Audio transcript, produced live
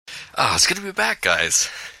Ah, it's good to be back, guys.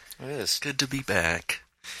 It is. Good to be back.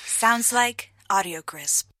 Sounds like Audio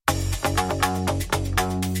Crisp.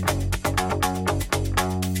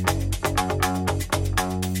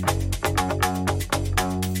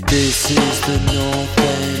 This is the North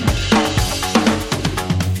End.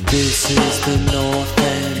 This is the North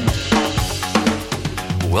End.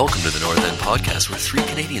 Welcome to the North End Podcast, where three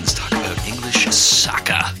Canadians talk about English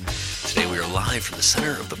soccer. Today we are live from the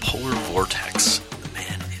center of the polar vortex.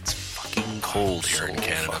 Man, it's fucking cold here in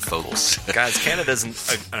Canada, folks. Guys, Canada's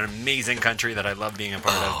an amazing country that I love being a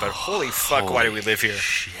part of, but holy fuck, why do we live here?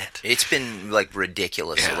 Shit. It's been like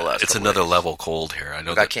ridiculous for the last It's couple another days. level cold here. I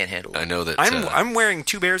know I can't handle it. I know that I'm wearing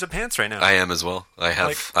 2 pairs of pants right now. I am as well. I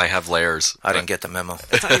have layers. I didn't get the memo.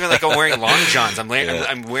 It's not even like I'm wearing long johns. I'm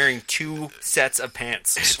wearing 2 sets of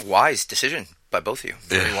pants. Wise decision by both of you.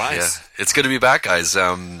 Very wise. Yeah. It's good to be back, guys.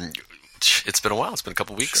 It's been a while. It's been a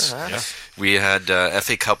couple weeks. Sure has. We had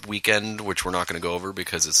FA Cup weekend, which we're not going to go over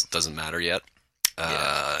because it doesn't matter yet.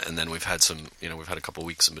 And then we've had we've had a couple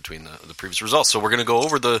weeks in between the previous results. So we're going to go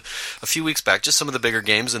over a few weeks back, just some of the bigger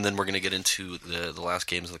games, and then we're going to get into the last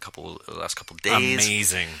games of the last couple days.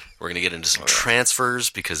 Amazing. We're going to get into some transfers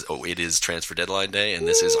because it is transfer deadline day, and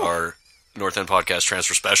this is our North End Podcast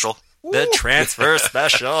transfer special. The transfer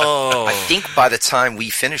special. I think by the time we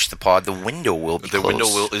finish the pod, the window will be closed. The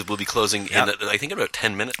window will be closing in, I think, about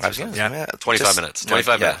 10 minutes. I was gonna say, 25 minutes.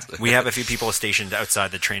 25 minutes. We have a few people stationed outside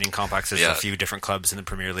the training complexes, Yeah. a few different clubs in the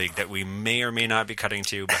Premier League that we may or may not be cutting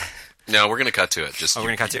to. But No, we're going to cut to it. we're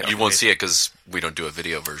going to cut to it. You won't see it because we don't do a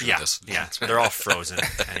video version of this. Yeah, they're all frozen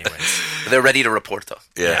anyways. They're ready to report, though.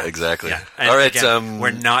 Yeah, exactly. Yeah. And All right. again, we're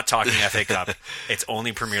not talking FA Cup. It's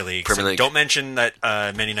only Premier League. Premier League. Don't mention that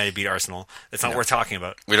Man United beat Arsenal. It's not worth talking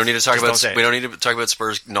about. we don't need to talk Just about don't say it. we don't need to talk about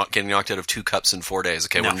Spurs not getting knocked out of 2 cups in 4 days.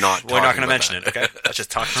 Okay, No, we're not going talking to about mention that. it. Okay, let's just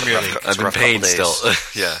talk Premier League. I'm in rough pain couple still.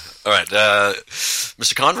 days. Yeah. All right,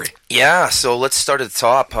 Mr. Convery. Yeah, so let's start at the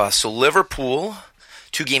top. So Liverpool,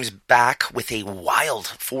 2 games back with a wild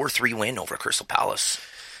 4-3 win over Crystal Palace.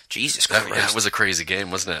 Jesus Christ. That was a crazy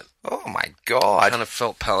game, wasn't it? Oh, my I God. kind of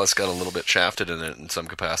felt Palace got a little bit shafted in it in some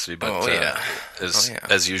capacity, but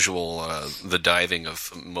as usual, the diving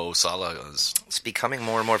of Mo Salah is. It's becoming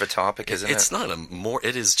more and more of a topic, isn't it? It's not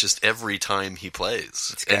it is just every time he plays.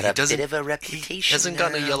 It's got And he a doesn't- bit of a reputation. He hasn't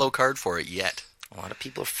gotten a now. yellow card for it yet. A lot of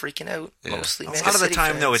people are freaking out. Yeah. Mostly A Mega lot of the City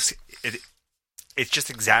time, though, fans. it's just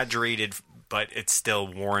exaggerated, but it's still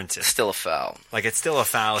warranted. Still a foul. Like, it's still a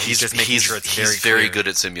foul. He's just making sure it's he's very clear. good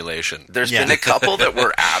at simulation. There's been a couple that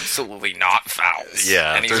were absolutely not fouls.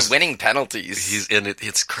 Yeah, and he's winning penalties.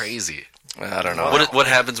 It's crazy. I don't know. What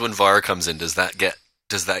happens when VAR comes in? Does that get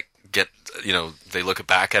they look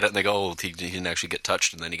back at it and they go, oh, he didn't actually get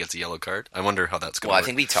touched, and then he gets a yellow card? I wonder how that's going to Well, work. I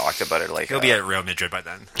think we talked about it like He'll be at Real Madrid by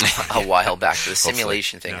then. a while back. The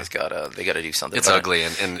simulation thing has they got to do something. It's about ugly,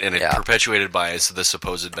 and it perpetuated by the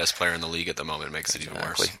supposed best player in the league at the moment. It makes it even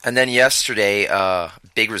worse. And then yesterday,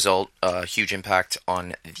 big result, huge impact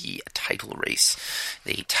on the title race.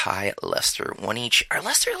 They tie Leicester 1 each. Are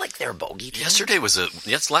Leicester like their bogey team? Yesterday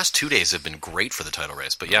last 2 days have been great for the title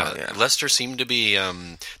race, but Leicester seemed to be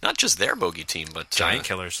not just their bogey team, but Giant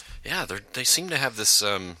killers. Yeah, they seem to have this.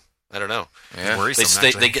 I don't know. Yeah.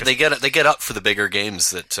 Worrisome, They get up for the bigger games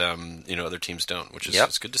that other teams don't, which is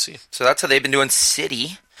it's good to see. So that's how they've been doing.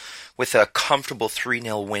 City with a comfortable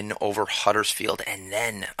 3-0 win over Huddersfield, and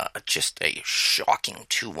then just a shocking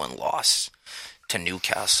 2-1 loss to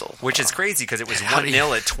Newcastle. Which is crazy because it was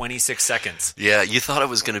 1-0 at 26 seconds. Yeah, you thought it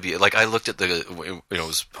was going to be like I looked at it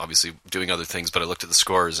was obviously doing other things, but I looked at the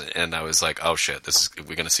scores and I was like, oh shit,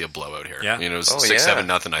 we're going to see a blowout here. Yeah. It was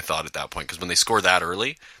 6-7-0. I thought at that point because when they score that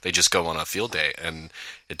early, they just go on a field day, and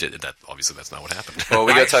it did that. Obviously, that's not what happened. Well,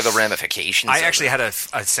 we got to talk the ramifications. I actually had a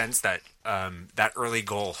sense that that early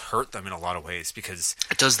goal hurt them in a lot of ways because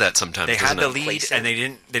It does that sometimes. they had doesn't the it? lead and they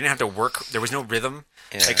didn't have to work. There was no rhythm.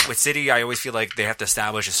 Yeah. Like with City, I always feel like they have to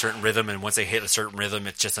establish a certain rhythm, and once they hit a certain rhythm,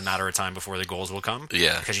 it's just a matter of time before the goals will come.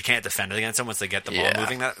 Yeah. Because you can't defend against them once they get the ball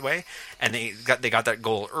moving that way. And they got that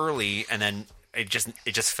goal early, and then it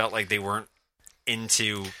just felt like they weren't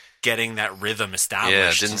into getting that rhythm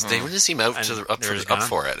established. Yeah, they didn't seem up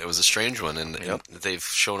for it. It was a strange one, and they've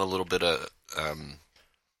shown a little bit of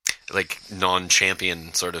like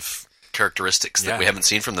non-champion sort of characteristics that we haven't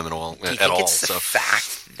seen from them in a while Do you at think all. it's the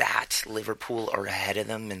fact that Liverpool are ahead of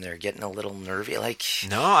them and they're getting a little nervy?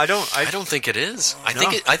 No, I don't think it is. I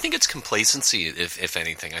think it's complacency, if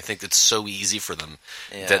anything. I think it's so easy for them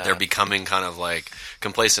that they're becoming kind of like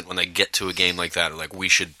complacent when they get to a game like that. Like, we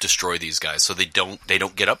should destroy these guys, so they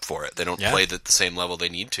don't get up for it. They don't play at the same level they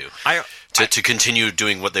need to continue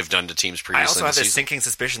doing what they've done to teams previously. I also have this season. sinking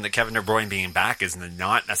suspicion that Kevin De Bruyne being back is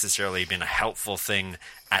not necessarily been a helpful thing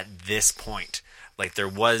at this point. Like, there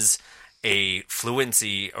was a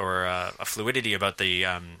fluency or a fluidity about the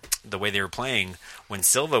way they were playing when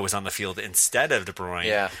Silva was on the field instead of De Bruyne.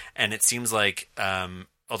 Yeah. And it seems like,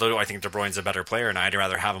 although I think De Bruyne's a better player and I'd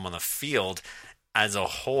rather have him on the field, as a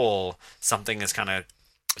whole, something has kind of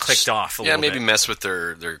clicked off a little bit. Yeah, maybe mess with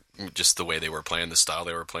their just the way they were playing, the style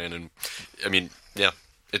they were playing. And I mean,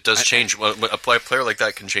 it does change. A player like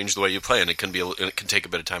that can change the way you play, and it can take a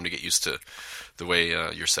bit of time to get used to the way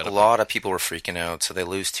you're set up. A lot of people were freaking out, so they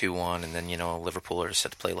lose 2-1, and then, Liverpool are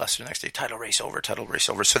set to play Leicester the next day. Title race over.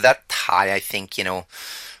 So that tie, I think,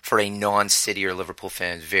 for a non-City or Liverpool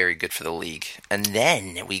fan, is very good for the league. And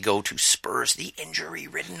then we go to Spurs, the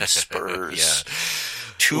injury-ridden Spurs.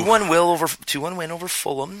 2-1 win over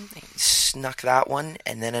Fulham. He snuck that one,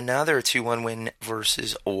 and then another 2-1 win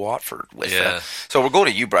versus Watford. So we'll go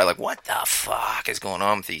to you, Brian. Like, what the fuck is going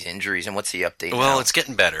on with these injuries, and what's the update? Well, now? it's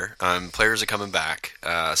getting better. Players are coming back.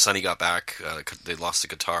 Sonny got back. They lost to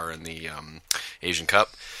Qatar in the Asian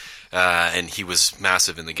Cup, and he was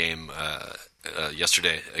massive in the game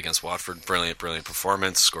yesterday against Watford. Brilliant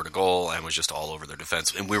performance. Scored a goal and was just all over their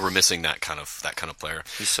defense. And we were missing that kind of player.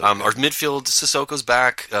 Our midfield, Sissoko's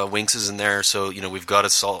back. Winks is in there, so we've got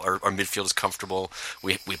our midfield is comfortable.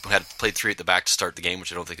 We had played 3 at the back to start the game,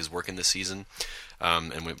 which I don't think is working this season.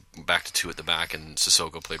 And we back to 2 at the back, and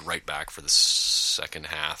Sissoko played right back for the second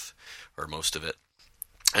half or most of it.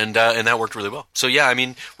 And that worked really well. So yeah, I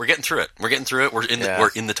mean, we're getting through it. We're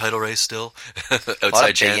in the title race still.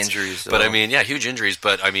 Outside chance. Big injuries, though. But I mean, huge injuries.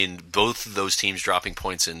 But I mean, both of those teams dropping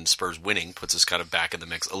points and Spurs winning puts us kind of back in the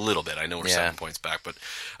mix a little bit. I know we're 7 points back, but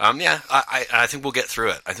I think we'll get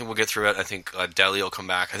through it. I think Dele will come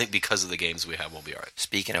back. I think because of the games we have, we'll be all right.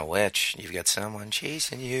 Speaking of which, you've got someone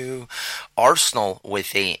chasing you. Arsenal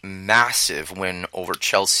with a massive win over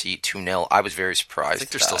Chelsea 2-0. I was very surprised. I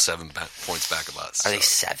think they're still 7 points back of us. Are they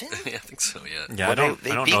 7? Yeah, I think so. Yeah. Yeah, I don't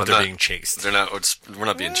know if they're being chased. They're not. We're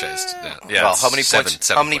not being chased. Yeah. Well, how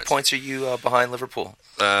many points are you behind Liverpool?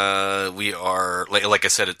 We are like I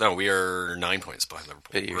said. We are 9 points behind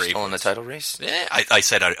Liverpool. You're still in the title race. Yeah, I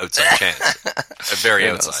said outside chance. Very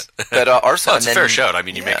outside. But Arsenal. It's a fair shout. I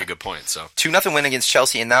mean, you make a good point. So 2-0 win against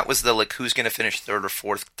Chelsea, and that was the who's going to finish 3rd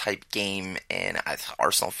or 4th type game. And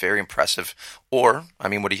Arsenal very impressive. Or, I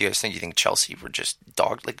mean, what do you guys think? You think Chelsea were just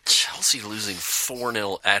dogged? Like Chelsea losing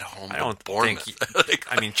 4-0 at home. I don't think.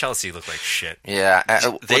 I mean, Chelsea look like shit. Yeah,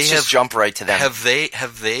 let's just jump right to them. Have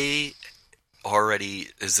they already?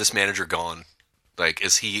 Is this manager gone? Like,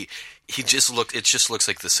 is he? He just looked. It just looks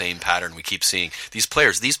like the same pattern we keep seeing. These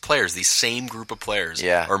players, these same group of players,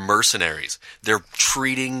 are mercenaries. They're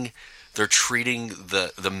treating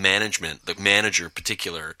the management, the manager in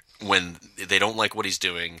particular, when they don't like what he's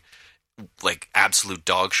doing, like absolute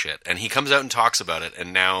dog shit. And he comes out and talks about it,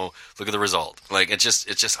 and now look at the result. Like, I just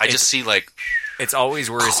see like. It's always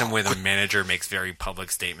worrisome when a manager makes very public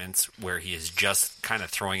statements where he is just kind of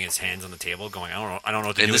throwing his hands on the table, going, I don't know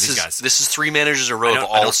what to do with these guys. This is 3 managers in a row have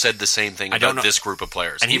all said the same thing about this group of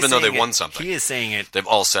players, and even though they won something. He is saying it. They've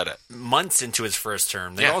all said it months into his first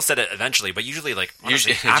term. They all said it eventually, but usually,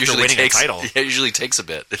 honestly, after usually winning a title, it usually takes a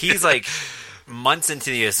bit. He's like months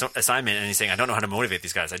into the assignment, and he's saying, I don't know how to motivate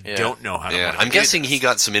these guys. I don't know how to motivate I'm guessing he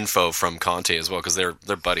got some info from Conte as well, because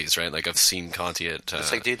they're buddies, right? Like, I've seen Conte at...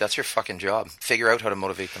 it's like, dude, that's your fucking job. Figure out how to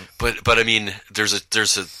motivate them. But I mean,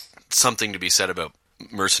 there's something to be said about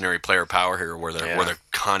mercenary player power here, where they're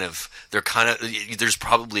kind of there's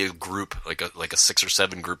probably a group, like a 6 or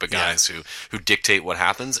 7 group of guys who dictate what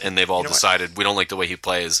happens, and they've all decided we don't like the way he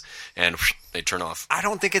plays, and they turn off. I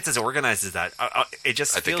don't think it's as organized as that. It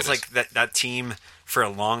just feels like that team for a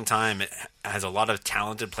long time has a lot of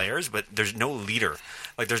talented players, but there's no leader.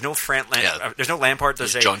 Like, there's no there's no Lampard to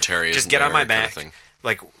say, John Terry, just get on my back.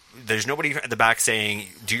 Like, there's nobody at the back saying,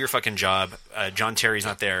 do your fucking job. John Terry's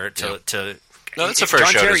not there to. No, that's a fair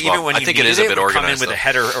shout Terry, as well. Even when I think it is a bit organized. Come in with a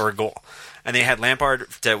header or a goal. and they had Lampard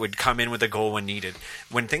that would come in with a goal when needed.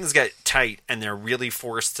 When things get tight and they're really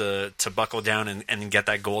forced to buckle down and get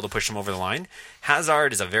that goal to push them over the line,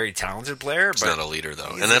 Hazard is a very talented player. He's but not a leader, though.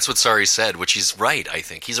 And that's what Sarri said, which he's right, I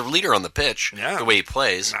think. He's a leader on the pitch, the way he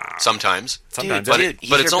plays, sometimes. Sometimes. Dude, but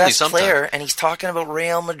he's it's your only best sometimes. player, and he's talking about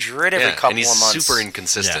Real Madrid every couple and he's of months. super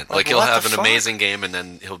inconsistent. Yeah. Like, Like, he'll what have the an fuck? amazing game, and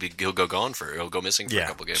then he'll go missing for a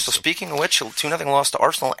couple games. So speaking of which, 2-0 loss to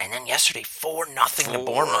Arsenal, and then yesterday 4-0 to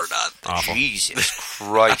Bournemouth. Awful. Jesus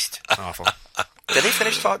Christ! Awful. Did they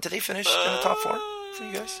finish in the top 4 for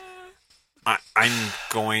you guys? I'm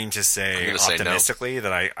going to say gonna say no. optimistically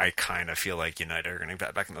that I kind of feel like United are going to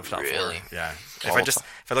get back in the top Really? 4. Yeah.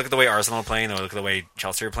 If I look at the way Arsenal are playing, and I look at the way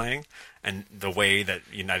Chelsea are playing, and the way that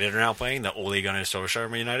United are now playing, the Ole Gunnar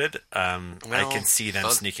Solskjaer United, I can see them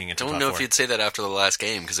sneaking into Don't top know 4. if you'd say that after the last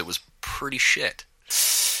game, because it was pretty shit.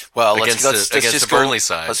 Well, Against let's the just Burnley go,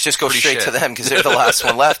 side. Let's just go Pretty straight shit. to them because they're the last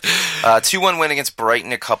one left. 2-1 win against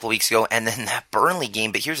Brighton a couple weeks ago, and then that Burnley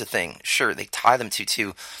game. But here's the thing: sure, they tie them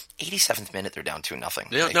 2-2. 87th minute, they're down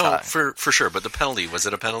 2-0. Yeah, They no, tie. for sure. But the penalty, was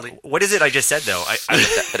it a penalty? What is it I just said, though?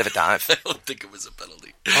 Bit of a dive. I don't think it was a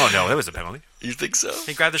penalty. Oh, no, that was a penalty. You think so?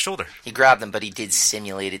 He grabbed the shoulder. He grabbed them, but he did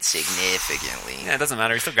simulate it significantly. Yeah, it doesn't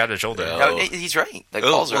matter. He still grabbed the shoulder. No. No, he's right. Like,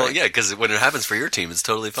 Oh, Paul's well, right. yeah, because when it happens for your team, it's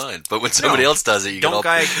totally fine. But when somebody else does it, you Don't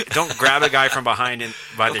get all... don't grab a guy from behind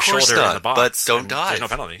by Of the course shoulder in not, the box. but don't and dive. There's no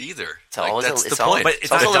penalty either. It's always that's it's the point. But It's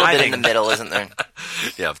it's always a not little bit diving. in the middle, isn't there?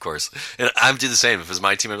 Yeah, of course. And I do the same. If it was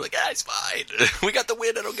my team, I'd be like, it's fine. We got the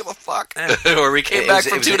win. I don't give a fuck. Or we came back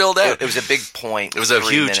from 2-0 down. It was a big point. It was a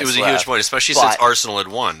huge point, especially since Arsenal had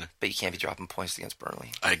won. But you can't be dropping points against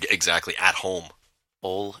Burnley. Exactly, at home.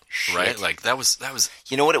 Bullshit. Right? Like, that was...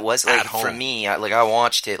 You know what it was? Like, At home. for me, I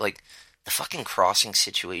watched it, like, the fucking crossing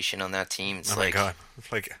situation on that team. It's Oh, my like God.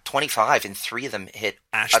 Like, 25, and 3 of them hit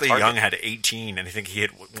Ashley a target. Young had 18, and I think he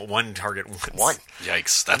hit one target once. One.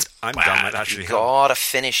 Yikes, that's I'm bad. done with Ashley You Young. gotta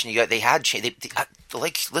finish, and they had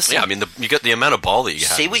listen. Yeah, I mean, you get the amount of ball that you have.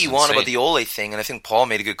 Say what is you want about insane. the Ole thing, and I think Paul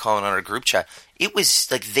made a good comment on our group chat. It was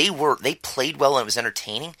like they played well and it was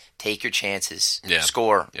entertaining. Take your chances,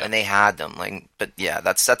 score, and they had them. Like, but yeah,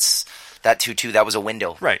 that's that 2-2. That was a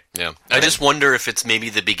window, Right. Yeah, I just wonder if it's maybe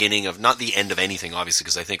the beginning of, not the end of anything, obviously,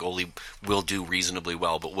 because I think Ole will do reasonably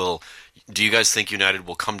well. But do you guys think United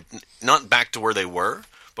will come not back to where they were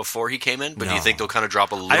before he came in? But do you No. think they'll kind of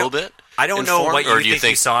drop a little bit? I don't in know form, what or you do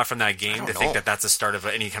think you saw from that game to think know. that that's the start of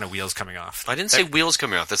any kind of wheels coming off. I didn't say wheels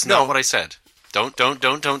coming off. That's No. not what I said. Don't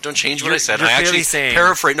change what You're- I said. you're I clearly actually saying-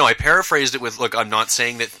 paraphrased. No, I paraphrased it with, look, I'm not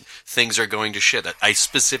saying that things are going to shit. I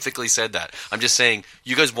specifically said that. I'm just saying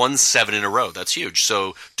you guys won 7 in a row. That's huge.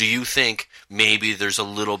 So do you think maybe there's a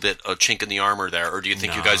little bit of chink in the armor there, or do you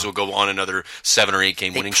think you guys will go on another 7 or 8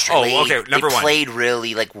 game winning streak? okay, number they one. played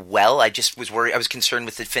really well. I just was worried. I was concerned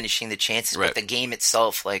with finishing the chances, Right. but the game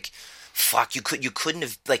itself, like, fuck, you couldn't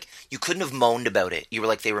have moaned about it. You were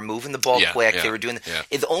like, they were moving the ball quick. yeah, They were doing yeah.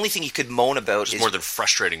 the only thing you could moan about It's is more than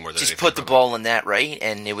frustrating, more than just anything, put the probably. ball in net, right?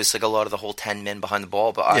 And it was like a lot of the whole 10 men behind the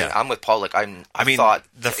ball. But Yeah. I'm with Paul. Like, I mean, thought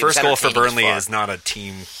the it was first goal for entertaining as Burnley fuck. is not a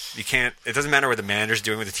team. You can't. It doesn't matter what the manager's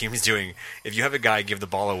doing, what the team is doing. If you have a guy give the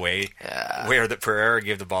ball away, where the Pereira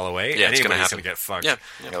gave the ball away, Yeah, it's going to anybody's happen. going to get fucked. Yeah.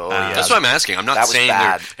 Oh, yeah. That's what I'm asking. I'm That not was saying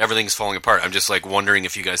bad. that everything's falling apart. I'm just like wondering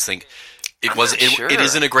if you guys think I'm not sure. it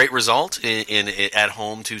isn't a great result in at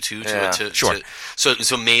home 2-2 to Sure.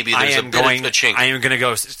 so maybe I there's a am bit going. of a chink. I am going to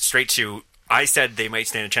go straight to. I said they might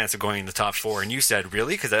stand a chance of going in the top 4, and you said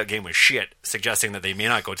really because that game was shit, suggesting that they may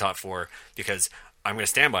not go top 4 because. I'm going to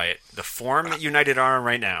stand by it. The form that United are on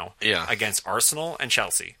right now against Arsenal and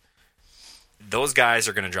Chelsea, those guys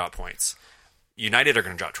are going to drop points. United are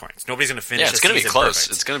going to drop points. Nobody's going to finish. Yeah, it's going to be close.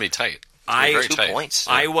 Perfect. It's going to be tight. I 2 points.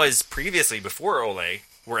 I was previously before Ole.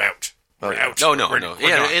 We're out. We're out. No. We're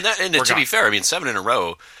Yeah, gone. and We're to be gone. fair, I mean 7 in a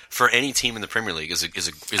row for any team in the Premier League is a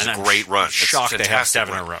And I'm great run. It's shocked a they have fantastic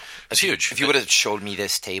 7 in run. a row. It's huge. If you would have showed me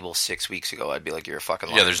this table 6 weeks ago, I'd be like, you're a fucking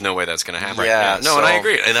liar. Yeah, there's no way that's going to happen. Yeah, No, and I so-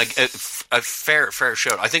 agree. And a fair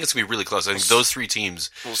shout. I think it's going to be really close. I think those 3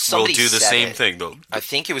 teams will somebody do the said same it. thing, though. I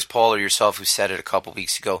think it was Paul or yourself who said it a couple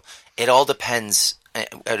weeks ago. It all depends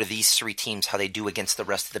out of these 3 teams how they do against the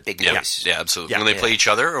rest of the big boys. Yeah, absolutely. Yeah. When they play each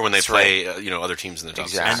other, or when they That's play, other teams in the top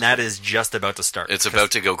six. Exactly. And that is just about to start. It's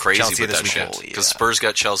about to go crazy Chelsea with this that weekend. shit. Oh, Because yeah. Spurs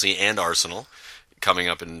got Chelsea and Arsenal coming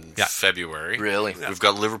up in February. Really? We've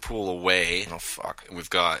got Liverpool away. Oh, fuck. We've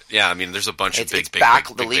got I mean, there's a bunch of big.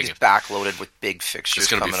 The league's backloaded with big fixtures. It's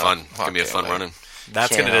going to be coming fun. up. It's going to be a fun running.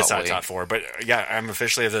 That's going to Cannot decide wait. top 4. But yeah, I'm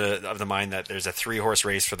officially of the mind that there's a 3-horse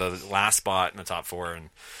race for the last spot in the top 4, and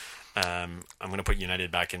I'm going to put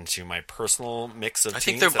United back into my personal mix of I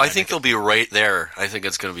teams. think they'll be right there. I think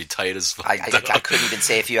it's going to be tight as fuck. I couldn't even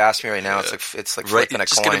say if you asked me right now. It's like Right, flipping a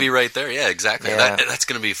it's coin. going to be right there. Yeah, exactly. Yeah. That's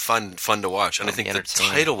going to be fun to watch, and I That'll think be the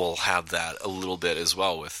entertaining. title will have that a little bit as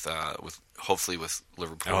well with hopefully with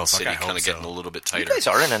Liverpool Oh, and fuck, City I hope kind of getting so. a little bit You tighter. guys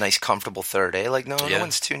are in a nice, comfortable third, eh? Like no Yeah.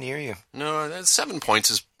 one's too near you. No, that's 7 points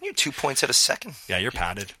is You're 2 points out of second. Yeah, you're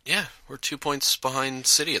padded. yeah. We're 2 points behind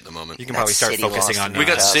City at the moment. You can That probably start City focusing lost on. to We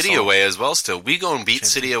got Newcastle. City away as well. Still, we go and beat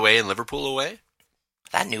City away and Liverpool away.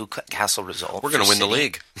 That Newcastle result. We're going to for win the City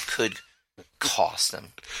league. Could cost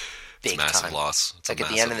them It's big a massive time. loss. It's Like a at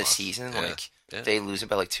the end of the massive loss. season, Yeah. like Yeah. they lose it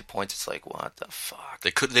by like 2 points. It's like what the fuck.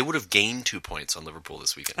 They would have gained 2 points on Liverpool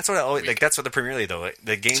this weekend. That's what I always, like. That's what the Premier League though. Like,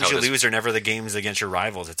 the games how you it is. lose are never the games against your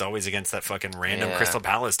rivals. It's always against that fucking random Yeah. Crystal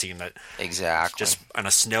Palace team that Exactly. just on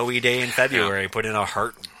a snowy day in February put in a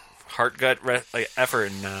heart gut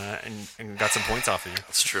effort and got some points off of you.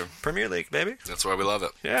 That's true. Premier League, baby. That's why we love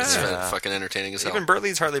it. Yeah. It's Yeah. fucking entertaining as hell. Even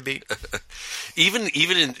Burley's hardly beat. Even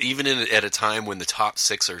at a time when the top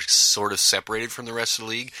 6 are sort of separated from the rest of the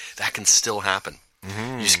league, that can still happen.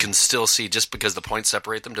 You can still see, just because the points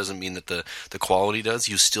separate them doesn't mean that the quality does.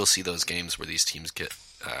 You still see those games where these teams get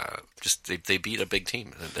they beat a big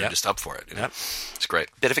team and they're Yep. just up for it. You know? Yep. It's great.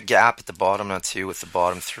 Bit of a gap at the bottom now too, with the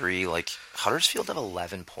bottom 3. Like Huddersfield have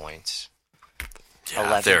 11 points. Yeah,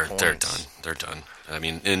 11 they're points. done. They're done. I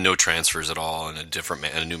mean, and no transfers at all, and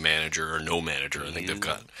a new manager or no manager. I think they've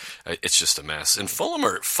got. It's just a mess. And Fulham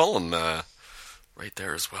right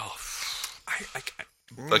there as well.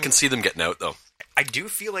 I can see them getting out though. I do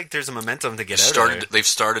feel like there's a momentum to get out of there. They've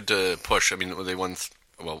started to push. I mean, they won.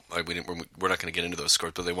 We're not going to get into those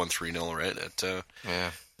scores, but they won 3-0 right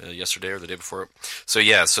at yesterday or the day before. So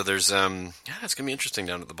yeah, so there's it's going to be interesting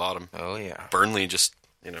down at the bottom. Oh yeah. Burnley just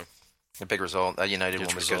A big result. That United Huge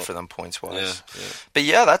one was result. good for them points wise. Yeah, yeah. But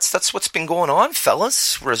yeah, that's what's been going on,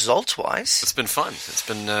 fellas. Results wise. It's been fun. It's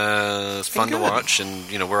been fun to good. watch,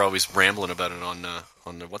 and we're always rambling about it on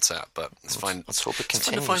the WhatsApp, but it's fine. Let's hope it It's fun to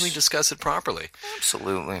continues. finally discuss it properly.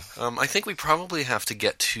 Absolutely. I think we probably have to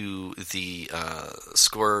get to the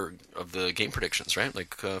score of the game predictions, right?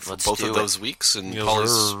 Like for Let's both do of it. those weeks, and Yes,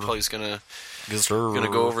 Paulie's gonna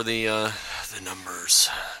go over the numbers.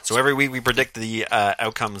 So every week we predict the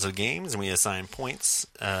outcomes of games, and we assign points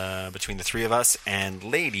between the three of us. And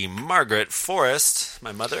Lady Margaret Forrest,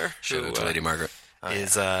 my mother, Shout who out to Lady Margaret.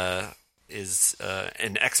 is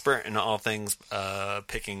an expert in all things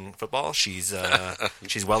picking football. She's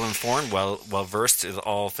well informed, well versed in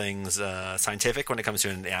all things scientific when it comes to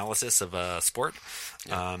an analysis of sport.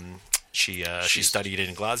 She studied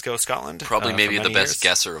in Glasgow, Scotland. Probably for maybe the many best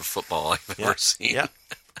years. guesser of football I've ever seen. Yeah.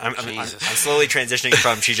 I'm slowly transitioning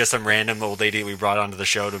from she's just some random old lady we brought onto the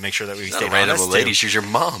show to make sure that we Not stay a random honest old lady. to- She's your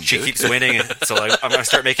mom. She dude. keeps winning, so I'm going to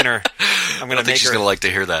start making her. I'm I going don't to think make she's her going to like to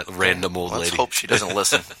hear that random old Let's lady. hope she doesn't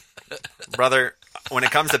listen. brother. When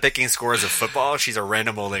it comes to picking scores of football, she's a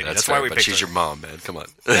random old lady. That's why fair, we but picked she's her. your mom, man. Come on.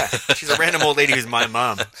 Yeah, she's a random old lady who's my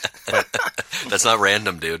mom. That's not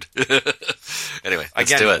random, dude. Anyway, let's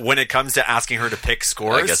Again, do it. when it comes to asking her to pick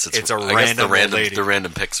scores, I guess it's a I guess random the random old lady. the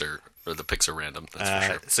random picks are the picks are random. That's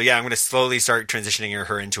for sure. So yeah, I'm going to slowly start transitioning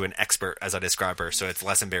her into an expert as I describe her, so it's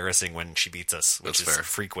less embarrassing when she beats us, which That's is fair.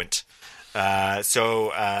 frequent. What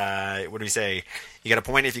do we say? You get a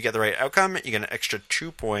point if you get the right outcome. You get an extra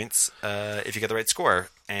 2 points if you get the right score.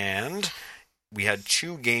 And we had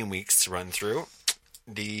 2 game weeks to run through.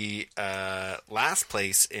 The last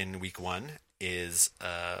place in week 1 is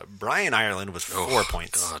Brian Ireland with 4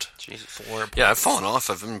 points. God. Jesus. 4 points. Yeah, I've fallen off.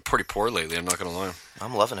 I've been pretty poor lately. I'm not going to lie.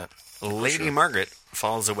 I'm loving it. Lady Margaret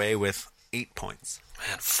falls away with 8 points.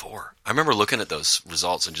 Man, 4. I remember looking at those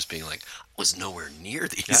results and just being like, I was nowhere near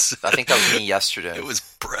these. I think that was me yesterday. It was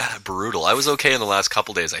brutal. I was okay in the last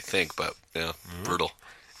couple days, I think, but yeah, brutal.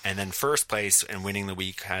 And then first place and winning the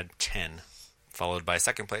week had 10, followed by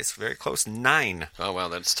second place, very close, 9. Oh wow,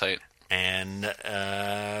 that's tight. And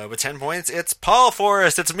with 10 points, it's Paul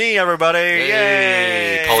Forrest. It's me, everybody.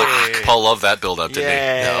 Yay! Paul loved that build up, didn't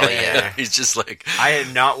Yay. Oh, he? yeah. He's just like, I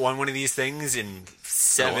had not won one of these things in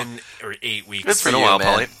 7 or 8 weeks. Good it's been a you, while,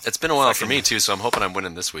 man. Paulie. It's been a while for me too, so I'm hoping I'm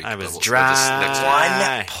winning this week. I was But we'll dry. just next week.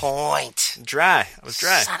 1 point. Dry. I was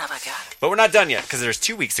dry. Son of a gun. But we're not done yet because there's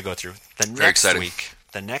 2 weeks to go through. Very exciting.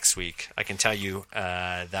 The next week, I can tell you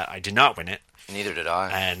that I did not win it, Neither did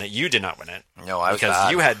I. and that you did not win it. No, I was because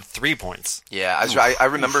bad. you had 3 points. Yeah, I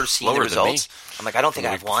remember seeing the lower than me. results. I'm like, I don't think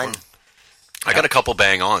I've won. I got a couple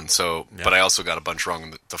bang on, but I also got a bunch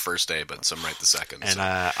wrong the first day, but some right the second. And so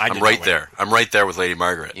I I'm did right not win. there. I'm right there with Lady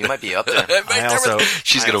Margaret. You might be up there.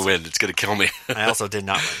 She's gonna win. It's gonna kill me. I also did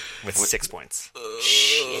not win with 6 points.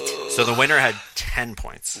 So the winner had 10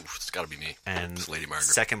 points. Oof, it's got to be me. And It's Lady Margaret.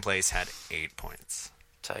 second place had 8 points.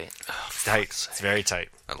 Tight. It's tight. It's very tight.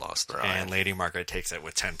 I lost it. And Lady Margaret takes it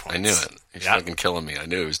with 10 points. I knew it. He's Yeah. fucking killing me. I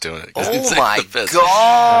knew he was doing it. Oh my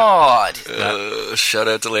god! Shout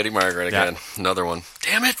out to Lady Margaret again. Another one.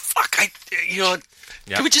 Damn it! Fuck! You know what?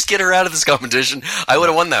 Yeah. Can we just get her out of this competition? I would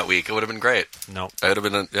have won that week. It would have been great. No. I would have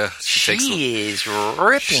been. She is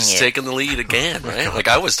ripping She's it. taking the lead again, right? Like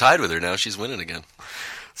I was tied with her. Now she's winning again.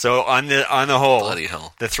 So on the whole, Bloody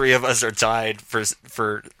hell. the three of us are tied for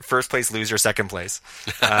first place loser, second place,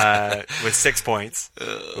 with 6 points,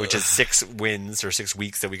 which is 6 wins or 6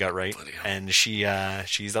 weeks that we got right. Bloody hell. And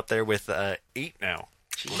she's up there with 8 now,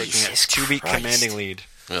 taking a Jesus 2-week Christ. commanding lead.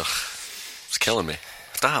 Ugh, it's killing me.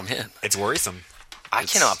 Stop, man. It's worrisome. I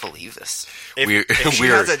cannot believe this. If she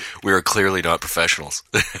has a- we are clearly not professionals.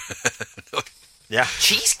 Yeah.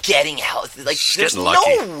 She's getting out. Like, there's getting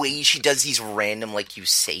lucky. no way she does these random like you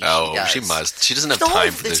say she Oh, does. she must. She doesn't have No,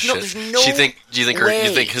 time for this there's shit. no Do you think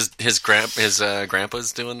way. his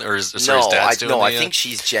grandpa's doing, or his No, dad's doing? I the, think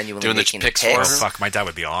she's genuinely doing the making picks the for Oh, picks. her? fuck. My dad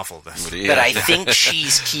would be awful at this. Yeah. But I think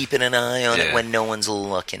she's keeping an eye on Yeah. it when no one's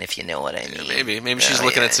looking, if you know what I mean. maybe she's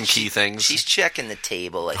looking at some key things. She's checking the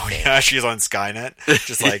table, I Oh, think. yeah, she's on Skynet.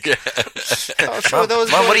 Just like, I'll show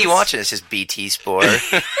those Mom, what are you watching? It's just BT Sport.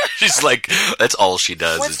 She's like, that's all she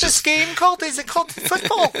does. what's is this just game called? Is it called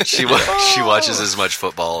football? she watches as much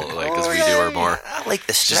football as we do or more. I like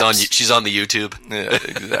the She's steps. on the YouTube. Yeah,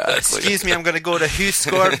 exactly. Excuse me, I'm going to go to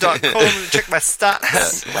whoscored.com and check my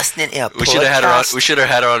stats. Listening to a We should have had her on. podcast. We should have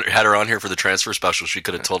had her on here for the transfer special. She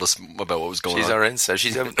could have told us about what was going She's on. our insider.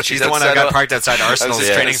 She's She's the one that got parked outside Arsenal's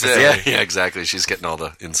Yeah, training that's it. facility. Yeah, exactly. She's getting all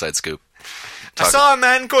the inside scoop. I saw a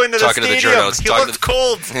man going to the talking to the stadium. journos, He talking looked to-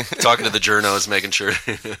 cold. Talking to the journos, making sure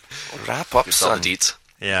Wrap up, it's all son. the deets.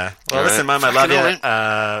 Yeah. Well, All listen, right. Mom, I love you.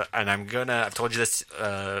 Fucking And I've told you this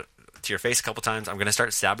to your face a couple times. I'm going to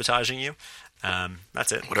start sabotaging you.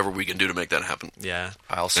 That's it. Whatever we can do to make that happen. Yeah.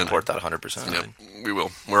 I'll support that 100%. Yep, we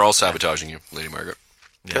will. We're all sabotaging you, Lady Margaret.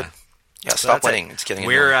 Yeah. Yeah, So stop that's it. winning. It's getting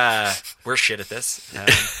We're annoying. we're shit at this.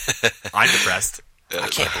 I'm depressed. I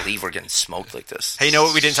can't believe we're getting smoked like this. Hey, you know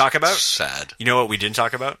what we didn't talk about? Sad. You know what we didn't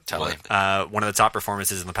talk about? Tell me. One of the top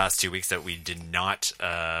performances in the past 2 weeks that we did not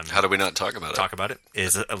How do we not talk about it?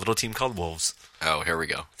 is a little team called Wolves. Oh, here we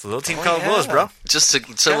go. It's a little team called Wolves, bro. Just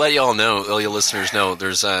to let you all know, all your listeners know,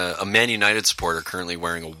 there's a Man United supporter currently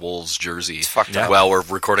wearing a Wolves jersey It's fucked up. while we're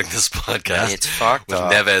recording this podcast. It's fucked with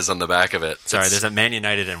up. Neves on the back of it. Sorry, It's- there's a Man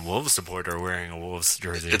United and Wolves supporter wearing a Wolves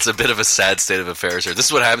jersey. It's a bit of a sad state of affairs here. This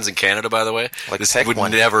is what happens in Canada, by the way. Like this pick would one.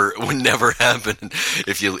 never happen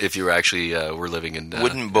if you were actually were living in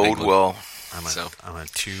Wouldn't bode England. well. I'm so. a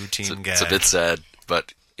two-team guy. It's a bit sad,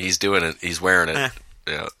 but he's doing it. He's wearing it. Eh.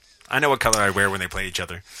 Yeah. I know what color I'd wear when they play each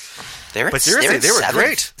other. They're But seriously, they were seventh.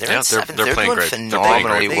 great. They're Yeah, in seventh. they're playing doing great. They're playing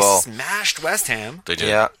phenomenally great. They well. smashed West Ham. They did.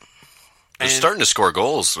 Yeah. They're And- starting to score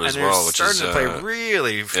goals and as they're well, which starting is to play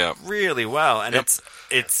really, yeah. really well. And Yep.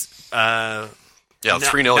 it's yeah,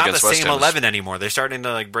 3-0 not against the West same Ham. 11 anymore. They're starting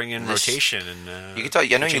to like bring in This- rotation and You can tell. I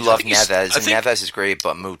know you Change- love I think he's- Neves, I and think- Neves is great,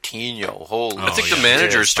 but Moutinho, holy! I think Oh, the yeah.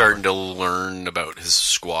 manager's starting to learn about his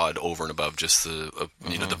squad over and above just the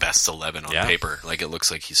the best 11 on Yeah. paper. Like it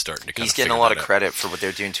looks like he's starting to. Kind He's of getting a figure lot that of out. credit for what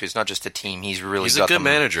they're doing too. It's not just a team. He's really He's a got good them-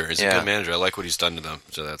 manager. He's a Yeah. good manager. I like what he's done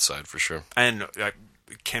to that side for sure. and I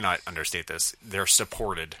cannot understate this. They're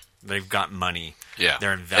supported. They've got money. Yeah,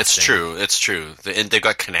 They're investing. It's true. It's true. And they've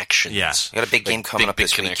got connections. Yeah. They got a big game coming up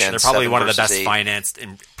this connection. weekend. They're probably 7 one of the versus best 8. financed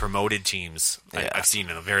and promoted teams Yeah. I've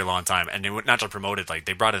seen in a very long time. And they were not just promoted, like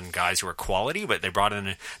they brought in guys who are quality, but they brought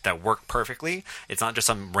in that work perfectly. It's not just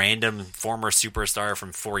some random former superstar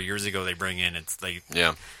from 4 years ago they bring in. It's like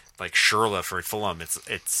Yeah. Schürrle for Fulham. It's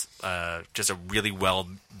just a really well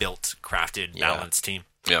built, crafted, balanced team.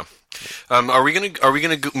 Yeah. Are we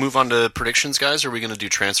gonna move on to predictions, guys? Or are we gonna do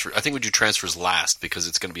transfer? I think we do transfers last because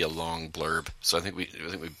it's gonna be a long blurb. So I think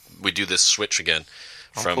we do this switch again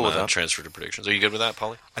from cool with that. transfer to predictions. Are you good with that,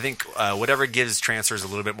 Paulie? I think whatever gives transfers a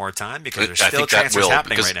little bit more time because there's I still think that transfers will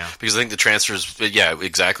happening because, right now. because I think the transfers. Yeah,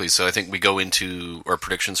 exactly. So I think we go into our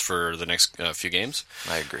predictions for the next few games.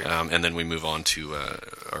 I agree. And then we move on to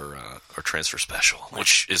our transfer special,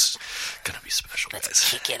 which is gonna be special, guys.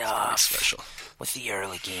 Let's kick it It's gonna be off special. with the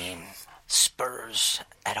early game. Spurs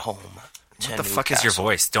at home. What the fuck is your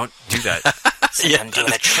voice? Don't do that. I'm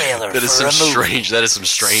doing a trailer That is for some a movie. strange. That is some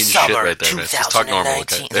strange shit Summer right there, man. Just talk normal,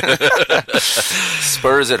 okay? 2019.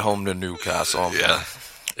 Spurs at home to Newcastle. Yeah,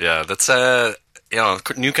 yeah. That's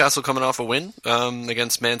Newcastle coming off a win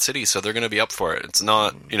against Man City, so they're going to be up for it. It's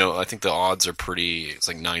not, I think the odds are it's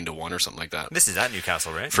like 9-1 or something like that. This is at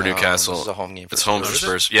Newcastle, right? For Newcastle. This is a home game. It's home for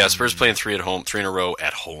Spurs. Yeah, Spurs playing 3 at home, 3 in a row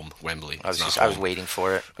at home, Wembley. I was waiting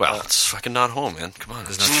for it. Well, it's fucking not home, man. Come on.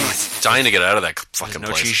 There's no cheese. Dying to get out of that fucking There's no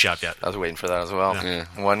place. cheese shop yet. I was waiting for that as well. Yeah.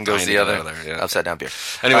 One goes Dying to the get other. out of there, yeah. Upside down beer.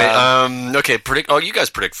 Anyway, okay, predict. Oh, you guys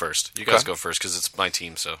predict first. You guys go first because it's my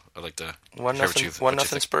team, so I like to.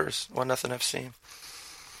 1-0 Spurs. 1-0 FC.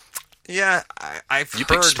 Yeah, I've You heard...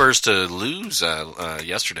 picked Spurs to lose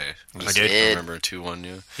yesterday. I did. Remember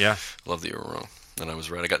 2-1. Yeah. Love that you were wrong. And I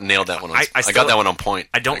was right. I got nailed that one. I got that one on point.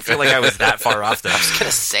 I don't feel like I was that far off, though. I was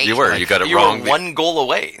gonna say You were. You got it wrong. You were 1 goal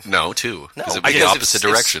away. No, 2. No, Because it because was the opposite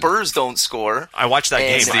if direction. Spurs don't score. I watched that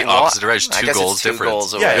game. It's the opposite direction. I 2 guess goals it's 2 difference.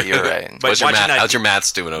 goals away. Yeah. You're right. But How's your, watching that- how's your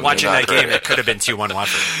maths doing over Watching there? that game, it could have been 2-1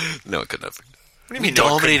 Watford. No, it couldn't have. What do We you mean? no,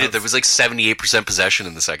 it couldn't dominated. have? There was like 78% possession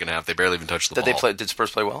in the second half. They barely even touched the ball. Did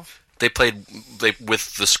Spurs play well? They played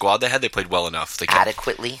with the squad they had. They played well enough. They kept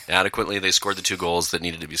adequately. They scored the 2 goals that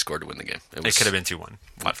needed to be scored to win the game. It could have been 2-1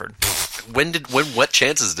 Watford. What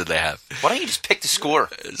chances did they have? Why don't you just pick the score?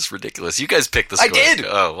 It's ridiculous. You guys picked the I score. did.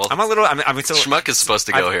 Oh well. I'm a little. I'm still. Schmuck is supposed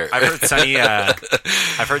to go here. I've heard Sonny.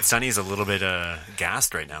 I've heard Sonny's a little bit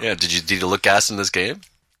gassed right now. Yeah. Did you look gassed in this game?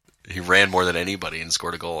 He ran more than anybody and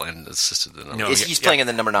scored a goal and assisted the number. No, He's playing in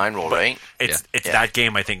the number 9 role, right? It's that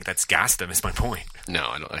game I think that's gassed him. Is my point. No,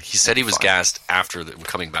 I don't. He said he was gassed after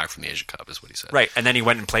coming back from the Asia Cup. Is what he said. Right, and then he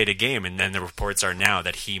went and played a game, and then the reports are now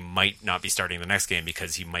that he might not be starting the next game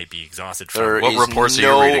because he might be exhausted. From What reports are you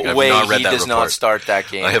no reading? I've way not read he that does report. not start that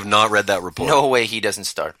game. I have not read that report. No way he doesn't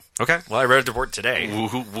start. Okay, well, I read the report today.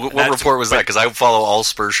 What report was that? Because I follow all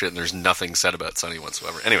Spurs shit, and there's nothing said about Sonny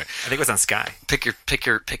whatsoever. Anyway, I think it was on Sky. pick your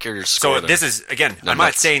score. So there. this is again. No, I'm not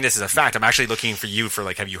nuts. saying this is a fact. I'm actually looking for you for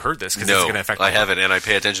have you heard this? Because No, it's going to affect. I haven't, and I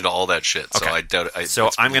pay attention to all that shit. So Okay. I doubt it. So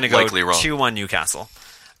it's I'm going to go likely wrong. 2-1 Newcastle.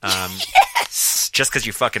 Just because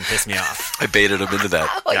you fucking pissed me off. I baited him into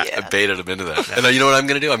that. Yeah. I baited him into that. And you know what I'm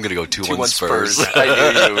going to do? I'm going to go 2-1 Spurs. I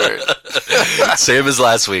knew you were. Same as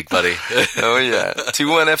last week, buddy. Oh, yeah.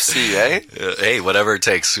 2-1 FC, eh? Hey, whatever it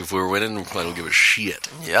takes. If we're winning, I don't give a shit.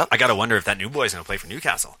 Yeah. I got to wonder if that new boy's going to play for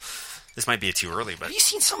Newcastle. This might be too early, but Have you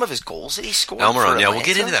seen some of his goals that he scored? Almiron, for yeah, we'll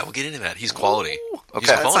get Atlanta? into that. He's quality. Ooh, He's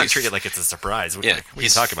okay. let's quality. not treat it like it's a surprise. Yeah, we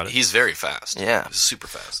can talk about it. He's very fast. Yeah. He's super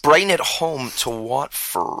fast. Brighton at home to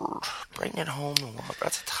Watford. Brighton at home to Watford.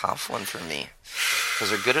 That's a tough one for me. Because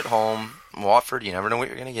they're good at home. Watford, you never know what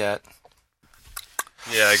you're going to get.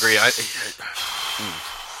 Yeah, I agree.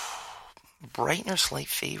 Brighton are slight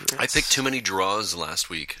favorites. I picked too many draws last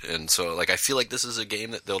week, and so I feel like this is a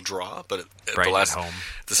game that they'll draw, but at Brighton the at home.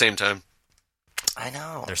 at the same time, I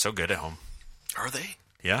know. They're so good at home. are they?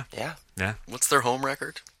 Yeah, Yeah. yeah. What's their home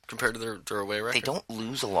record compared to their away record? They don't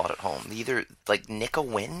lose a lot at home. They either nick a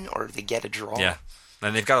win or they get a draw. Yeah,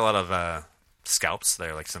 and they've got a lot of scalps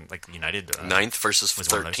there, like United. 9th versus was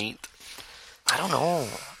one of those. 13th. I don't know.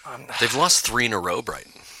 They've lost 3 in a row,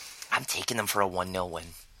 Brighton. I'm taking them for a 1-0 win.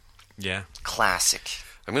 Yeah, Classic.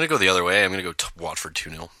 I'm going to go the other way. I'm going to go Watford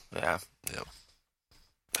 2-0. Yeah. Yeah.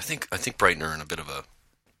 I think Brighton are in a bit of a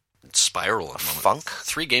spiral at the moment. Funk?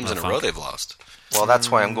 3 games in a funk. row they've lost. Well, that's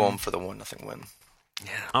why I'm going for the 1-0 win.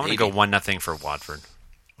 Yeah. I'm going to go 1-0 for Watford.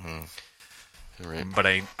 All right. But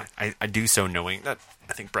I do so knowing that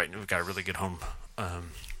I think Brighton have got a really good home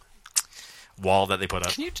wall that they put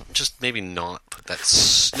up. Can you just maybe not put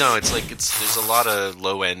that? No, there's a lot of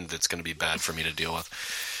low end that's going to be bad for me to deal with.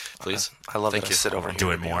 Please, I love Thank that you. I sit over here.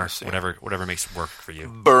 Do it to be more. honest, yeah. Whatever makes work for you.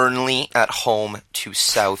 Burnley at home to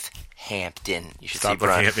Southampton. You should Stop see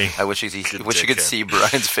Brian. looking at me. I wish you could see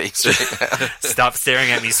Brian's face right now. Stop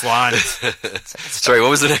staring at me, Swan. Sorry,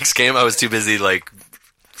 what was the next game? I was too busy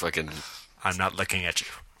fucking I'm not looking at you.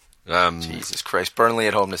 Jesus Christ. Burnley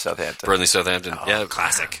at home to Southampton. Burnley Southampton. Oh, Yeah,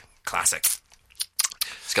 classic.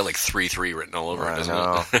 it's got 3-3 written all over it, I doesn't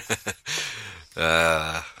know. it?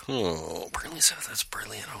 That's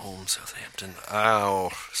Burnley at home, Southampton. Oh,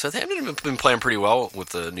 Southampton have been playing pretty well with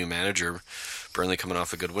the new manager. Burnley coming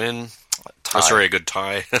off a good win. A good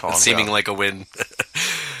tie. Seeming down. like a win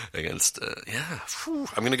against. Yeah, Whew.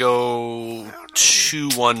 I'm gonna go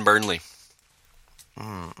 2-1 Burnley.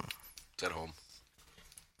 It's at home.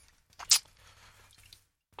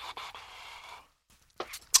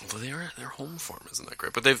 Well, their home form isn't that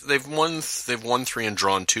great, but they've won 3 and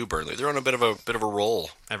drawn 2. Burnley. They're on a bit of a roll.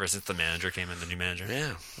 Ever since the manager came in, the new manager.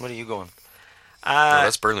 Yeah, What are you going? no,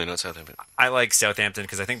 that's Burnley, not Southampton. I like Southampton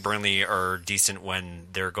because I think Burnley are decent when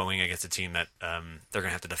they're going against a team that they're going to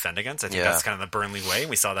have to defend against. I think Yeah. that's kind of the Burnley way.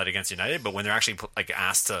 We saw that against United, but when they're actually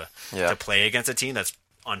asked to Yeah. play against a team that's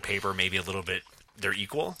on paper maybe a little bit they're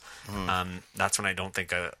equal. That's when I don't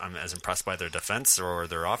think I'm as impressed by their defense or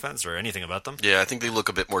their offense or anything about them. Yeah, I think they look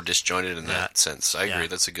a bit more disjointed in that sense. I agree. Yeah.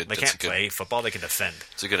 That's a good. They can't play football; they can defend.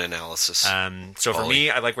 It's a good analysis. So for me,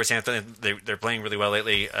 I like where Southampton. They're playing really well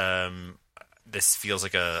lately. This feels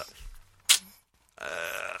like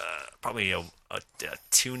probably a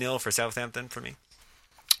 2-0 for Southampton for me.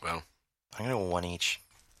 Well, I'm going to go 1 each.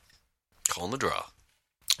 calling the draw.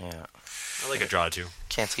 Yeah. I like a draw too.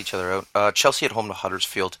 Cancel each other out. Chelsea at home to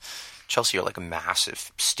Huddersfield. Chelsea are like a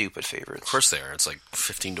massive, stupid favorites. Of course they are. It's like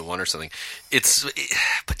 15-1 or something.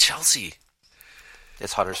 But Chelsea.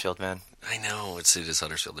 It's Huddersfield, man. I know it is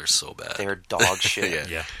Huddersfield. They're so bad. They're dog shit.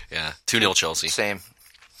 Yeah. 2-0 Chelsea. Same.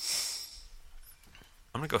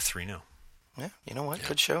 I'm gonna go 3-0. Yeah, you know what? Yeah.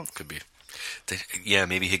 Good show. Could be.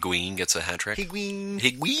 Maybe Higuain gets a hat trick. Higuain.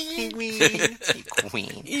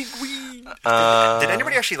 Did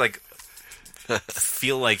anybody actually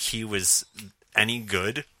feel like he was any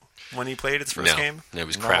good when he played his first game? No, it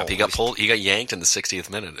was crap. He got pulled. He got yanked in the 60th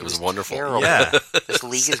minute. It was wonderful. Terrible. Yeah. This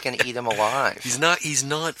league is going to eat him alive. He's not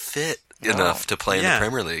fit enough to play in the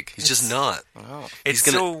Premier League. He's just not. No. It's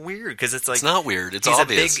so weird because it's like It's not weird. It's he's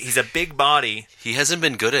obvious. he's a big body, He hasn't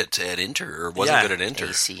been good at Inter, or wasn't Yeah. good at Inter.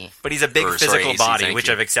 AC. but he's a big physical AC, body, thank which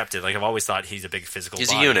you. I've accepted. Like I've always thought he's a big physical He's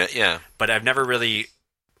body. a unit, yeah. But I've never really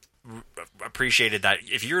appreciated that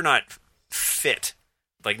if you're not fit,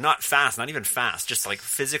 like not fast, not even fast, just like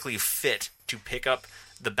physically fit to pick up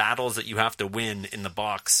the battles that you have to win in the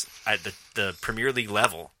box at the Premier League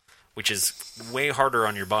level, which is way harder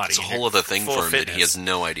on your body. It's a whole other thing Full for him that fitness. he has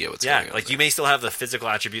no idea what's going on. Like you may still have the physical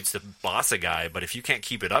attributes to boss a guy, but if you can't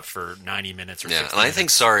keep it up for 90 minutes or 60 and I minutes,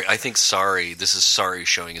 think this is Sarri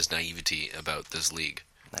showing his naivety about this league.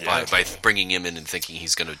 By bringing him in and thinking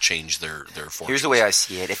he's going to change their fortunes. Here's the way I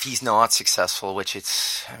see it. If he's not successful, which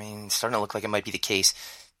starting to look like it might be the case,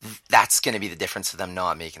 that's going to be the difference of them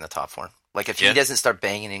not making the top four. Like if he doesn't start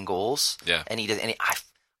banging in goals, and he does,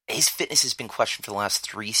 his fitness has been questioned for the last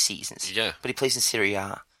 3 seasons. Yeah. But he plays in Serie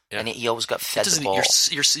A. Yeah. And he always got fed the ball.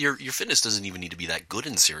 Your fitness doesn't even need to be that good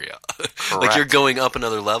in Syria. Like you're going up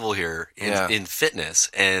another level here in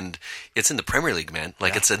fitness, and it's in the Premier League, man.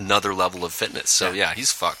 Like it's another level of fitness. So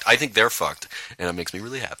he's fucked. I think they're fucked, and it makes me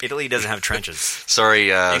really happy. Italy doesn't have trenches. Sorry,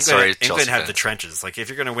 England Chelsea have fan. the trenches. Like if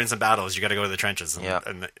you're going to win some battles, you got to go to the trenches. And, Yeah.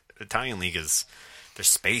 and the Italian league there's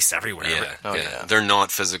space everywhere. Yeah. They're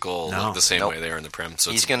not physical No. the same way they are in the Prem. So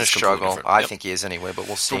He's it's going to completely struggle. different. I think he is anyway, but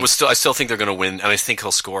we'll see. But I still think they're going to win, and I think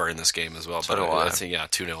he'll score in this game as well. So but do I. I think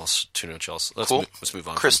 2-0 Chelsea. Let's move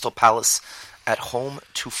on. Crystal Palace at home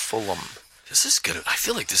to Fulham. This is gonna. I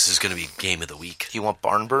feel like this is going to be game of the week. Do you want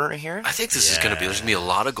barn burner here? I think this is going to be. There's going to be a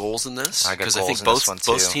lot of goals in this I got because I goals think in this one,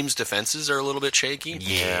 both too. teams' defenses are a little bit shaky.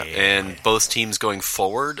 Yeah. And both teams going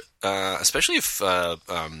forward, especially if.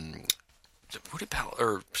 Did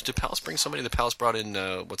Palace bring somebody? The Palace brought in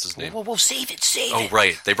what's his name? Whoa, save it. Oh,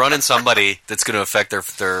 right. They brought in somebody that's going to affect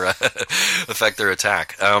their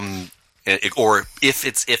attack. Or if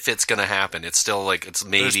it's going to happen, it's still like it's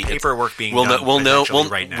maybe There's paperwork being we'll done know, potentially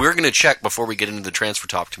right now. We're going to check before we get into the transfer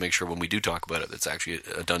talk to make sure when we do talk about it, it's actually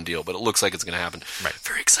a done deal. But it looks like it's going to happen. Right.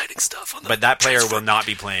 Very exciting stuff on the. But that player transfer- will not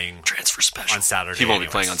be playing transfer special on Saturday. He won't be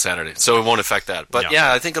anyways. playing on Saturday, so it won't affect that. But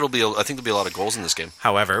Yeah. I think there'll be a lot of goals in this game.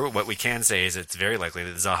 However, what we can say is it's very likely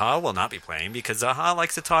that Zaha will not be playing because Zaha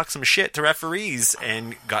likes to talk some shit to referees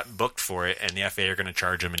and got booked for it, and the FA are going to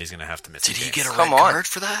charge him, and he's going to have to miss. Did the he games. get a Come red on. card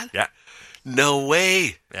for that? Yeah. No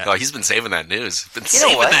way. Yeah. Oh, he's been saving that news. Been You know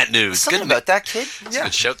saving what? that news. Something Good about that kid.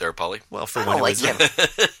 Good shout there, Polly. Well, for I when don't it like was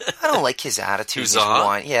him. I don't like his attitude. Who's His Zaha?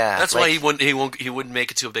 whine. Yeah, That's why he wouldn't make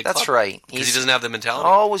it to a big That's club. right. Because he He's doesn't have the mentality.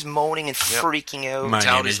 always moaning and freaking out. My name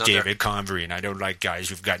Mentality's is not there. David Convery, and I don't like guys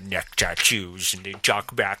who've got neck tattoos and they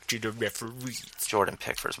talk back to the referees. Jordan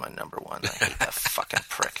Pickford's my number one. I hate that fucking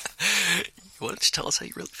prick. Why don't you tell us how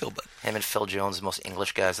you really feel, bud? Him and Phil Jones, the most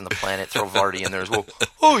English guys on the planet. Throw Vardy in there as well.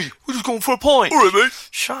 Hey, we're just going for a point. All right, mate.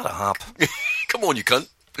 Shut up. Come on, you cunt.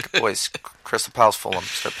 Boys, Crystal Palace Fulham.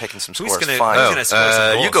 Start picking some Who's scores. gonna- Fine. who's gonna score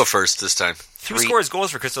some goals? You go first this time. Who scores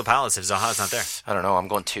goals for Crystal Palace if Zaha's not there? I don't know. I'm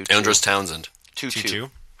going 2-2. Andros Townsend.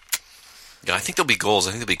 2-2. Yeah, I think there'll be goals.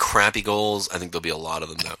 I think there'll be crappy goals. I think there'll be a lot of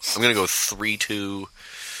them, though. I'm going to go 3-2.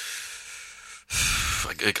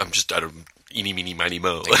 I don't eeny, meeny, miny,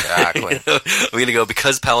 mo. Exactly. I'm going to go,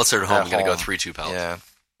 because Palace are at home, At I'm going to go home. 3-2 Palace. Yeah.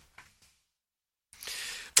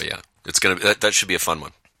 But yeah, it's going to that should be a fun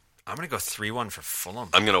one. I'm going to go 3-1 for Fulham.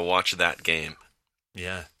 I'm going to watch that game.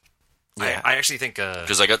 Yeah. Yeah. I actually think...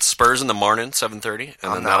 Because I got Spurs in the morning, 7:30,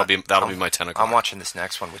 and then that'll be my 10 o'clock. I'm watching this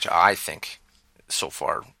next one, which I think so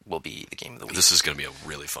far will be the game of the week. This is going to be a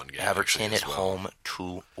really fun game. Everton actually, at as well. home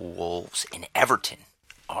to Wolves. And Everton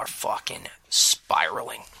are fucking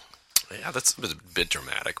spiraling. Yeah, that's a bit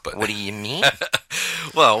dramatic, but What do you mean?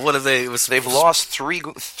 well, what have they? They've lost three out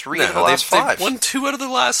of the last they've 5. won 2 out of the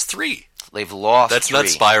last 3. They've lost. That's 3. not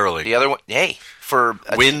spiraling. The other one, hey, for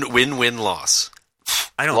a Win, loss.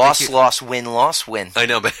 I don't loss, think you- loss, win. I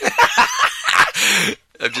know, but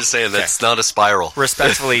I'm just saying that's not a spiral.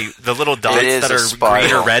 Respectfully, the little dots It is that a are green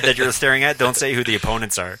spiral. or red that you're staring at, don't say who the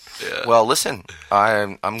opponents are. Well, listen,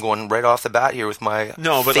 I'm going right off the bat here with my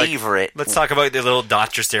No, but favorite. let's talk about the little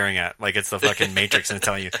dots you're staring at, like it's the fucking Matrix and it's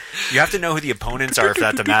telling you. You have to know who the opponents are for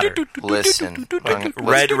that to matter. Listen,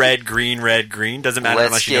 Red, green doesn't matter let's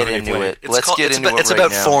unless you know get who they into play. it. Let's get into it It's right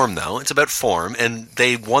about now. form, though. It's about form, and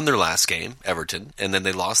they won their last game, Everton, and then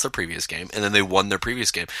they lost their previous game, and then they won their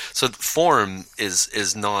previous game. So form is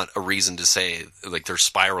not a reason to say like they're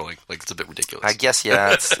spiraling. Like it's a bit ridiculous. I guess,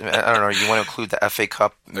 yeah. It's, I don't know. You want to include the FA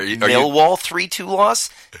Cup Are you- Millwall 3-2 loss?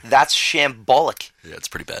 That's shambolic. Yeah, it's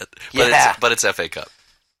pretty bad. Yeah. But it's FA Cup.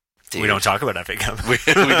 We don't talk about FA Cup. We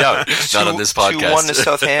don't. Not on this podcast. 2-1 to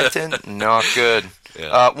Southampton. Not good.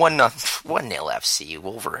 Yeah. 1-0 FC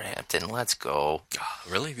Wolverhampton. Let's go.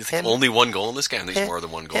 Really? You think only 1 goal in this game? There's more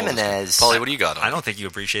than 1 goal. in this game. Jimenez. Polly, what do you got on? I don't think you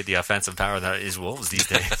appreciate the offensive power that is Wolves these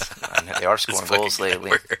days. They are scoring goals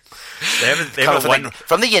lately. They haven't Coming won.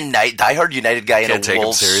 from the diehard United guy in Can't a take him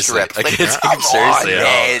Wolves seriously. strip. I Like, can't take come him seriously on, at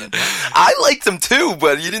all. man. I like them too,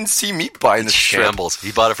 but you didn't see me buying the strip. Shambles.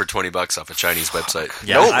 He bought it for $20 off a Chinese website.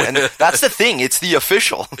 Yeah, No, I- and that's the thing. It's the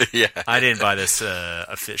official. Yeah. I didn't buy this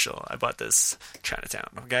official. I bought this Chinatown.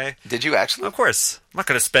 Okay, Did you actually? of course. I'm not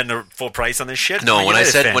going to spend the full price on this shit. No, I'm a when I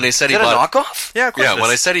United said fan. he Is bought that a knockoff? Yeah, of course. yeah, it when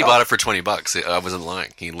I is. said he bought it for $20, I wasn't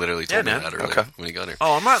lying. He literally told me man. that earlier Okay. when he got here.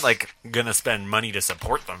 Oh, I'm not like gonna spend money to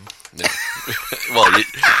support them. Yeah. Well, yeah,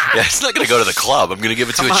 it's not going to go to the club. I'm going to give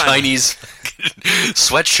it to Come a on. Chinese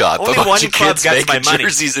sweatshop. Only a bunch one of club kids gets making my money.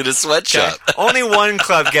 jerseys in a Okay? sweatshop. Only one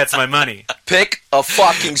club gets my money. Pick a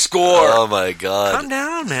fucking score. Oh my god. Calm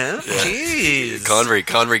down, man. Jeez. Convery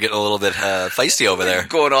getting a little bit feisty over there.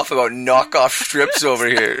 Going off about knockoff strips over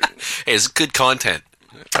here. Hey, it's good content.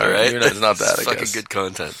 All right, It's not bad, It's I fucking guess. good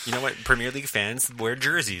content. You know what? Premier League fans wear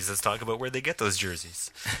jerseys. Let's talk about where they get those jerseys.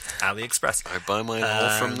 AliExpress. I buy mine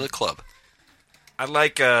all from the club. I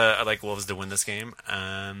like Wolves to win this game,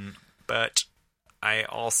 but I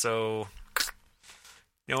also,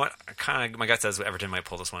 you know what? My gut says Everton might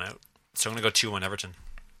pull this one out, so I'm gonna go 2-1 Everton.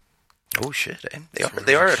 Oh shit!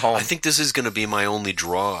 They are at home. I think this is going to be my only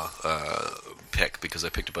draw pick because I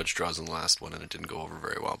picked a bunch of draws in the last one and it didn't go over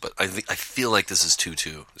very well. But I feel like this is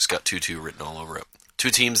 2-2. It's got 2-2 written all over it. Two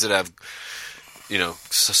teams that have,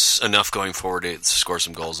 enough going forward to score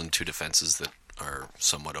some goals, and two defenses that are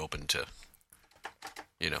somewhat open to,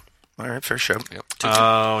 All right, fair show. Yep.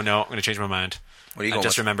 Oh no, I'm gonna change my mind. What are you I going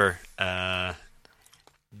just with? remember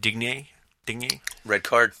Digne, Red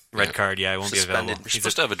card. red card. Yeah, I won't Suspended. be available. You're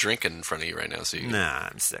supposed to have a drink in front of you right now, so you Nah,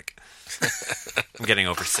 I'm sick. I'm getting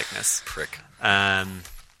over sickness. prick.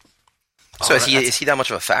 So is he that much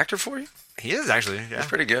of a factor for you? He is actually. Yeah, That's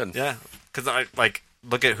pretty good. Yeah, because I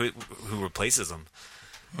look at who replaces him.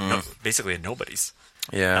 No, basically, nobody's.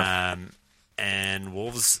 Yeah. And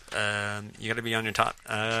Wolves, you got to be on your top.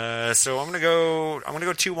 So I'm gonna go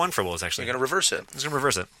 2-1 for Wolves. Actually, You're gonna reverse it. I'm just gonna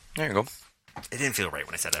reverse it. There you go. It didn't feel right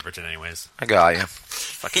when I said Everton, anyways. I got you.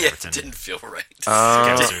 Fucking Yeah, Everton. it didn't feel right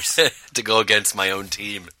Scousers. to go against my own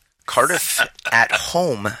team. Cardiff at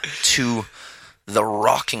home to the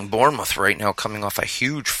rocking Bournemouth right now, coming off a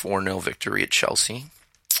huge 4-0 victory at Chelsea.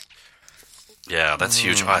 Yeah, that's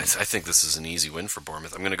huge. I think this is an easy win for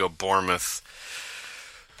Bournemouth. I'm going to go Bournemouth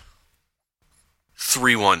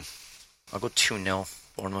 3-1. I'll go 2-0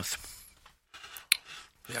 Bournemouth.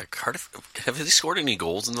 Yeah, Cardiff. Have they scored any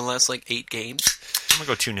goals in the last 8 games? I'm gonna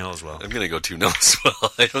go 2-0 as well. I'm going to go 2-0 as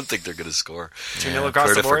well. I don't think they're going to score. 2-0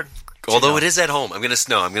 across the Cardiff board. Although it is at home, I'm going to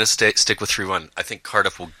stick with 3-1. I think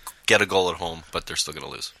Cardiff will get a goal at home, but they're still going to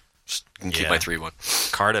lose. Just keep Yeah. my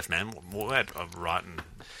 3-1. Cardiff, man, what a rotten.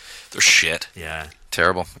 They're shit. Yeah,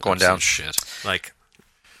 Terrible. Going Absolute down. Shit. like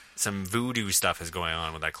some voodoo stuff is going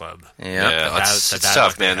on with that club. Yeah. Yeah, it's That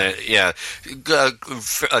tough, look man. they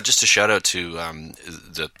had. Just a shout out to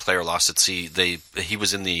the player lost at sea. He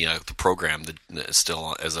was in the program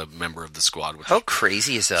still as a member of the squad, which How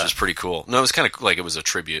crazy is was that? pretty cool. No, it was kind of like it was a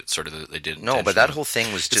tribute, sort of that they did. No, but that whole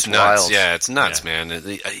thing was it's just nuts. wild. Yeah, it's nuts, Yeah.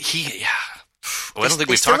 man. Well, I don't think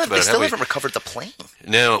we've talked about They it. still have we? haven't recovered the plane.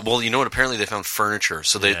 No, well, you know what? Apparently, they found furniture.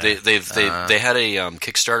 So they had a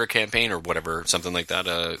Kickstarter campaign or whatever, something like that,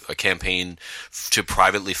 a campaign to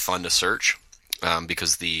privately fund a search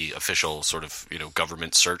because the official sort of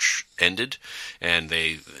government search ended, and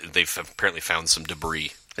they've apparently found some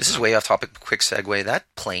debris This is way off topic. Quick segue. That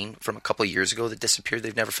plane from a couple of years ago that disappeared,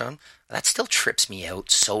 they've never found. That still trips me out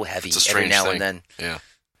so heavy It's a every strange now thing. and then. Yeah.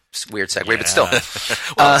 It's a weird segue, but still.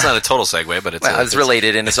 Well, it's not a total segue, but It's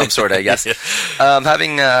related in some sort, I guess.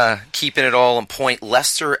 Keeping it all on point,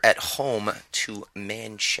 Leicester at home to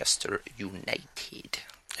Manchester United.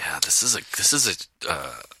 Yeah, this is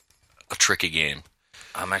a tricky game.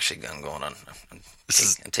 I'm going on.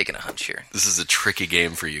 I'm taking a hunch here. This is a tricky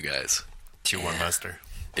game for you guys. 2-1 Leicester.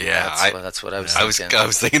 Yeah, that's what I was thinking. I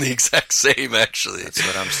was thinking the exact same, actually. That's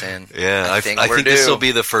what I'm saying. Yeah, I think we're this due. will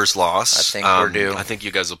be the first loss. I think we're due. I think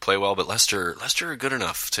you guys will play well, but Leicester are good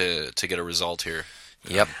enough to get a result here.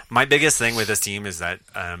 Yep. My biggest thing with this team is that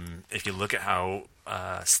if you look at how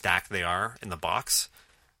stacked they are in the box,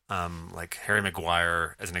 like Harry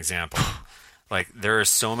Maguire as an example, like there are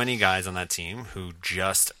so many guys on that team who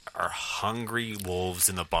just are hungry wolves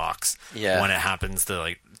in the box when it happens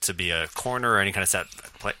to be a corner or any kind of set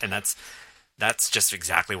play, and that's just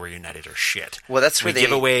exactly where United are shit. Well, that's where we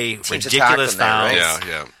give away teams ridiculous attack them there, fouls. right?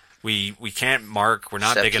 Yeah. We can't mark. We're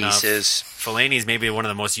not Set big pieces. enough. Fellaini's maybe one of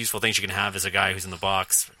the most useful things you can have is a guy who's in the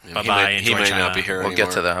box. Yeah, Bye-bye. he Enjoy might China. not be here We'll anymore.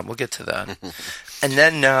 get to that. And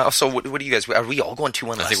then, so what do you guys? Are we all going 2-1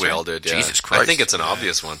 Leicester? I think we all did. Yeah. Jesus Christ! I think it's an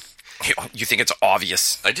obvious one. You think it's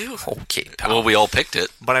obvious? I do. Okay, pal. Well, we all picked it.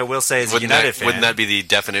 But I will say, as a United fan, Wouldn't that be the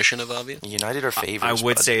definition of obvious? United are favorites. I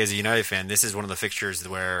would bud. say, as a United fan, this is one of the fixtures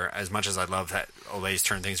where, as much as I love that Ole's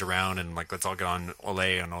turned things around and like let's all get on Ole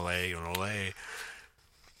and Ole and Ole.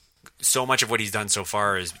 So much of what he's done so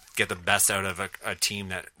far is get the best out of a team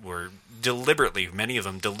that were many of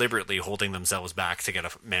them deliberately holding themselves back to get a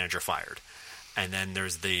manager fired. And then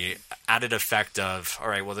there's the added effect of, all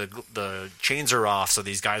right, well, the chains are off, so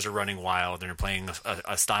these guys are running wild and they're playing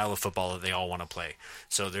a style of football that they all want to play.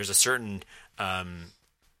 So there's a certain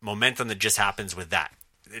momentum that just happens with that.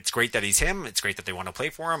 It's great that he's him. It's great that they want to play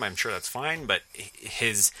for him. I'm sure that's fine. But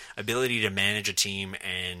his ability to manage a team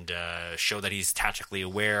and show that he's tactically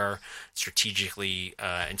aware, strategically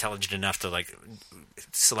intelligent enough to like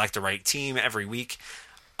select the right team every week,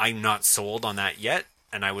 I'm not sold on that yet.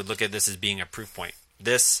 And I would look at this as being a proof point.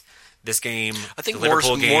 This game, I think the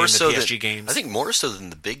Liverpool game, more the so PSG than, games. I think more so than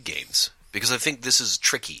the big games. Because I think this is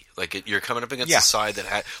tricky. Like you're coming up against a side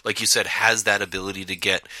that, like you said, has that ability to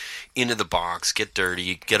get into the box, get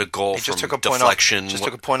dirty, get a goal from deflection. Just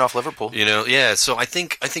took a point off Liverpool. You know, yeah. So I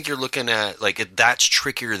think you're looking at that's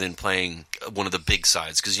trickier than playing one of the big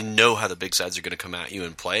sides because you know how the big sides are going to come at you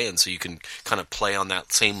and play, and so you can kind of play on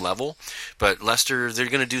that same level. But Leicester, they're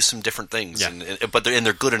going to do some different things, but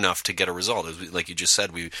they're good enough to get a result. Like you just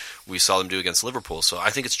said, we saw them do against Liverpool. So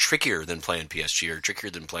I think it's trickier than playing PSG or trickier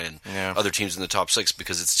than playing other teams in the top six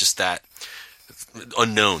because it's just that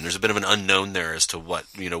unknown. There's a bit of an unknown there as to what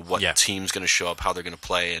team's going to show up, how they're going to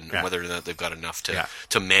play, and whether or not they've got enough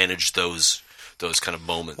to manage those kind of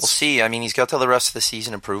moments. We'll see. I mean, he's got till the rest of the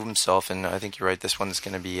season to prove himself, and I think you're right. This one's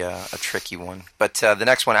going to be a tricky one. But the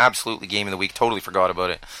next one, absolutely game of the week. Totally forgot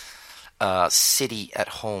about it. City at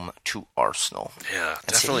home to Arsenal. Yeah, and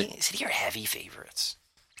definitely. City are heavy favorites.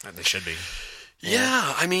 They should be.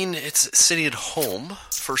 Yeah, I mean, it's City at home,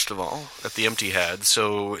 first of all, at the Etihad,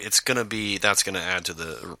 so that's going to add to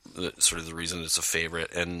the sort of the reason it's a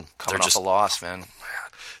favorite. And coming off a loss, man.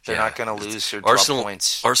 They're not going to lose or Arsenal, drop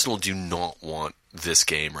points. Arsenal do not want this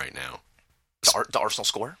game right now. The Arsenal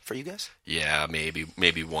score for you guys? Yeah,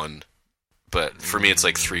 maybe one. But for me, it's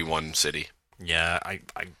like 3-1 City. Yeah, I'm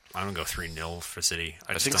going to go 3-0 for City.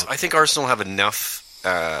 I think Arsenal have enough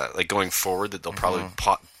going forward that they'll probably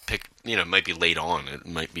pick, it might be late on. It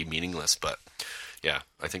might be meaningless, but yeah,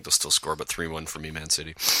 I think they'll still score, but 3-1 for me, Man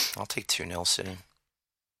City. I'll take 2-0 City.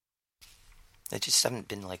 They just haven't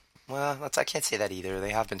been I can't say that either.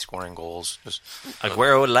 They have been scoring goals.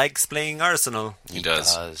 Aguero likes playing Arsenal. He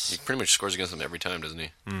does. He pretty much scores against them every time, doesn't he?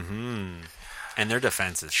 Mm-hmm. And their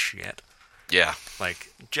defense is shit. Yeah.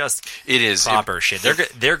 Just it is proper shit.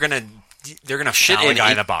 They're gonna foul a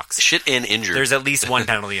guy in a box. Shit and injured. There's at least one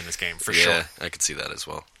penalty in this game for sure. Yeah, I could see that as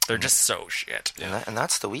well. They're just so shit. Yeah. And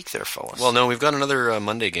that's the week there, fellas. Well, no, we've got another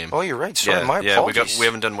Monday game. Oh, you're right. Sorry, my apologies. We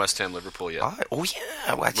haven't done West Ham Liverpool yet. Which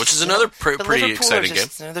is another pretty exciting game.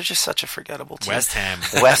 They're just such a forgettable team. West Ham.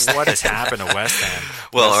 What has happened to West Ham?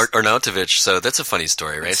 Well, Arnautovic. So that's a funny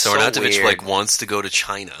story, right? So Arnautovic weird. wants to go to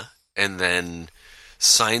China and then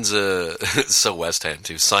signs West Ham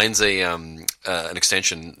too signs an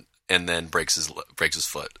extension and then breaks his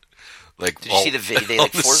foot. Like, Did you see the video? They all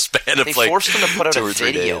like the forced span of, they like, forced him to put out 2 a or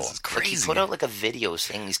 3 video. days. It's Like, he crazy. put out like a video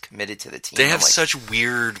saying he's committed to the team. They I'm have like, such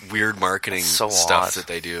weird marketing It's so stuff odd. that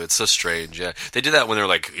they do. It's so strange. Yeah, they did that when they're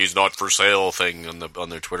like, "He's not for sale" thing on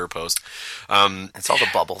their Twitter post. It's all the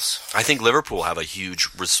bubbles. I think Liverpool have a huge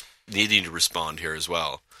needing to respond here as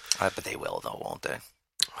well. But they will, though, won't they?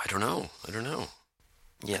 I don't know.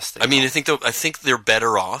 Yes, they I mean, will. I think they're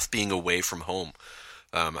better off being away from home.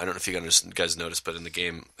 I don't know if you guys noticed, but in the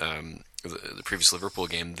game, the previous Liverpool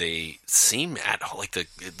game, they seem like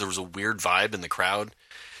there was a weird vibe in the crowd.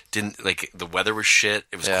 Didn't like the weather was shit.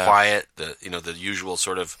 It was quiet. The usual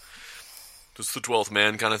sort of just the 12th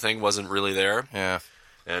man kind of thing wasn't really there. Yeah.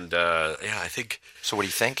 And I think. So what do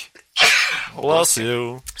you think? Bless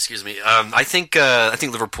you. Excuse me. I think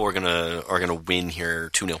Liverpool are gonna win here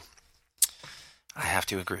 2-0. I have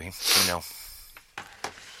to agree.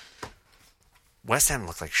 West Ham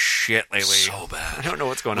look like shit lately. So bad. I don't know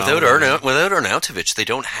what's going on. Without with them. Arnautovic, they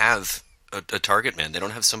don't have a target man. They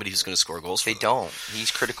don't have somebody who's going to score goals for They them. don't.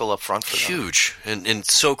 He's critical up front for them. Huge and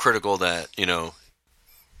so critical that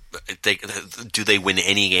do they win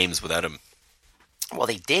any games without him? Well,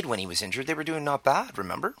 they did when he was injured. They were doing not bad,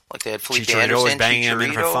 remember? Like they had Felipe Chicharito Anderson, was banging him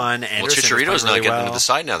in for fun. Well, Anderson Chicharito's was not playing getting really into well. the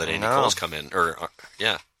side now that Andy No. Cole's come in.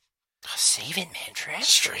 Yeah, Save it, man. Transfers.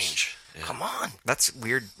 strange. Yeah. Come on. That's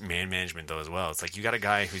weird man management though as well. It's like you got a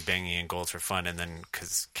guy who's banging in goals for fun, and then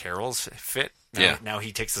because Carroll's fit, now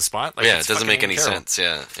he takes the spot. Like, Yeah, it's it doesn't fucking make any Carroll. sense.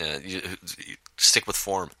 Yeah. You stick with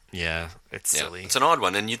form. Yeah, it's Yeah, silly. it's an odd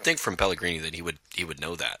one, and you'd think from Pellegrini that he would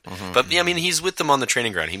know that. Mm-hmm. But yeah, I mean, he's with them on the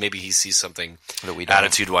training ground. He sees something That we don't.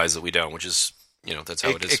 attitude-wise that we don't, which is that's how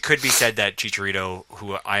it is. It could be said that Chicharito,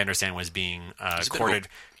 who I understand was being He's a bit courted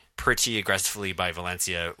pretty aggressively by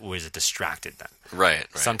Valencia, was distracted then. right.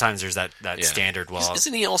 Sometimes there's that Yeah. standard. Well,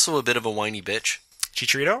 Isn't he also a bit of a whiny bitch?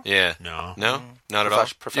 Chicharito? Yeah. No. No, not at all. You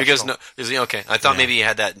guys Professional. know? Is he okay? I thought Yeah. maybe he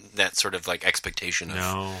had that sort of like expectation of.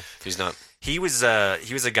 No. He's not. He was a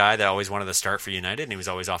guy that always wanted to start for United, and he was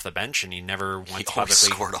always off the bench, and he never once always publicly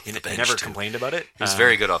scored off he, the he bench, never too. complained about it. He was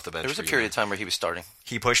very good off the bench. There was a for period you. of time where he was starting.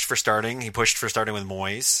 He pushed for starting. He pushed for starting with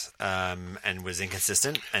Moyes, and was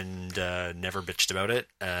inconsistent, and never bitched about it.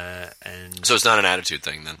 And So it's not an attitude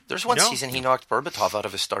thing then. There's one No. season he knocked Berbatov out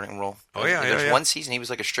of his starting role. Oh, yeah, There's yeah. one season he was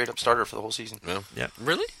like a straight up starter for the whole season. No. yeah,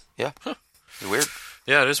 Really? Yeah. It's weird.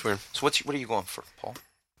 Yeah, it is weird. So what are you going for, Paul?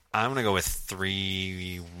 I'm gonna go with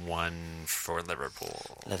 3-1 for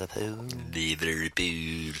Liverpool. Liverpool.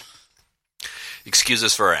 Liverpool. Excuse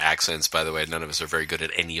us for our accents, by the way. None of us are very good at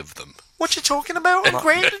any of them. What you talking about? I'm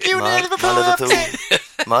great at you, My Liverpool. Liverpool,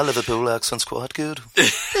 my Liverpool accent's quite good.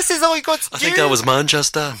 This is all you got to I do. think that was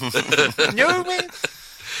Manchester. No, man.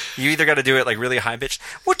 You either got to do it like really high pitched.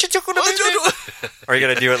 What you talking about? Or you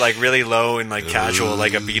got to do it like really low and like casual,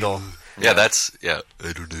 like a Beatle. Yeah, that's I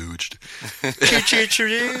don't know.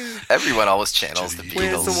 Everyone always channels the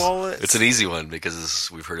Where's the Beatles. wallet? It's an easy one because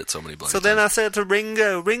we've heard it so many times. So then I said to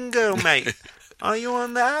Ringo, mate, are you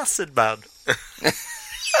on the acid, bud?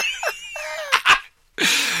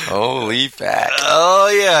 Holy fat. Oh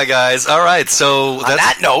yeah, guys. All right. So On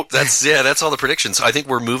that note, that's all the predictions. I think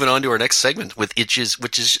we're moving on to our next segment with itches,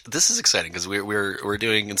 this is exciting because we're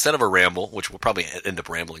doing, instead of a ramble, which we'll probably end up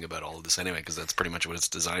rambling about all of this anyway because that's pretty much what it's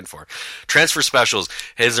designed for. Transfer specials.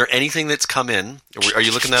 Is there anything that's come in? Are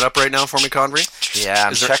you looking that up right now for me, Convery? yeah,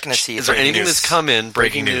 I'm Is there- checking to see if Is there breaking anything news. that's come in?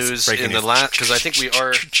 Breaking Breaking news. news Breaking in the news. last, because I think we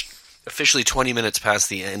are officially 20 minutes past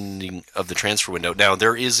the ending of the transfer window. Now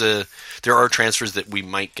there are transfers that we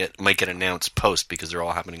might get announced post because they're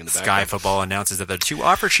all happening in the Sky background. Football announces that there are 2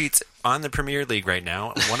 offer sheets on the Premier League right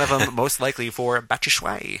now. One of them most likely for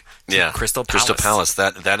Batshuayi to Yeah, Crystal Palace.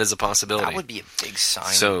 That is a possibility. That would be a big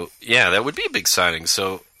sign. So yeah, that would be a big signing.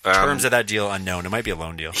 So Terms of that deal unknown. It might be a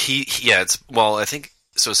loan deal. I think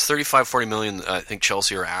so. It's 35-40 million. I think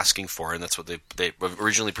Chelsea are asking for, and that's what they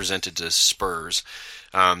originally presented to Spurs.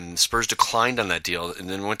 Spurs declined on that deal, and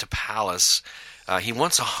then went to Palace. He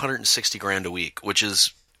wants 160 grand a week, which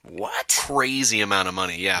is what? crazy amount of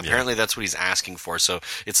money. Yeah, apparently that's what he's asking for. So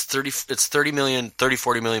it's 40 million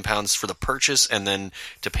pounds for the purchase, and then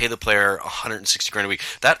to pay the player 160 grand a week.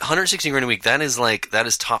 That 160 grand a week, that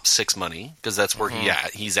is top 6 money because that's where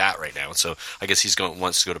he's at right now. So I guess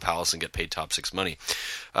wants to go to Palace and get paid top 6 money.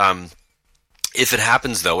 If it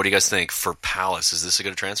happens though, what do you guys think for Palace? Is this a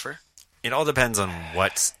good transfer? It all depends on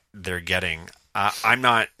what they're getting. I'm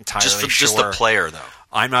not entirely Just sure. the player, though.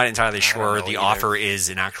 I'm not entirely sure know the either. offer is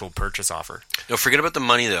an actual purchase offer. No, forget about the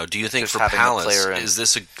money, though. Do you think Just for having the Palace, player in. is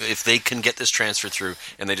this if they can get this transfer through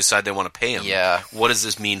and they decide they want to pay him? Yeah. What does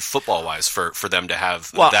this mean football-wise for them to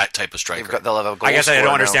have Well, that type of striker? They'll have a goal I guess I scorer don't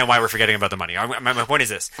now. understand why we're forgetting about the money. My point is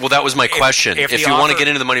this. Well, that was my question. if If the you want to offer- get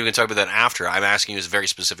into the money, we can talk about that after. I'm asking you a very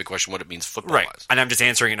specific question: what it means football-wise. Right, and I'm just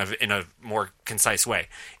answering it in a more concise way.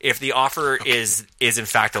 If the offer is in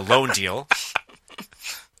fact a loan deal,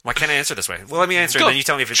 why can't I answer this way? Well, let me answer it, Go. then you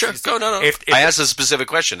tell me if it's... Sure, go. No. If I asked a specific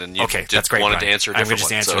question, and you okay, just that's great. wanted Brian. to answer a I'm different going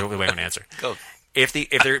to one. just answer so- the way I'm going to answer. Go. If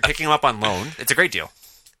they're picking him up on loan, it's a great deal.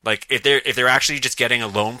 Like if they're actually just getting a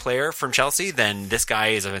loan player from Chelsea, then this guy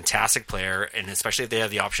is a fantastic player, and especially if they have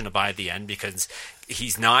the option to buy at the end, because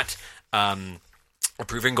he's not a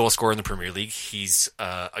proven goal scorer in the Premier League. He's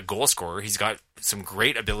a goal scorer. He's got some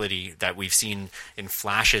great ability that we've seen in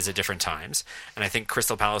flashes at different times, and I think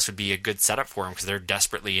Crystal Palace would be a good setup for him because they're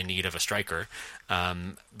desperately in need of a striker.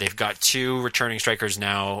 They've got two returning strikers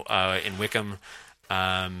now in Wickham,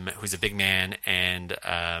 who's a big man, and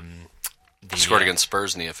Scored against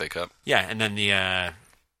Spurs in the FA Cup. yeah, and then the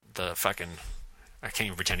fucking, I can't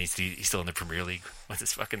even pretend he's still in the Premier League. What's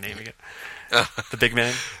his fucking name again? The big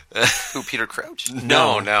man? Who, Peter Crouch?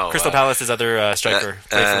 No. Crystal Palace's other striker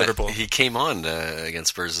played for Liverpool. He came on against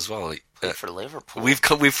Spurs as well. Played for Liverpool. We've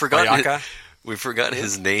forgotten. Bayaka? We've forgotten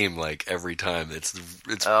his name like every time. It's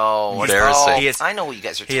Oh, embarrassing. He is- I know what you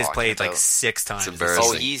guys are He has talking played about. like 6 times. It's embarrassing.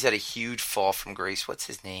 Oh, he's had a huge fall from grace. What's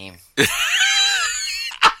his name?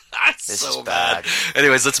 This so is bad.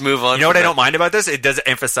 Anyways, let's move on. You know what from I don't that. mind about this? It does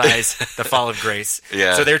emphasize the fall of grace.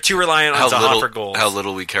 Yeah. So they're too reliant on Zaha for goals. How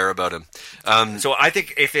little we care about him. So I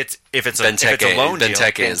think if it's a Benteke. loan deal,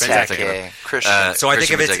 Benteke is what I'm thinking of. Benteke, Christian. so I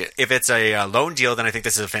think Christian if it's a loan deal, then I think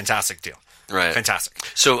this is a fantastic deal. Right. Fantastic.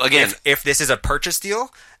 So again, If this is a purchase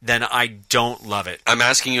deal, then I don't love it. I'm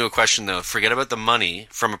asking you a question though. Forget about the money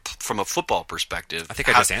from a football perspective. I think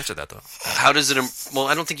I just answered that though. How does it? Well,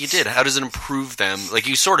 I don't think you did. How does it improve them? Like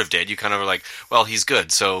you sort of did. You kind of were like, well, he's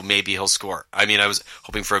good, so maybe he'll score. I mean, I was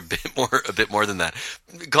hoping for a bit more than that.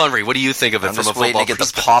 Convery, what do you think of it I'm from just a waiting football to get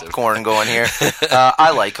the perspective? popcorn going here.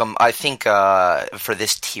 I like him. I think for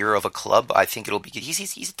this tier of a club, I think it'll be good.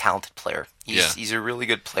 He's a talented player. He's a really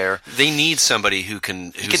good player. They need somebody who's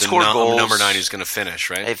can a score goals. number 9 who's going to finish,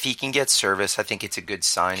 right? If he can get service, I think it's a good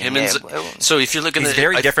signing. Him and so if you're looking He's at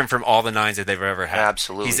very I- different from all the 9s that they've ever had.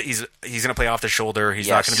 Absolutely. He's going to play off the shoulder. He's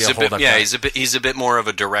Yes. not going to He's be a a hold bit, up yeah, guy. he's a bit more of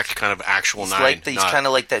a direct kind of actual He's 9. he's kind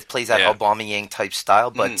of like that, plays that Yeah. Aubameyang type style,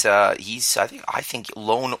 but I think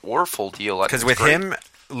loan or full deal. Because with him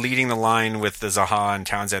leading the line with the Zaha and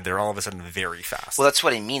Townsend, they're all of a sudden very fast. Well, that's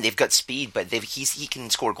what I mean. They've got speed, but he can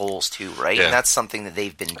score goals too, right? Yeah. And that's something that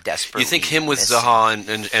they've been desperate. You think him with Zaha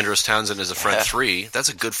and Andros Townsend as a front three? That's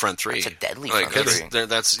a good front three. That's a deadly Like, front that's- three.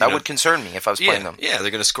 That's, you That know, would concern me if I was yeah, playing them. yeah,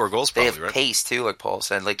 they're going to score goals They probably, have right? pace too, like Paul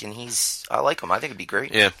said. I like him. I think it'd be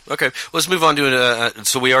great. Yeah. Okay. Well, let's move on to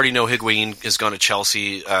so we already know Higuain has gone to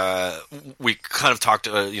Chelsea. We kind of talked,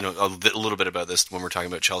 a little bit about this when we're talking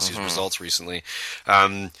about Chelsea's results recently.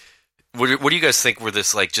 What do you guys think? Were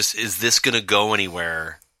this like just is this going to go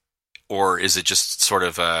anywhere, or is it just sort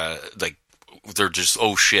of like they're just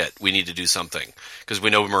oh shit, we need to do something because we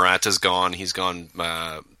know Morata's gone. He's gone.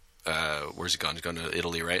 Where's he gone? He's gone to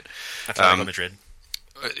Italy, right? Atletico Madrid.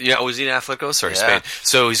 Yeah, was he in Atletico? Sorry, Yeah. Spain.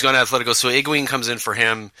 So he's gone to Atletico. So Higuain comes in for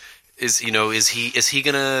him. Is he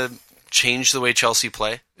gonna change the way Chelsea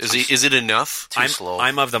play? Is it enough? slow.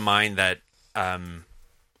 I'm of the mind that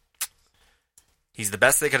he's the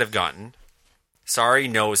best they could have gotten. Sarri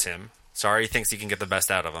knows him. Sarri thinks he can get the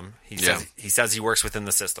best out of him. He says he works within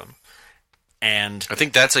the system. And I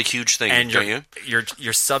think that's a huge thing, and don't you? you're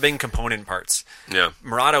subbing component parts. Yeah.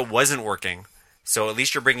 Morata wasn't working, so at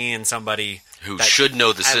least you're bringing in somebody Who that should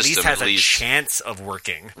know the at system least has at least. a chance of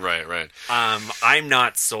working. Right. I'm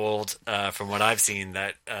not sold from what I've seen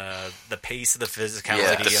that the pace of the physicality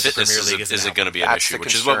Yeah. The of the fitness Premier League isn't going to be an That's issue, the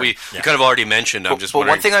which is what we concern. kind of already mentioned. I'm just But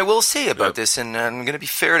wondering. one thing I will say about Yep. this, and I'm going to be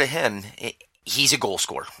fair to him, he's a goal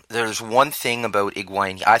scorer. There's one thing about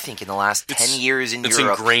Higuain. I think in the last 10 years in it's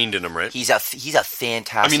Europe, ingrained in him, right? he's a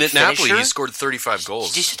fantastic. I mean, at Napoli, finisher. he scored 35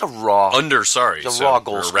 goals. He's just a raw. He's raw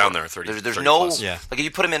goal scorer. around there, 30. There's 30 no plus. Yeah. like if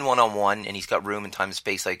you put him in 1-on-1 and he's got room and time and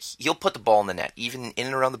space, like he'll put the ball in the net, even in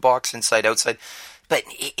and around the box, inside, outside. But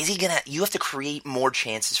is he gonna? You have to create more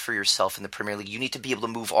chances for yourself in the Premier League. You need to be able to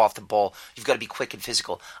move off the ball. You've got to be quick and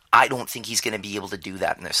physical. I don't think he's going to be able to do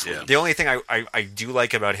that in this league. The only thing I do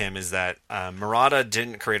like about him is that Morata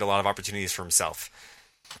didn't create a lot of opportunities for himself.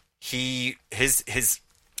 His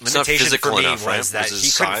not limitation physical for me enough, right? was that Was he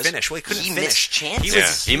his couldn't size? finish. Well, he couldn't He finish. missed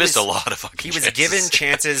chances. He missed a lot of fucking He was chances. given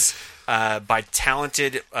chances by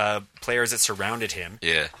talented players that surrounded him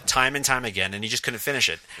Yeah. time and time again, and he just couldn't finish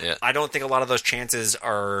it. Yeah. I don't think a lot of those chances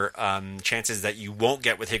are chances that you won't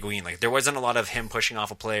get with Higuain. Like, there wasn't a lot of him pushing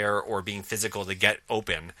off a player or being physical to get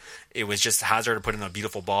open. It was just Hazard put in a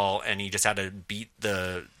beautiful ball, and he just had to beat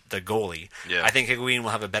the goalie. Yeah. I think Higuain will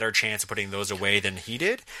have a better chance of putting those away than he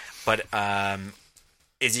did, but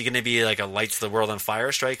is he going to be like a lights the world on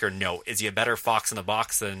fire striker? No. Is he a better fox in the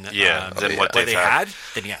box than than what they they've had?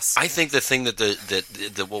 Then yes. I think the thing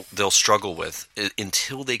that they'll struggle with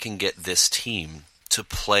until they can get this team to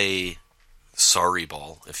play sorry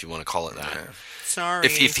ball, if you want to call it that. Sorry.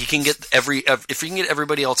 If he can get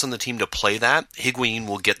everybody else on the team to play that, Higuain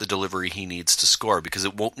will get the delivery he needs to score, because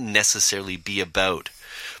it won't necessarily be about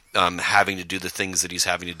having to do the things that he's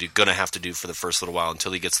going to have to do for the first little while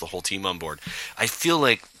until he gets the whole team on board. I feel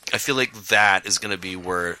like that is going to be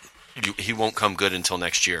where he won't come good until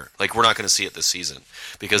next year. Like, we're not going to see it this season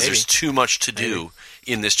because there's too much to do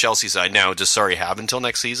in this Chelsea side. Now, does Sarri have until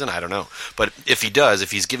next season? I don't know. But if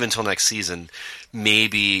he's given until next season,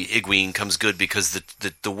 maybe Higuain comes good because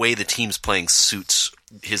the way the team's playing suits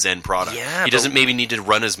his end product. Yeah, he doesn't maybe need to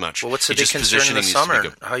run as much. Well, what's the He big just concern in the positioning needs to be summer?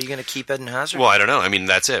 good. How are you going to keep Eden Hazard? Well, I don't know. I mean,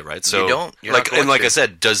 that's it, right? So You don't. You're not going like to. I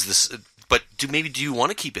said, does this? But do you want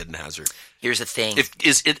to keep Eden Hazard? Here's the thing.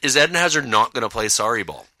 Is Eden Hazard not going to play sorry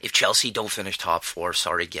ball? If Chelsea don't finish top four,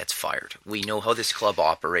 Sarri gets fired. We know how this club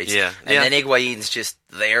operates. Yeah. And then Higuain's just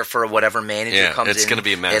there for whatever manager comes in. It's going to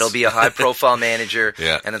be a mess. It'll be a high-profile manager.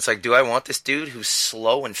 Yeah. And it's like, do I want this dude who's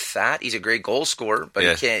slow and fat? He's a great goal scorer, but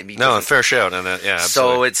he can't be... No, fair shout. And yeah,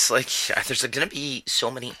 so absolutely. it's like, there's going to be so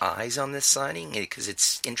many eyes on this signing because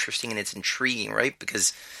it's interesting and it's intriguing, right?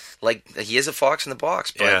 Because... like, he is a fox in the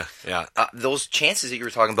box, but those chances that you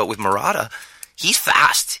were talking about with Murata, he's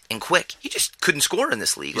fast and quick. He just couldn't score in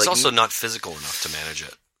this league. He's also not physical enough to manage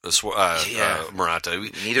it. Murata.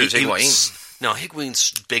 Neither is Higuain. No,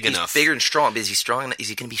 Higuain's big He's enough. bigger and strong, but is he strong? Is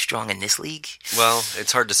he going to be strong in this league? Well,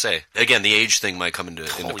 it's hard to say. Again, the age thing might come into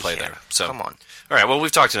play there. So, come on. All right, well,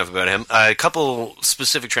 we've talked enough about him. A couple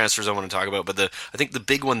specific transfers I want to talk about, but I think the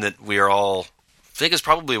big one that we are all... I think is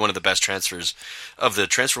probably one of the best transfers of the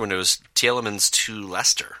transfer window is Tielemans to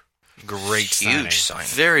Leicester. Great Huge signing.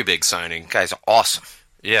 Very big signing. Guy's awesome.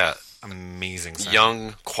 Yeah. Amazing signing.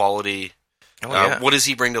 Young, quality. What does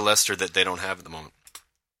he bring to Leicester that they don't have at the moment?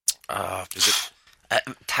 Is it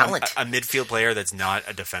talent? A midfield player that's not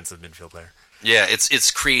a defensive midfield player. Yeah,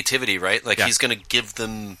 it's creativity, right? Like, Yeah. he's going to give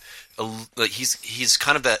them... he's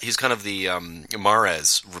kind of the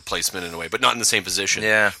Mahrez replacement in a way, but not in the same position.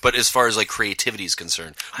 Yeah. But as far as like creativity is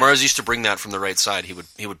concerned, Mahrez used to bring that from the right side. He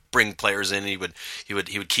would bring players in. He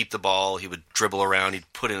would keep the ball. He would dribble around.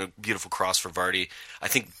 He'd put in a beautiful cross for Vardy. I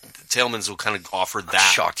think Tielemans will kind of offer that. I'm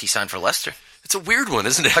shocked he signed for Leicester. It's a weird one,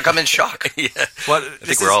 isn't it? Like, I'm in shock. Yeah. Well, I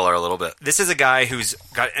think we all are a little bit. This is a guy who's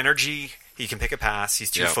got energy. He can pick a pass. He's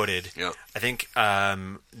two-footed. Yeah. I think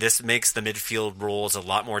this makes the midfield roles a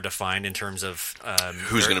lot more defined in terms of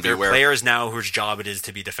Who's gonna be there are where. players now whose job it is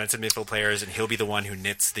to be defensive midfield players, and he'll be the one who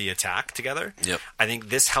knits the attack together. Yep. I think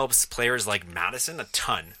this helps players like Madison a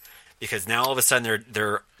ton because now all of a sudden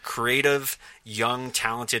they're creative, young,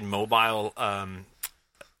 talented, mobile.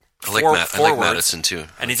 I like Madison too.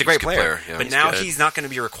 And he's a great good player. Yeah, but now he's not going to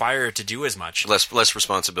be required to do as much. less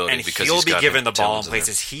responsibility And because he'll he's be got given the ball in Tielemans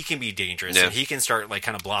places he can be dangerous, Yeah. and he can start like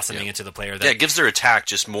kind of blossoming into the player that it gives their attack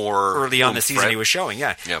just more early on the oomph, season right? he was showing.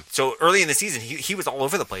 Yeah. Yeah. So early in the season he was all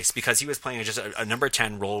over the place because he was playing just a number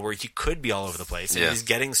 10 role where he could be all over the place, and Yeah. he was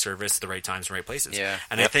getting service at the right times, and right places. Yeah.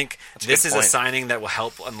 And I think this good is point. a signing that will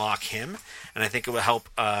help unlock him, and I think it will help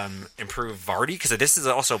improve Vardy because this is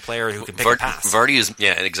also a player who can pick a pass. Vardy is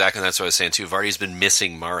exactly. That's what I was saying too. Vardy's been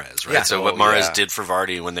missing Mahrez, right? Yeah. So what Mahrez did for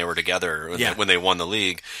Vardy when they were together, when they won the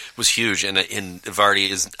league, was huge. And Vardy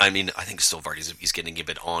is, I think still he's getting a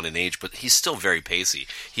bit on in age, but he's still very pacey.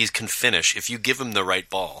 He can finish if you give him the right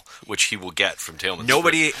ball, which he will get from Tielemans.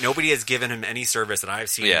 Nobody has given him any service that I've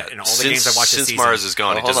seen in all the games I've watched this since season. Mahrez is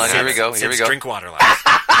gone. Hold on, here we go. Since Drinkwater left.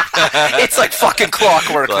 It's like fucking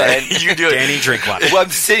clockwork, man. You do it. Danny Drinkwater. Well, I'm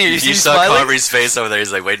sitting here. You saw Convery's face over there.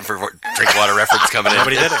 He's like waiting for Drinkwater reference coming in.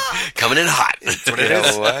 Nobody did it. Coming in hot. That's what it You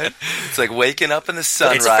is. know what? It's like waking up in the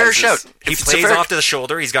sun. It's a fair shout. He It's a plays fair- off to the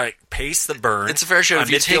shoulder. He's got pace, the burn. It's a fair shout. A If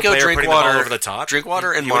you midfield take out player putting the ball Drinkwater, over the top,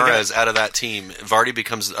 Drinkwater and you wouldn't get Mahrez out of that team, Vardy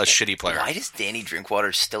becomes a shitty player. Why does Danny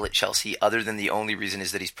Drinkwater still at Chelsea? Other than the only reason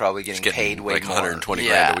is that he's probably getting paid way like more. 120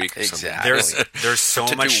 grand a week or something. Exactly. There's so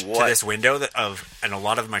To do much to what? this window and a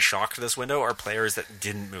lot of my shock to this window are players that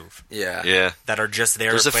didn't move, Yeah. that are just there.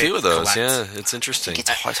 There's to a play, few of those. collect. Yeah, it's interesting. It's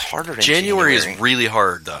harder in January is January. really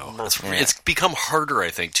hard, though. Yeah. It's become harder, I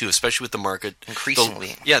think, too, especially with the market.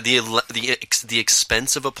 Increasingly. The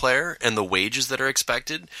expense of a player player and the wages that are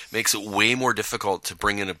expected makes it way more difficult to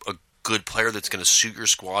bring in a good player that's going to suit your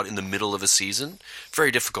squad in the middle of a season. Very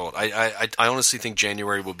difficult. I honestly think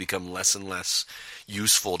January will become less and less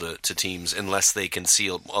useful to teams unless they can see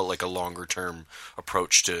a longer term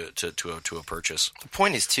approach to a purchase. The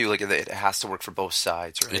point is too, like it has to work for both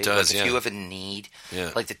sides, right? It does. Like, if you have a need,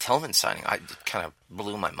 like the Tillman signing, it kind of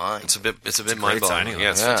blew my mind. It's a bit great mind-boggling. signing.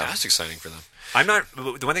 Yeah, it's a fantastic signing for them.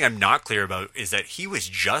 The one thing I'm not clear about is that he was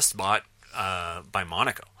just bought by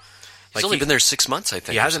Monaco. He's only been there 6 months, I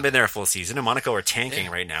think. He hasn't been there a full season, and Monaco are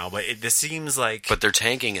tanking right now. But this seems like, but they're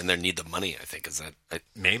tanking and they need the money. I think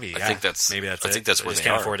maybe. I think that's maybe that's. I think that's where they they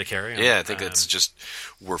can't are. afford to carry him. Yeah, I think it's just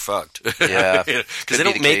we're fucked. Yeah, because they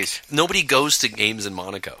don't make. Nobody goes to games in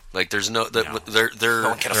Monaco. Like there's no. They're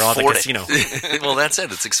one can they're all the afford casino. well, that's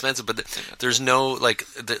it. It's expensive, but there's no like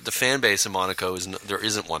the fan base in Monaco is there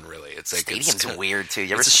isn't one really. It's like Stadium's weird too.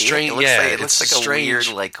 You ever it's a see strange, it? It looks it's like a strange,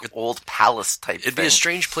 weird like old palace type. It'd be a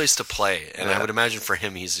strange place to play, and Yeah. I would imagine for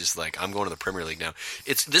him, he's just like, I'm going to the Premier League now.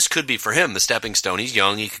 This could be for him the stepping stone. He's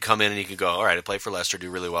young. He could come in and he could go, all right, I play for Leicester, do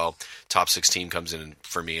really well. Top 6 team comes in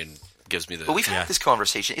for me and gives me the. But we've had this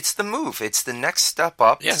conversation. It's the move. It's the next step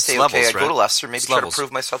up. Yeah, to it's say, levels, okay, I right? go to Leicester, maybe It's try levels. to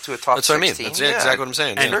prove myself to a top That's what I mean. 16. That's exactly what I'm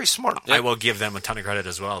saying. And Yeah. very smart. I will give them a ton of credit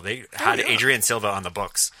as well. They had Adrian Silva on the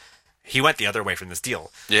books. He went the other way from this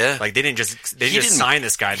deal. Yeah. Like they didn't just He didn't- sign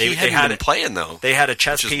this guy. He hadn't been playing though. They had a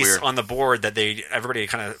chess which is piece weird. on the board that everybody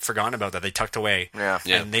kind of forgot about, that they tucked away. Yeah.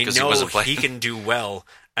 Yeah, And they 'cause he know wasn't playing. he can do well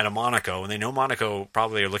at a Monaco, and they know Monaco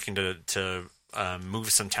probably are looking to move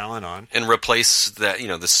some talent on. And replace that,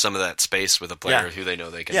 some of that space with a player Yeah. who they know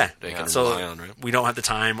they can So rely on, right? we don't have the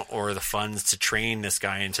time or the funds to train this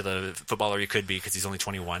guy into the footballer he could be because he's only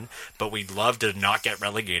 21. But we'd love to not get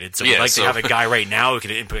relegated. So we'd like to have a guy right now who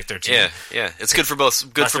could impact their team. Yeah. It's good for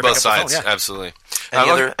both. Good Lester for both pick up the phone, sides. yeah. Absolutely.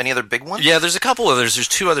 Any other big ones? Yeah, there's a couple others. There's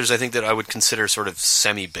 2 others I think that I would consider sort of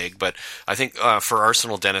semi-big, but I think for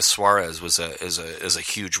Arsenal, Denis Suarez is a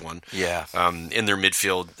huge one. Yeah. In their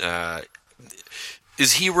midfield.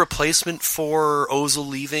 Is he a replacement for Ozil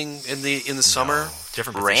leaving in the summer?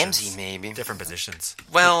 Different Ramsey, positions. maybe. Different positions.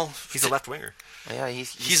 Well, He's a left winger. Yeah,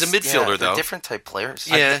 He's a midfielder, they're though. different type players.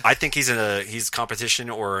 Yeah. I think he's competition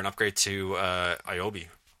or an upgrade to Iwobi.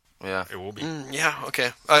 Yeah. Iwobi. Yeah.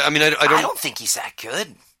 Okay. I mean, I I don't. don't think he's that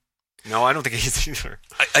good. No, I don't think he's either.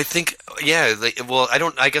 I think. Yeah. I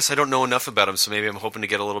don't. I guess I don't know enough about him, so maybe I'm hoping to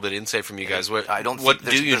get a little bit of insight from you guys. What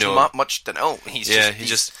do you know? Not much to know. He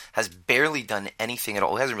just has barely done anything at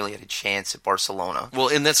all. He hasn't really had a chance at Barcelona. Well,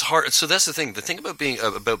 and that's hard. So that's the thing. The thing about being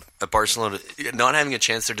about at Barcelona, not having a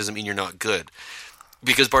chance there doesn't mean you're not good.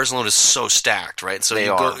 Because Barcelona is so stacked, right? So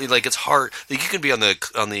it's hard. Like you can be on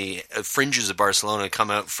the fringes of Barcelona, come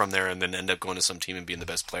out from there, and then end up going to some team and being the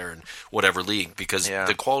best player in whatever league because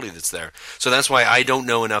the quality that's there. So that's why I don't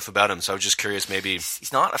know enough about him. So I was just curious. Maybe he's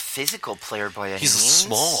not a physical player by any means. He's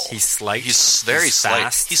small. He's slight. He's very slight.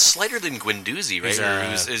 fast. He's slighter than Guendouzi,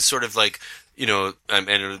 right? Who's sort of like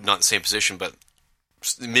and not the same position, but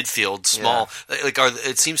midfield, small.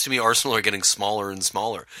 It seems to me Arsenal are getting smaller and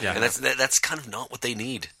smaller, and that's kind of not what they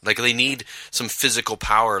need. Like they need some physical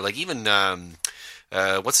power. Like even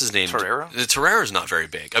what's his name? Torreira's not very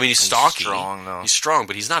big. I mean, he's stocky. Strong, though. He's strong,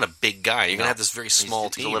 but he's not a big guy. You're gonna have this very small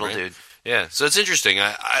team. He's a little right? dude. Yeah, so it's interesting.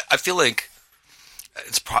 I feel like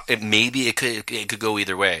maybe it could go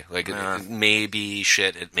either way. Like it may be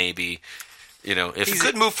shit. It may be. If It's a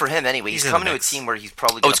good move for him anyway. He's coming to a team where he's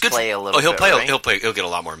probably going to play a little. He'll bit, play. Right? He'll play. He'll get a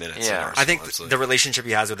lot more minutes. Yeah. than Arsenal, I think absolutely. the relationship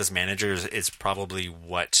he has with his manager is probably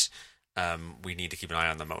what we need to keep an eye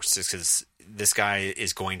on the most. Is because this guy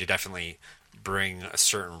is going to definitely bring a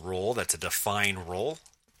certain role that's a defined role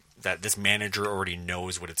that this manager already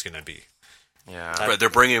knows what it's going to be. Yeah, Right,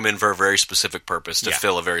 they're bringing him in for a very specific purpose to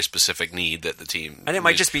fill a very specific need that the team. And it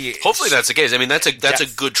might just be. Hopefully, that's the case. I mean, that's a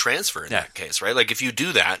good transfer in that case, right? Like if you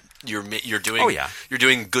do that, you're doing you're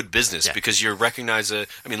doing good business because you recognize I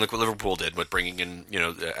mean, look what Liverpool did with bringing in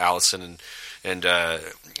Alisson and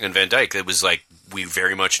Van Dijk. It was like we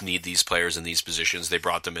very much need these players in these positions. They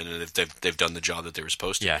brought them in, and they've done the job that they were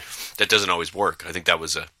supposed to. Yeah, that doesn't always work. I think that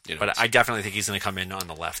was But I definitely think he's going to come in on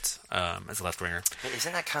the left as a left winger.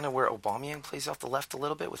 Isn't that kind of where Aubameyang plays off the left a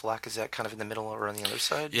little bit, with Lacazette kind of in the middle or on the other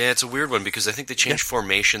side? Yeah, it's a weird one because I think they change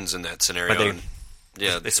formations in that scenario.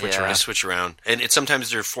 They switch They around. switch around, and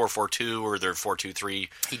sometimes they're 4-4-2 or they're 4-2-3.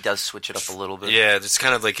 He does switch it up a little bit. Yeah, it's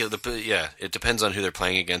kind of like it depends on who they're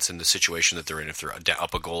playing against and the situation that they're in. If they're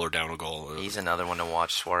up a goal or down a goal, He's another one to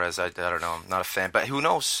watch. Suarez, I don't know. I'm not a fan, but who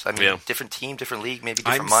knows? I mean, different team, different league, maybe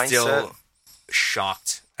different mindset. I'm still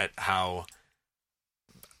shocked at how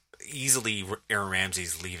easily Aaron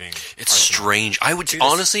Ramsey's leaving. It's strange. I would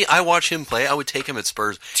honestly, I watch him play. I would take him at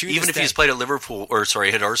Spurs, even if he's played at Liverpool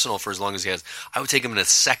at Arsenal for as long as he has. I would take him in a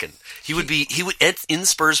second. He would in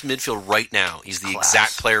Spurs midfield right now. He's the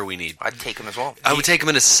exact player we need. I'd take him as well. I would take him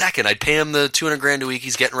in a second. I'd pay him the $200,000 a week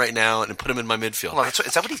he's getting right now and put him in my midfield. Well, is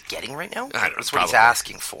that what he's getting right now? I don't know. That's what he's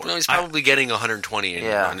asking for. No, he's probably getting 120,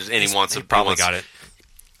 and he wants He probably got it.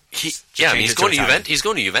 He's going to Juventus. He's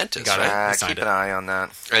going to Juventus. Right? Keep an eye on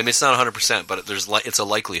that. I mean, it's not 100%, but it's a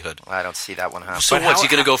likelihood. I don't see that one happening. So what's he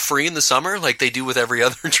going to go free in the summer, like they do with every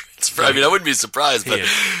other transfer? I mean, I wouldn't be surprised. But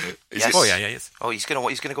yes. Oh yeah, he is. Oh, he's going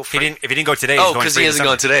to go free. If he didn't go today, because he hasn't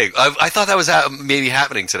gone today. I thought that was maybe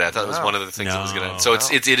happening today. I thought it was one of the things that was going to. So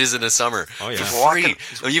it is in the summer. Oh yeah, free.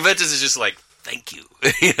 Juventus is just like. Thank you.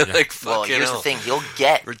 Well, here's the thing: he'll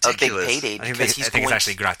get ridiculous. A big payday because I think it's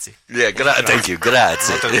actually grazie. Yeah, thank you.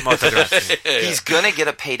 Grazie. Molto grazie. He's gonna get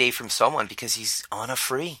a payday from someone because he's on a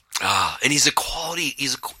free. And he's a quality.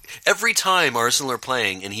 Every time Arsenal are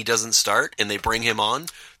playing and he doesn't start and they bring him on.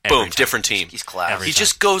 Boom, different team. He's class. He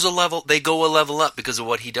just goes a level. They go a level up because of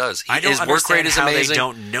what he does. His work rate is amazing. They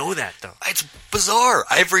don't know that though. It's bizarre.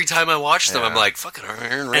 Every time I watch them, I'm like, "Fucking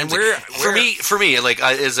Aaron Ramsey." For me, like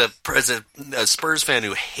as a Spurs fan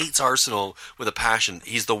who hates Arsenal with a passion,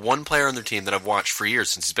 he's the one player on their team that I've watched for years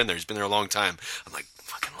since he's been there. He's been there a long time. I'm like,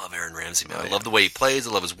 fucking love Aaron Ramsey, man. I love the way he plays.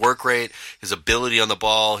 I love his work rate, his ability on the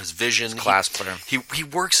ball, his vision. He's a class player. He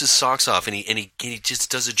works his socks off, and he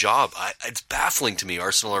just does a job. It's baffling to me.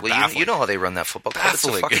 Arsenal are baffling. You know how they run that football club. It's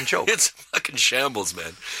a fucking joke. It's fucking shambles,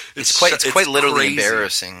 man. It's quite literally crazy.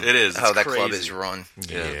 Embarrassing. It is how that crazy. club is run.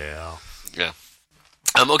 Yeah.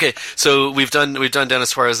 Okay, so we've done Denis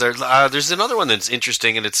Suarez there. There's another one that's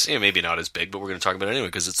interesting, and it's maybe not as big, but we're going to talk about it anyway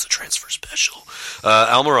because it's the transfer special.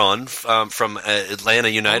 Almiron from Atlanta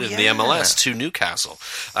United in the MLS to Newcastle.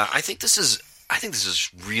 I think this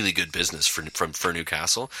is really good business for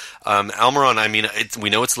Newcastle. Almiron, I mean, we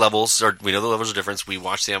know its levels. We know the levels are different. We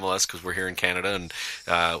watch the MLS because we're here in Canada, and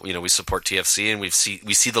we support TFC, and we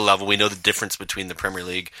see the level. We know the difference between the Premier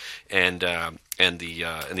League and the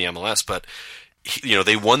MLS, but.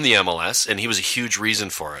 They won the MLS, and he was a huge reason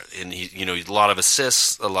for it. And he a lot of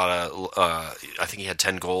assists, a lot of. I think he had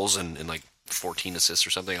 10 goals and like 14 assists or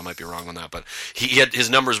something. I might be wrong on that, but his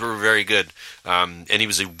numbers were very good, and he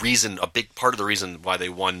was a big part of the reason why they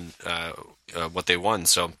won what they won.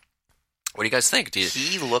 So. What do you guys think?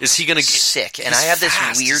 He looks is he gonna sick, and I have this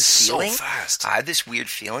weird feeling. So fast. I have this weird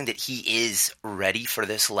feeling that he is ready for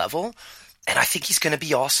this level, and I think he's going to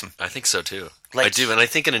be awesome. I think so too. I do, and I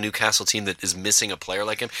think in a Newcastle team that is missing a player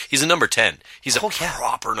like him, he's a number 10. He's a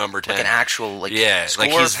proper number 10, like an actual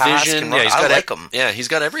scorer, his vision. I like him. Yeah, he's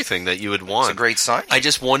got everything that you would want. It's a great sign. I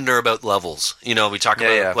just wonder about levels. We talk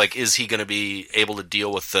about like, is he going to be able to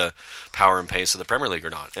deal with the power and pace of the Premier League or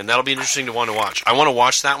not? And that'll be interesting to want to watch. I want to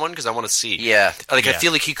watch that one because I want to see. Yeah, I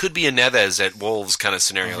feel like he could be a Neves at Wolves kind of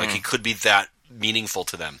scenario. Like he could be that meaningful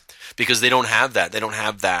to them. Because they don't have that. They don't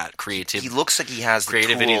have that creativity. He looks like he has the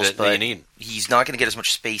creativity tools, that you need. He's not going to get as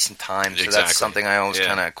much space and time. So that's something I always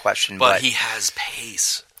kind of question. But he has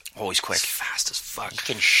pace. Oh, he's quick. He's fast as fuck. He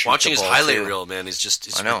can shoot. Watching the his ball highlight too. reel, man,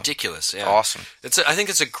 it's ridiculous. Yeah. Awesome. I think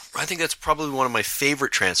that's probably one of my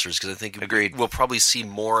favorite transfers because I think we'll probably see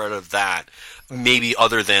more out of that. Maybe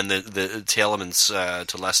other than the Tielemans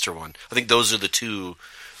to Leicester one. I think those are the two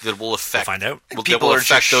that will affect. We'll find out. People will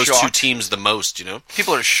affect those two teams the most.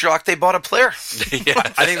 People are shocked they bought a player.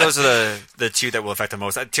 I think those are the two that will affect the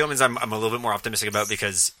most. Tielemans, I'm a little bit more optimistic about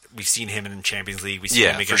because we've seen him in the Champions League. We've seen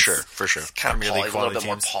him against for sure. Kind of Premier League a little bit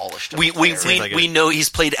more teams. polished. We know he's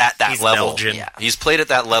played at that level. Belgian. Yeah. He's played at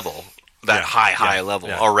that level. That high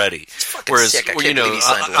level already. Whereas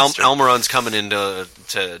Almiron's coming into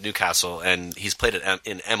Newcastle and he's played at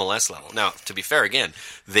in MLS level. Now, to be fair, again,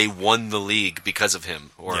 they won the league because of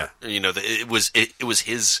him. It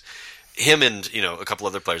was him and a couple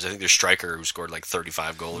other players. I think there's striker who scored like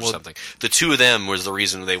 35 goals or something. The two of them was the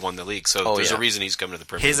reason they won the league. So there's a reason he's coming to the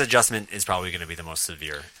Premier League. His adjustment is probably going to be the most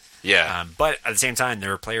severe. Yeah. But at the same time,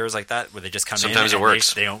 there are players like that where they just come Sometimes in it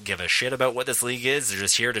works. They don't give a shit about what this league is. They're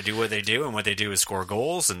just here to do what they do, and what they do is score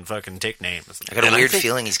goals and fucking take names. I got a weird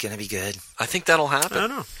feeling he's going to be good. I think that'll happen. I don't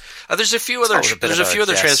know. There's a few other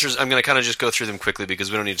transfers. I'm going to kind of just go through them quickly because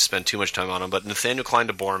we don't need to spend too much time on them. But Nathaniel Klein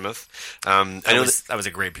to Bournemouth. That was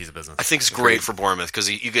a great piece of business. I think it's great for Bournemouth because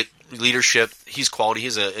you get leadership. He's quality.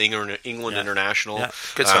 He's an England international. Yeah.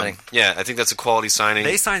 Good signing. I think that's a quality signing.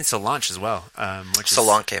 They signed Solange as well. Which is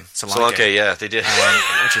Solanke, yeah, they did.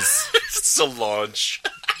 Which is Solange.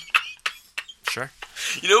 Sure.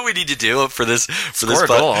 You know what we need to do for this? Score a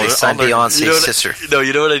goal. They signed Beyonce's sister. No,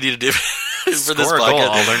 you know what I need to do? for this Score a goal, podcast.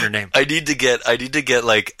 I'll learn your name. I need to get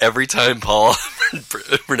like every time Paul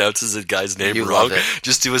pronounces a guy's name You wrong, love it.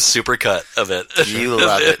 just do a supercut of it. You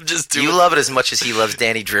love it. Just do you it. love it as much as he loves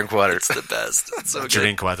Danny Drinkwater. It's the best. It's so good.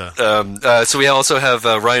 Drink water. So we also have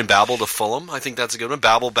Ryan Babel to Fulham. I think that's a good one.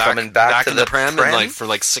 Babel Coming back to in the the Prem, Prem? and like for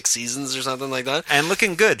like 6 seasons or something like that. And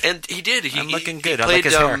looking good. And he did. I'm looking he good. I played, like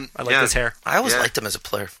his hair. I like yeah. his hair. I always Yeah. liked him as a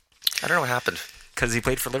player. I don't know what happened. Because he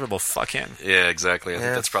played for Liverpool. Fuck him. Yeah, exactly. I think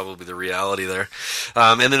Yeah. that's probably the reality there.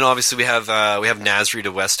 And then obviously we have Nasri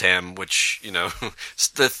to West Ham, which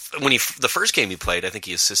the first game he played, I think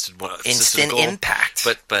he assisted a Instant goal. impact.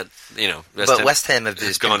 But West Ham have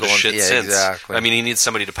has been gone to going- shit yeah, since. exactly. I mean, he needs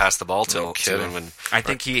somebody to pass the ball to. No kidding. When I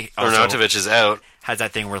think he also Arnautovic is out. has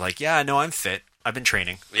that thing where like, yeah, no, I'm fit. I've been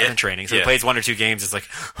training. Yeah. I've been training. So Yeah. he plays 1 or 2 games. It's like,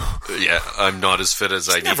 Yeah, I'm not as fit as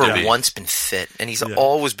I need Never to be. once been fit, and he's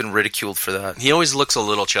always been ridiculed for that. He always looks a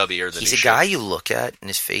little chubbier than He's he a should. guy you look at in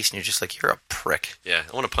his face, and you're just like, you're a prick. Yeah,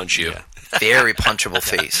 I want to punch you. Yeah. Very punchable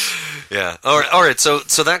face. Yeah. All right. So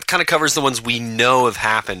that kind of covers the ones we know have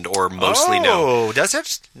happened or mostly know. oh, does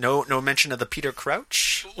it? No mention of the Peter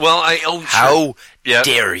Crouch. Well, How Yeah.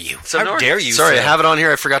 dare you? So How dare you, Sorry, sir? I have it on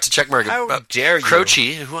here. I forgot to check mark it. How dare you?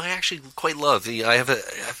 Croce, who I actually quite love.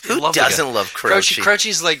 Who doesn't love Croce?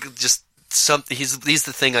 Croce's like just something. He's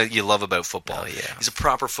the thing you love about football. Oh, yeah. He's a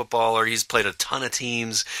proper footballer. He's played a ton of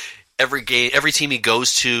teams. Every team he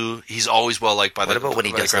goes to, he's always well liked by What about when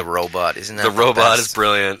he by the does the crowd. robot? Isn't that The robot best? is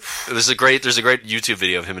brilliant. There's a great YouTube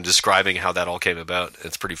video of him describing how that all came about.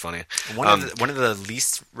 It's pretty funny. One of the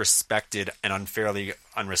least respected and unfairly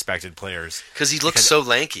unrespected players. Because he looks so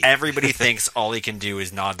lanky. Everybody thinks all he can do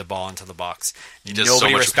is nod the ball into the box. He does so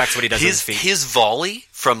Nobody much- respects what he does with his feet. His volley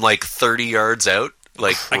from like 30 yards out,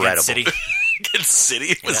 like Against City. against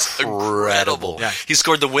City was incredible. Yeah. He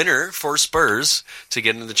scored the winner for Spurs to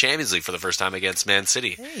get into the Champions League for the first time against Man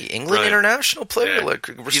City. Hey, England Brilliant. international player. Yeah. Like,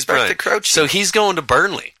 He's respect brilliant. the Crouch. So he's going to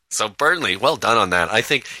Burnley. So Burnley, well done on that. I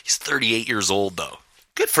think he's 38 years old though.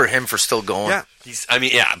 good for him for still going. Yeah.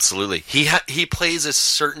 Yeah, absolutely. He plays a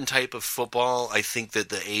certain type of football. I think that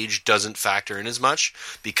the age doesn't factor in as much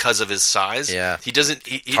because of his size. Yeah. He doesn't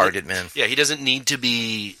Target man. Yeah, he doesn't need to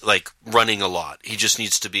be like running a lot. He just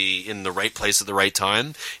needs to be in the right place at the right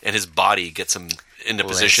time, and his body gets him into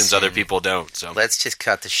positions other people don't. So Let's just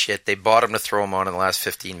cut the shit. They bought him to throw him on in the last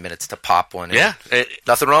 15 minutes to pop one. yeah,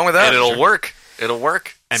 Nothing wrong with that. and it'll work. It'll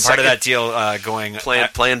work. And part of that deal going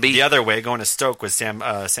Plan B. the other way, going to Stoke with Sam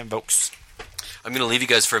Vokes. I'm going to leave you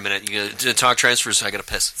guys for a minute. You to talk transfers. So I got to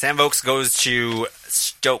piss. Sam Vokes goes to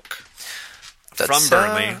Stoke That's, from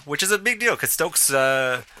Burnley, which is a big deal because Stoke's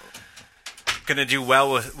going to do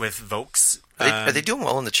well with Vokes. Are they doing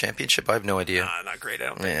well in the championship? I have no idea. Not great, I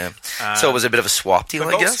don't think. Yeah. So it was a bit of a swap deal,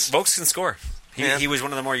 I guess. Vokes can score. Yeah. He was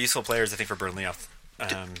one of the more useful players, I think, for Burnley.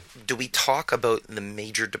 Do we talk about the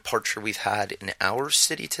major departure we've had in our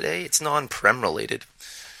city today? It's non-Prem related.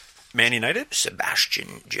 Man United?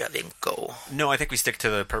 Sebastian Javinko. No, I think we stick to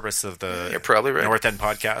the purpose of the You're probably right. North End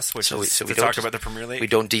podcast, which is So to we don't talk just- about the Premier League. We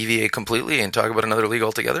don't deviate completely and talk about another league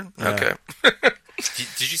altogether? Okay.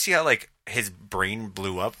 Did you see how his brain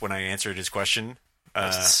blew up when I answered his question?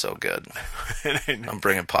 That's so good. and I'm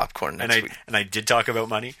bringing popcorn next week. I did talk about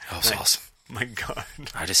money. Oh, it's awesome. My God.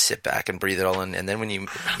 I just sit back and breathe it all in, and then when you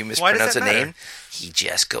Why does mispronounce that a matter? name, he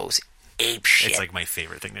just goes ape shit. It's like my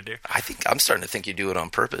favorite thing to do. I'm starting to think you do it on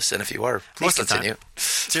purpose, and if you are, please Most of the continue. time.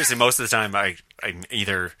 Seriously, most of the time I'm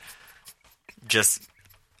either just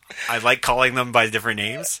I like calling them by different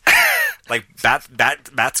names. Like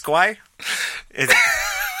Batsquai.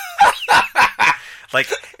 Like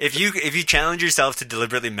if you challenge yourself to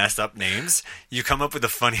deliberately mess up names, you come up with the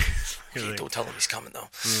funniest. Don't tell him he's coming though.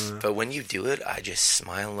 But when you do it, I just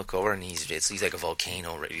smile and look over, and he's like a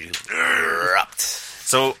volcano ready to erupt.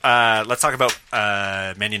 So let's talk about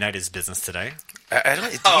Man United's business today. I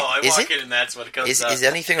don't. in. That's what it comes Is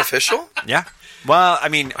anything official? Yeah. Well, I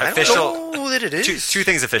mean, I official. don't know that it is. Two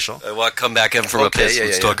things official. Come back in from Okay, a piss. yeah,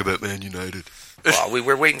 Let's yeah, talk about Man United. Well,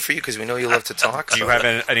 we're waiting for you because we know you love to talk. Do you have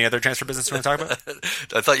any other transfer business you want to talk about?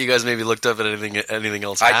 I thought you guys maybe looked up at anything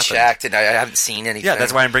else. I happened. checked and I haven't seen anything. Yeah,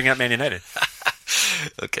 that's why I'm bringing up Man United.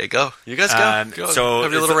 Okay, go. You guys go. So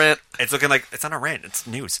have your little rant. It's looking like it's not a rant. It's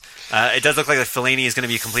news. It does look like Fellaini is going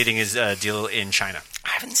to be completing his deal in China. I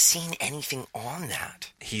haven't seen anything on that.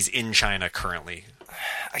 He's in China currently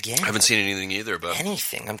Again, I haven't seen anything either, but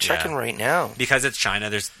anything. I'm checking Yeah. right now. because it's China.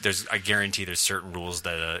 There's I guarantee there's certain rules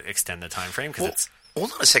that extend the time frame because Well, it's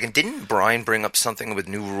hold on a second. Didn't Brian bring up something with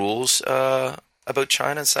new rules about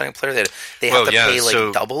China signing a player? They have Well, to yeah, pay like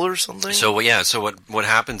so- double or something? So what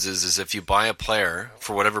happens is if you buy a player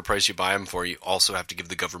for whatever price you buy him for, you also have to give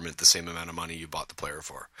the government the same amount of money you bought the player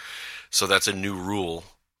for. So that's a new rule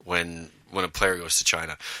when a player goes to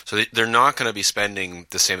China. So they're not going to be spending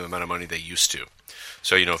the same amount of money they used to.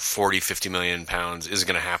 So 40, 50 million pounds isn't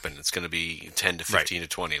going to happen. It's going to be 10 to 15 to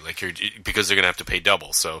 20, because they're going to have to pay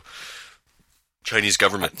double. So Chinese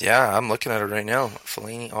government. Yeah, I'm looking at it right now.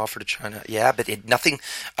 Fellaini offered to China. Yeah, but nothing.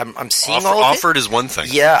 I'm seeing all of Offered is one thing.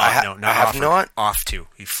 it. Yeah, I not have offered. not. Off to.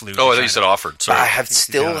 He flew. Oh, I to thought you said offered. But Sorry. I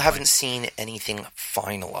still Yeah, haven't fine. seen anything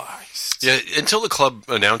finalized. Yeah, until the club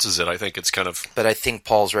announces it, I think it's kind of. But I think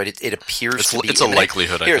Paul's right. It appears to be. It's a imminent.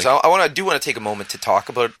 likelihood, I Here's, think. I do want to take a moment to talk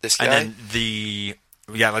about this guy. And then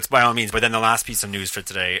let's by all means. But then the last piece of news for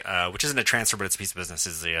today, which isn't a transfer, but it's a piece of business,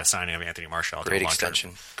 is the signing of Anthony Martial. Great to a long-term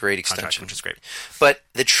extension. Great contract, extension. which is great. But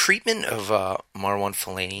the treatment of Marwan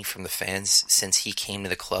Fellaini from the fans since he came to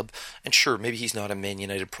the club, and sure, maybe he's not a Man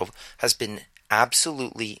United pro, has been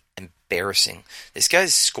absolutely embarrassing. This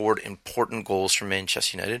guy's scored important goals for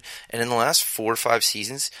Manchester United, and in the last 4 or 5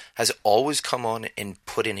 seasons has always come on and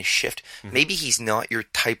put in his shift. Mm-hmm. Maybe he's not your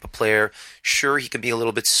type of player. Sure, he can be a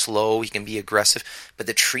little bit slow, he can be aggressive, but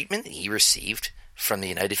the treatment that he received from the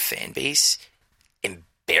United fan base,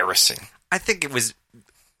 embarrassing. I think it was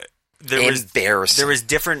Embarrassing. There was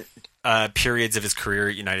different periods of his career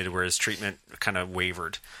at United where his treatment kind of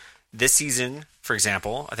wavered. This season, for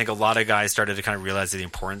example, I think a lot of guys started to kind of realize the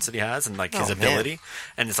importance that he has and his ability.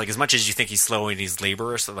 And it's like, as much as you think he's slow and he's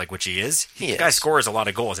laborers, which he is, the guy scores a lot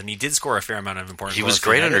of goals, and he did score a fair amount of important He goals. was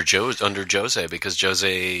great under Jose because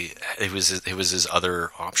Jose it was his other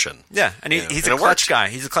option. Yeah, and he's And a it clutch worked. guy.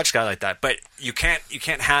 He's a clutch guy like that. But you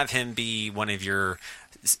can't have him be one of your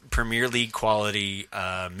Premier League quality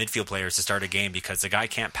midfield players to start a game because the guy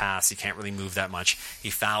can't pass. He can't really move that much. He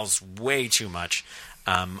fouls way too much.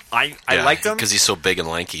 I liked him because he's so big and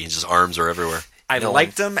lanky. His arms are everywhere. I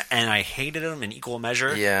liked him and I hated him in equal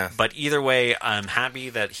measure. Yeah. But either way, I'm happy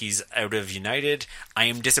that he's out of United. I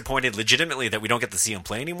am disappointed legitimately that we don't get to see him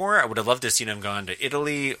play anymore. I would have loved to have seen him gone to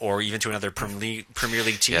Italy or even to another Premier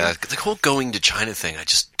League team. Yeah, the whole going to China thing, I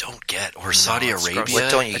just don't get. Or Saudi Arabia.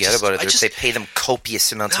 What don't you get about it? I just- They pay them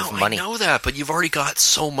copious amounts of money. I know that, but you've already got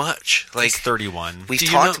so much. He's 31. We've Do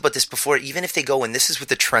you talked know- about this before. Even if they go, and this is what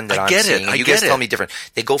the trend that I I'm get it, seeing. I You guys get tell it. me different.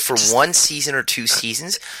 They go for 1 season or 2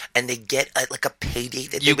 seasons, and they get a payday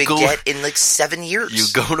that they You would go- get in 7 years. You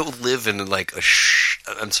go to live in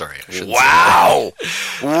I'm sorry. I shouldn't say Wow!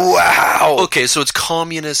 Wow! that. Okay, so it's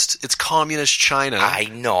communist. It's communist China. I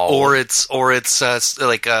know. Or it's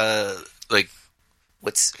like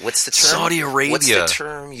What's the term? Saudi Arabia. What's the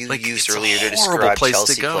term you used it's a earlier to horrible describe place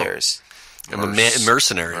Chelsea to go. players? Mercenaries.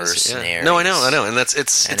 Mercenaries. Yeah. No, I know, and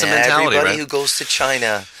it's And a mentality, everybody right? who goes to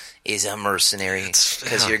China is a mercenary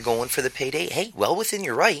because yeah. you're going for the payday. Hey, well within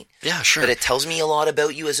your right. Yeah, sure. But it tells me a lot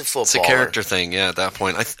about you as a footballer. It's a character thing, yeah. At that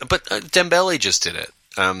point, but Dembele just did it.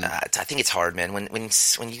 I think it's hard, man. When you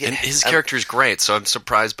get And his character is great, so I'm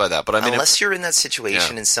surprised by that. But I mean, unless you're in that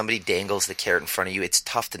situation Yeah. and somebody dangles the carrot in front of you, it's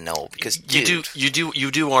tough to know because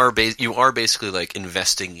you are basically like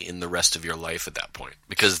investing in the rest of your life at that point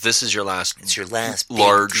because this is your last. It's your last big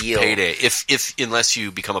large deal. payday. If unless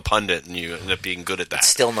you become a pundit and you end up being good at that, It's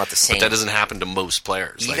still not the same. But that doesn't happen to most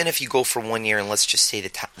players. Even if you go for 1 year and let's just say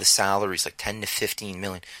the salary is 10 to 15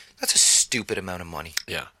 million, that's a stupid amount of money.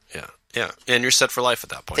 yeah, and you're set for life at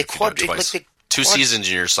that point. They if you do it twice. Two seasons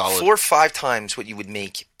and you're solid. 4 or 5 times what you would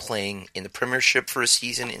make playing in the Premiership for a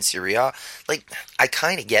season in Serie A. I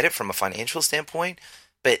kind of get it from a financial standpoint,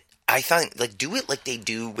 but I find do it like they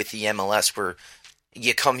do with the MLS, where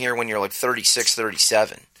you come here when you're 36,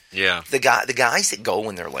 37. Yeah, The guys that go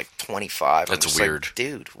when they're 25. I'm That's just weird.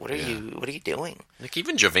 Dude, what are you doing? like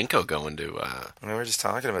even Javinko going to We were just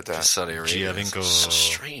talking about that. Saudi Arabia. Giovinco. It's so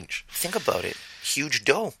strange. Think about it. Huge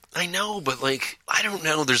dough. I know, but I don't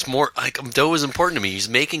know. There's more. Doe is important to me. He's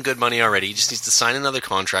making good money already. He just needs to sign another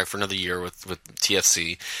contract for another year with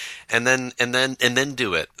TFC, and then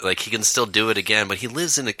do it. He can still do it again, but he's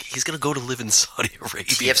going to go to live in Saudi Arabia.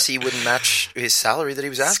 TFC wouldn't match his salary that he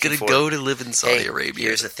was He's asking going for. to go to live in Saudi Hey, Arabia.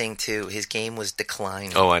 Here's the thing too. His game was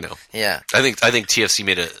declining. Oh, I know. Yeah. I think TFC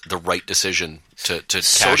made the right decision to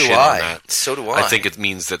So cash do in I. on that. So do I. I think it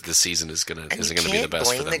means that the season isn't going to be the can't best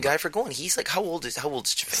for blame them. the guy for going. He's how old is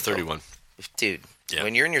Javinko? 31. Dude, Yeah.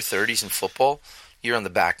 when you're in your 30s in football, you're on the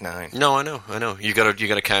back nine. No, I know. You got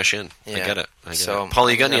to cash in. I Yeah. get it. So, Paul,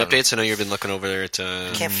 you got any I don't know. updates? I know you've been looking over there at.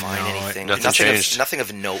 Can't find anything. nothing changed. Nothing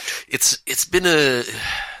of note. It's been a.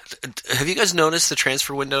 have you guys noticed the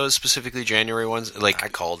transfer windows, specifically January ones? Like I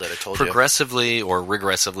called it. I told you. progressively or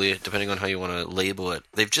regressively, depending on how you want to label it,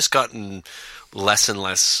 they've just gotten less and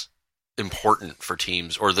less important for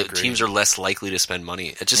teams, or the teams are less likely to spend money.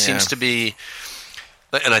 It just seems to be,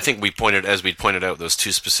 and I think we pointed out, those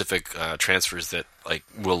two specific transfers that like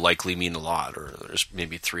will likely mean a lot, or there's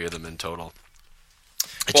maybe 3 of them in total.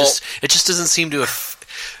 It just doesn't seem to have.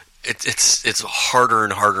 It's harder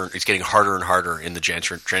and harder. It's getting harder and harder in the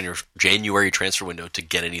January transfer window to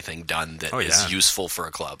get anything done that is useful for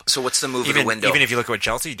a club. So what's the move of the window? Even if you look at what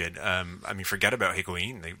Chelsea did, forget about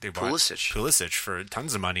Higuain. They bought Pulisic for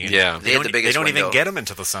tons of money. And they don't even get him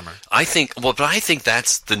until the summer. I think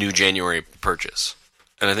that's the new January purchase.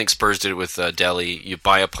 And I think Spurs did it with Delhi. You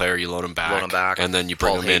buy a player, you loan him back, and then you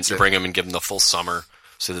bring him in. You bring him and give him the full summer,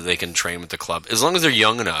 so that they can train with the club. As long as they're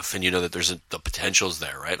young enough and you know that the potential's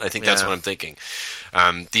there, right? I think that's what I'm thinking.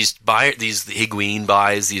 These Higuain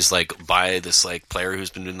buys, buy this like player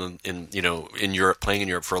who's been in Europe, playing in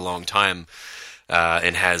Europe for a long time,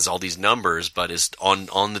 and has all these numbers, but is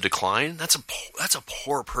on the decline. That's a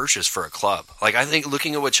poor purchase for a club. Like, I think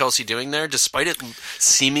looking at what Chelsea doing there, despite it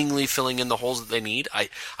seemingly filling in the holes that they need, I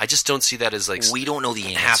just don't see that as like we don't know the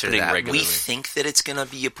answer happening to that. regularly. We think that it's going to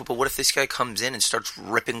be but what if this guy comes in and starts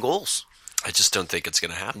ripping goals? I just don't think it's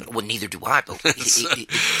going to happen. Well, neither do I. But it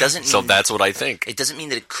doesn't. So mean, that's what I think. It doesn't mean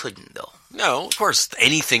that it couldn't, though. No, of course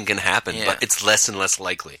anything can happen, but it's less and less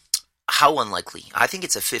likely. How unlikely? I think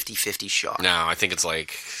it's a 50-50 shot. No, I think it's like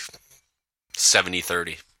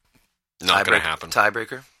 70-30. Not going to happen.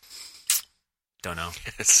 Tiebreaker? Don't know.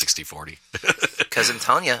 It's 60-40. Because I'm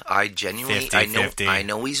telling you, I genuinely, 50-50. I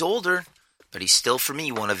know he's older, but he's still, for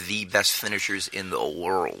me, one of the best finishers in the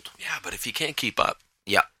world. Yeah, but if he can't keep up.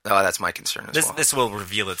 Yeah, that's my concern as well. This will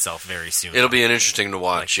reveal itself very soon. It'll be interesting to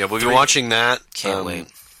watch. We'll be watching that. Can't wait.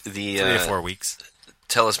 3 to 4 weeks.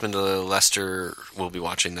 Talisman to Leicester, we'll be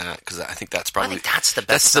watching that because I think that's probably that's the best.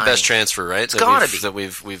 That's the best transfer, right? It's gotta be that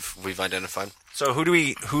we've identified. So who do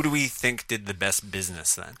we think did the best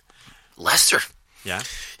business then? Leicester. Yeah.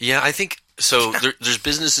 Yeah, I think so. There's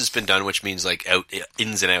business that's been done, which means like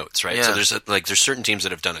ins and outs, right? Yeah. So there's certain teams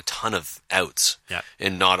that have done a ton of outs,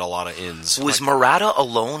 and not a lot of ins. Was Morata a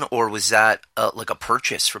loan or was that like a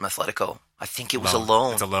purchase from Atletico? I think it was a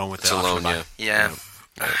loan. It's a loan with the option to buy. Yeah.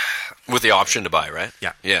 With the option to buy, right?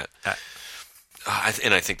 Yeah. Yeah.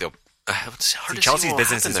 And I think they'll. It's hard to Chelsea's see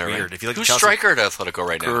business is there, weird. Right? If you look Who's at Chelsea, striker at Atletico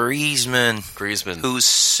right now? Griezmann. Who's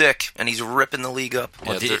sick, and he's ripping the league up.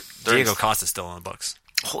 Well, Diego Costa's still on the books.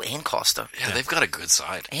 Oh, and Costa. Yeah, they've got a good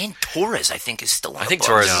side. And Torres, I think, is still on the books.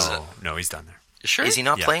 Torres No, he's done there. You sure? Is he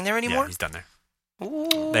not playing there anymore? Yeah, he's done there.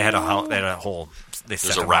 Ooh. They had a whole. They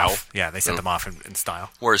sent him row. off. Yeah, they sent him off in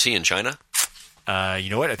style. Where is he, in China? You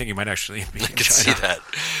know what? I think he might actually be in I can see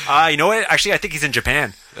that. You know what? Actually, I think he's in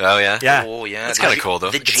Japan. Oh, yeah? Yeah. Oh, yeah. That's kind of cool, though.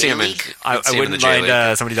 The J-League? I wouldn't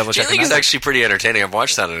mind somebody double checking. J-League is actually pretty entertaining. I've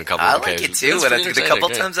watched that on a couple of occasions. I like it, too. And I think the couple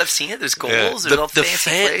times I've seen it, there's goals. There's all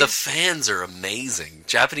fancy the fans are amazing.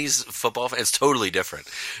 Japanese football fans, it's totally different.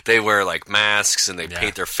 They wear, like, masks, and they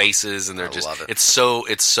paint their faces, and they're love it. It's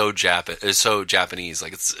so Japanese.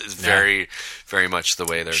 Like, it's very, very much the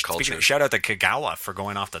way their culture. Shout out to Kagawa for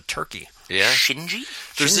going off to Turkey. Yeah. Shinji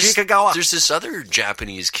Kagawa. There's this other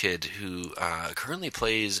Japanese kid who currently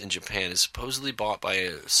plays in Japan, is supposedly bought by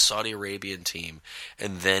a Saudi Arabian team,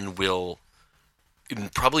 and then will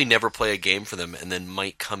probably never play a game for them, and then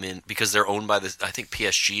might come in because they're owned by I think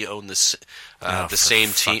PSG own the same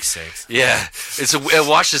team. Sakes. Yeah, I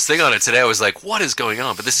watched this thing on it today. I was like, what is going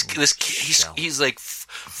on? But this kid, he's like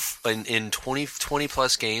in 20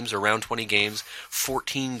 plus games, around 20 games,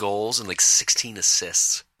 14 goals and like 16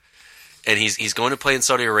 assists. And he's going to play in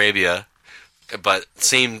Saudi Arabia, but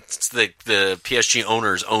the PSG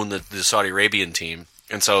owners own the Saudi Arabian team,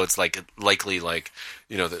 and so it's like likely like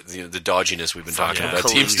the dodginess we've been talking about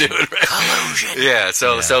teams doing, right? Collusion. Yeah,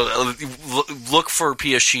 so look for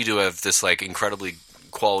PSG to have this like incredibly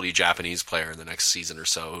quality Japanese player in the next season or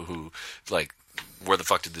so who like, where the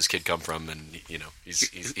fuck did this kid come from? And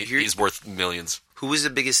he's worth millions. Who was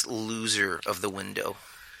the biggest loser of the window?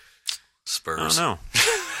 Spurs. I don't know.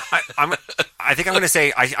 I think I'm going to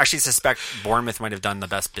say I actually suspect Bournemouth might have done the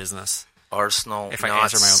best business. Arsenal if I not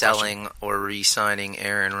answer my own selling or re-signing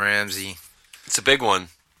Aaron Ramsey. It's a big one.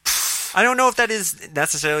 I don't know if that is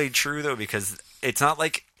necessarily true, though, because it's not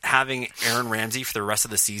like having Aaron Ramsey for the rest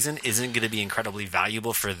of the season isn't going to be incredibly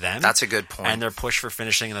valuable for them. That's a good point. And their push for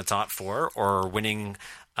finishing in the top 4 or winning.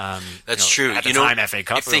 That's true. At the time, FA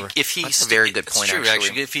Cup. That's a very good point. True,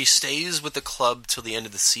 actually. If he stays with the club till the end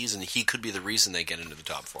of the season, he could be the reason they get into the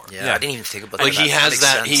top 4. Yeah. I didn't even think about that. Like He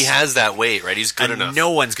has that weight, right? He's good enough. No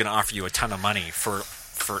one's going to offer you a ton of money for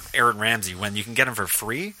for Aaron Ramsey when you can get him for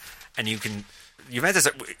free, and you can. Juventus,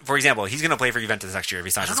 for example, he's going to play for Juventus next year if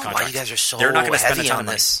he signs I his don't know contract. why you guys are so They're not going to spend a heavy ton on of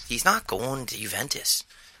money. this. He's not going to Juventus.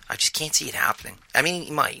 I just can't see it happening. I mean,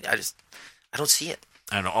 he might. I don't see it.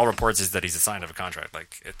 I don't know. All reports is that he's assigned of a contract.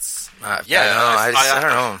 Like it's I don't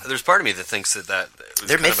know. There's part of me that thinks that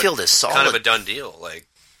Their midfield is solid. kind of a done deal. Like,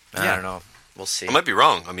 I don't know. We'll see. I might be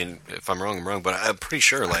wrong. I mean, if I'm wrong, I'm wrong. But I'm pretty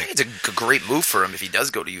sure. I Like, think it's a great move for him if he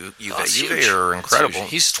does go to Juve. it's Juve huge. are It's incredible. huge.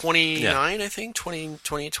 He's 29, I think. 29.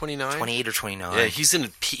 28 or 29. Yeah,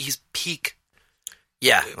 he's peak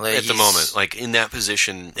Yeah, at the moment, like in that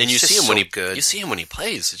position. And He's you see just him when so he good. you see him when he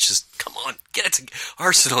plays. It's just come on, get it to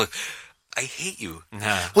Arsenal. I hate you,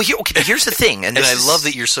 nah. Well, but here's the thing, and and this I love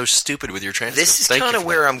that you're so stupid with your transfer. This is kind of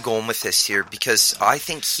where I'm going with this here, because I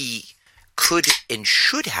think he could and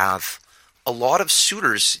should have a lot of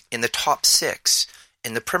suitors in the top 6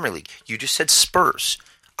 in the Premier League. You just said Spurs.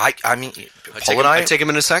 I mean, I take him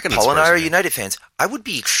in a second. Paul and I are Spurs, United fans. I would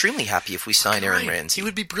be extremely happy if we signed Aaron Ramsey. He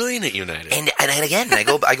would be brilliant at United. And again, I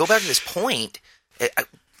go back to this point.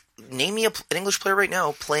 Name me an English player right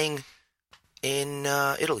now playing in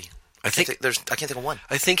Italy. I can't think of one.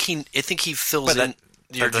 I think he fills But in.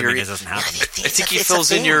 that doesn't mean it doesn't happen. I think he It's a fills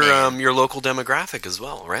in thing, your man. your local demographic as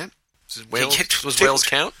well, right? Does Wales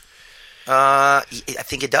count? I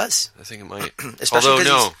think it does. I think it might. Especially Although 'cause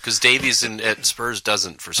no, because Davies at Spurs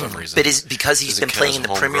doesn't for some reason. But because he's Doesn't been count playing as in the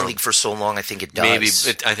homegrown. Premier League for so long, I think it does. Maybe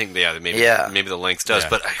the length does. Yeah.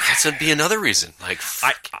 But that'd be another reason. Like,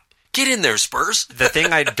 get in there, Spurs. The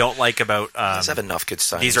thing I don't like about Let's have enough good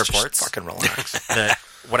signings. these Just reports. fucking relax.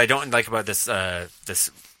 What I don't like about this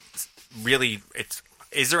really,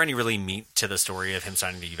 is there any really meat to the story of him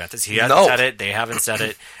signing to Juventus? He hasn't No. said it. They haven't said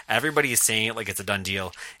it. Everybody is saying it like it's a done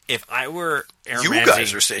deal. If I were Aaron You Ramsey,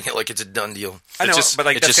 guys are saying it like it's a done deal. I know, It's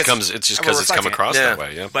that's just because it's come across Yeah. that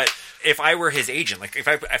way. Yeah. But if I were his agent, like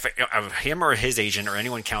if him or his agent or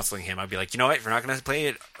anyone counseling him, I'd be like, you know what? If you're not going to play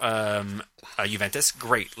at Juventus,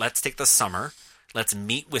 great. Let's take the summer. Let's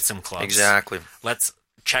meet with some clubs. Exactly. Let's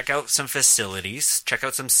check out some facilities. Check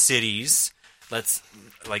out some cities. Let's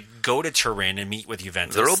go to Turin and meet with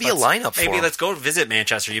Juventus. There will be a lineup for Maybe him. let's go visit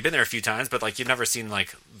Manchester. You've been there a few times, but you've never seen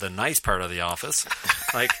the nice part of the office.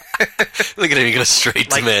 Look at him, he goes straight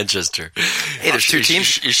to Manchester. Hey, there's two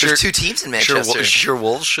teams. There's two teams in Manchester. Sure,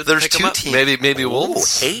 Wolves should. There's pick two him up? teams. Maybe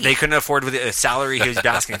Wolves. Hey. They couldn't afford with the salary he was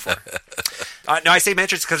asking for. No, I say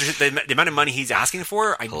Manchester because the amount of money he's asking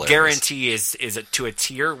for, I Hilarious. guarantee is to a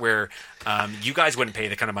tier where you guys wouldn't pay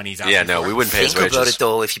the kind of money he's asking Yeah, for. no, we wouldn't pay his Think wages. about it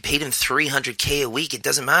though. If you paid him $300K a week, it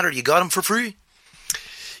doesn't matter. You got him for free.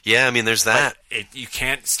 Yeah, I mean, there's that. You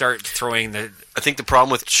can't start throwing I think the problem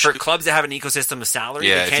with for clubs that have an ecosystem of salary.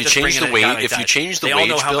 Yeah, they if can't you just change bring in the a guy wage- like if you that. change the they all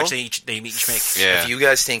know wage how much bill- they each make. Yeah. If you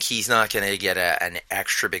guys think he's not going to get an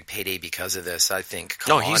extra big payday because of this, I think.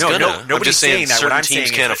 No, Come he's on. gonna. No, I'm nobody's just saying saying that. certain What I'm teams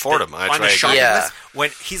saying can't is afford that him. I on try the to shocking Yeah. list, when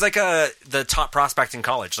he's like the top prospect in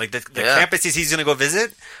college, like the Yeah. campuses he's going to go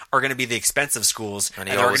visit are going to be the expensive schools, And and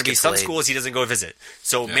he there are going always to be gets some played. schools he doesn't go visit.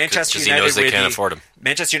 So Yeah, Manchester 'cause he United knows they would can't be- afford him.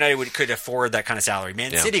 Manchester United could afford that kind of salary.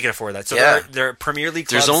 Man Yeah. City could afford that. So Yeah. there are Premier League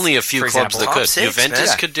clubs. There's only a few for clubs example. that could. Top six, Juventus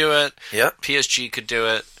yeah. could do it. Yep. PSG could do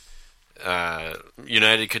it.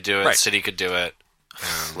 United could do it. Right. City could do it.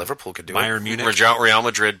 Liverpool could do Bayern it. Munich, Real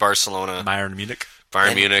Madrid, Barcelona, Bayern Munich. Bayern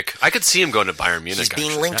And- Munich. I could see him going to Bayern Munich. He's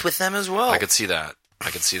being actually. linked with them as well. I could see that.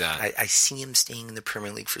 I see him staying in the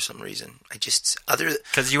Premier League for some reason.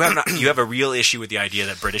 Because you have a real issue with the idea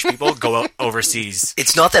that British people go out overseas.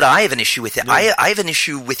 It's not that I have an issue with it. I have an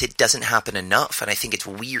issue with it doesn't happen enough, and I think it's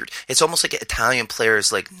weird. It's almost like Italian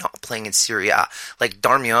players not playing in Serie A. Like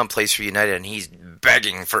Darmian plays for United, and he's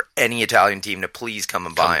begging for any Italian team to please come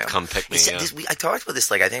and buy him. Come pick me. Yeah. I talked about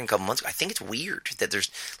this I think a couple months ago. I think it's weird that there's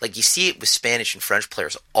you see it with Spanish and French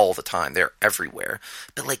players all the time. They're everywhere,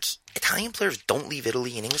 but Italian players don't leave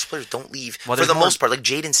Italy, and English players don't leave for the most part. Like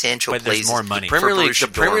Jadon Sancho but plays. there's more money. for Premier League. Borussia The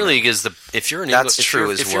Premier Dortmund. League is the if you're an That's England,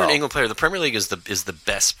 true if as you're an well. England player, the Premier League is the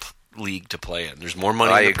best league to play in. There's more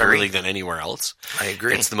money I in the Premier agree. League than anywhere else. I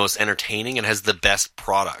agree. It's the most entertaining and has the best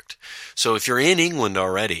product. So if you're in England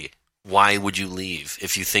already, why would you leave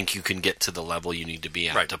if you think you can get to the level you need to be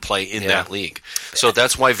at to play in that league? So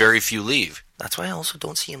that's why very few leave. That's why I also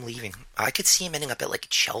don't see him leaving. I could see him ending up at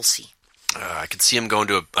Chelsea. I could see him going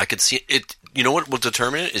to I could see it. You know what will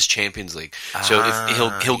determine it is Champions League. So if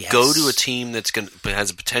he'll go to a team that's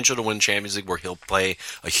has a potential to win Champions League, where he'll play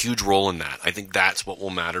a huge role in that. I think that's what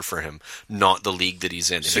will matter for him, not the league that he's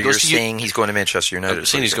in. So you're saying he's going to Manchester United? I'm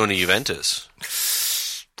saying he's going to Juventus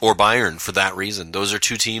or Bayern for that reason. Those are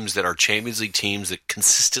two teams that are Champions League teams that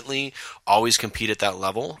consistently always compete at that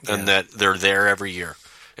level and that they're there every year.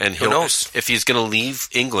 And Who knows? if he's going to leave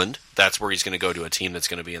England, that's where he's going to go to a team that's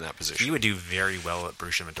going to be in that position. He would do very well at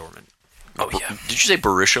Borussia Dortmund. Oh yeah. Did you say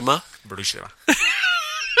Borussia? Borussia.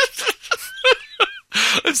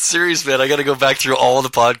 I'm serious, man. I got to go back through all the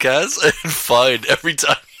podcasts and find every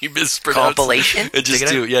time he mispronounced Compilation? and just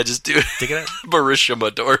do it. Dig it out. Borussia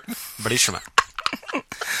Dortmund. Borussia.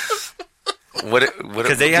 What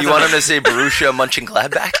do they have you want him to say? Borussia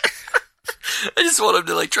Mönchengladbach? I just want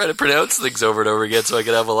him to try to pronounce things over and over again so I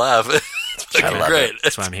can have a laugh. It's fucking love great. it.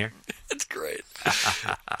 That's why I'm here. It's great.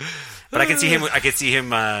 But I can see him. I can see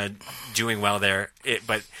him doing well there.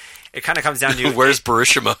 But it kind of comes down to Where's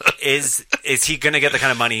Borussia? Is he going to get the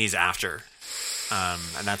kind of money he's after?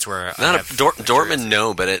 And that's where Dortmund,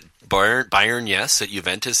 no, but at Bayern, yes. At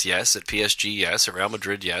Juventus, yes. At PSG, yes. At Real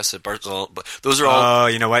Madrid, yes. At Barcelona, but those are all. Oh,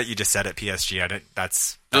 you know what? You just said at PSG.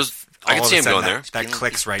 I can see him going there. That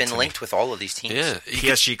clicks right. Been linked with all of these teams. Yeah,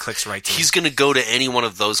 PSG clicks right. To he's going to go to any one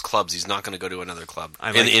of those clubs. He's not going to go to another club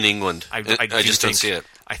in England. I just don't see it.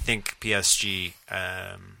 I think PSG.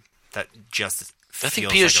 That just. I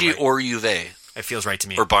think feels PSG like or Juve it feels right to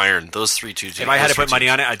me. or Bayern. Those two teams. If I had to put money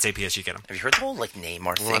on it, I'd say PSG get him. Have you heard the whole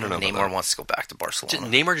Neymar thing? I don't know about Neymar that. wants to go back to Barcelona.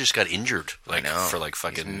 Neymar just got injured, I know. for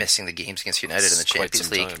fucking He's missing the games against United in the quite Champions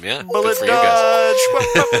some League. time. Yeah, good for you guys.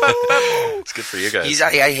 It's good for you guys.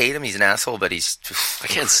 I hate him. He's an asshole, but I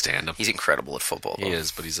can't stand him. He's incredible at football. Though. He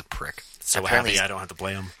is, but he's a prick. So Apparently happy I don't have to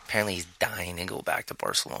play him. Apparently, he's dying to go back to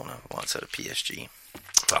Barcelona. Wants out of PSG.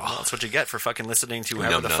 Well, that's what you get for fucking listening to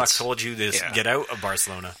whoever the fuck Numbnuts. told you this. Yeah. Get out of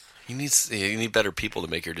Barcelona. You need better people to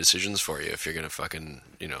make your decisions for you if you're going to fucking,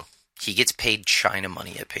 He gets paid China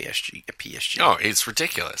money at PSG. Oh, it's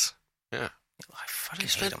ridiculous. Yeah. I fucking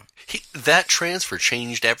hate him. That transfer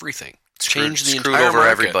changed everything. Changed the Screwed entire over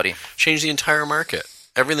market. everybody. Changed the entire market.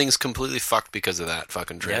 Everything's completely fucked because of that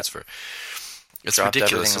fucking transfer. It's Dropped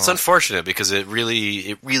ridiculous. everything It's off. unfortunate because it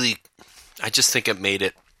really, I just think it made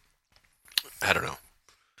it, I don't know,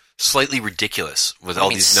 slightly ridiculous with all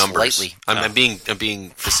these numbers. Slightly. I'm being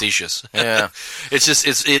facetious. Yeah. It's just,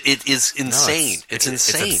 it is insane. It's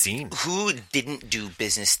insane. It's obscene. Who didn't do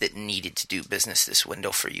business that needed to do business this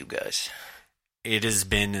window for you guys? It has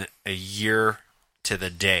been a year to the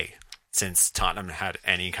day since Tottenham had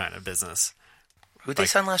any kind of business. Who'd they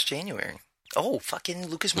sign last January? Oh, fucking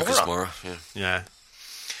Lucas Moura. Lucas Moura, yeah. Yeah.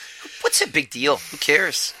 What's a big deal? Who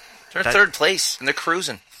cares? They're in third place and they're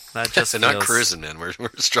cruising. That just They're not feels- cruising, man. We're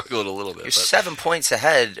struggling a little bit. You're 7 points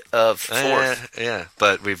ahead of fourth. Yeah,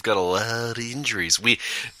 but we've got a lot of injuries.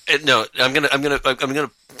 I'm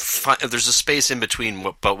gonna find. There's a space in between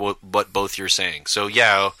what both you're saying. So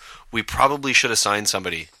yeah, we probably should have signed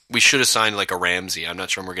somebody. We should have signed like a Ramsey. I'm not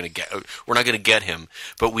sure we're not gonna get him,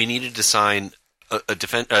 but we needed to sign a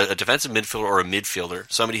defensive midfielder or a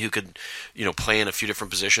midfielder, somebody who could, play in a few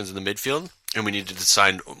different positions in the midfield, and we needed to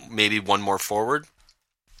sign maybe one more forward.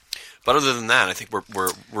 But other than that, I think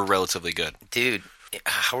we're relatively good. Dude,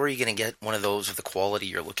 how are you going to get one of those of the quality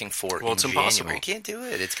you're looking for in It's January? impossible. You can't do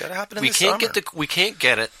it. It's got to happen in We the can't summer. we can't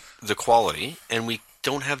get it the quality, and we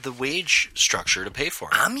don't have the wage structure to pay for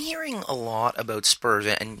it. I'm hearing a lot about Spurs,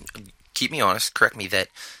 and keep me honest, correct me, that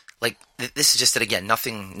this is just that, again,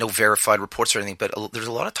 no verified reports or anything, but there's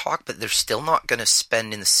a lot of talk, but they're still not going to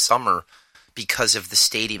spend in the summer because of the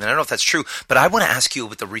stadium. And I don't know if that's true, but I want to ask you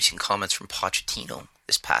about the recent comments from Pochettino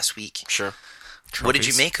this past week. Sure. What did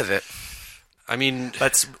you make of it? I mean,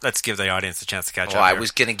 Let's give the audience a chance to catch up. I here.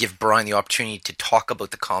 was going to give Brian the opportunity to talk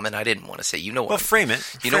about the comment. I didn't want to say, Well, frame it.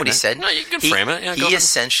 You know what he said? No, you can frame it. Yeah, go he ahead.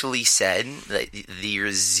 essentially said that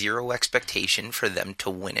there's zero expectation for them to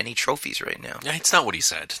win any trophies right now. Yeah, it's not what he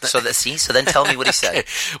said. So then tell me what he said.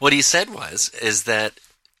 What he said is that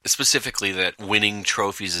specifically that winning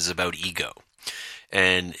trophies is about ego.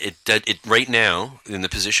 And it right now, in the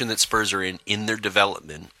position that Spurs are in their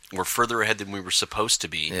development, we're further ahead than we were supposed to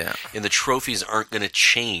be. Yeah. And the trophies aren't going to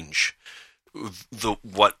change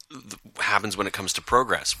what happens when it comes to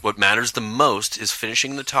progress. What matters the most is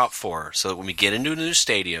finishing in the top four, so that when we get into a new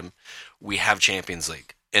stadium, we have Champions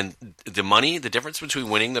League. And the difference between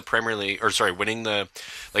winning the Premier League, winning an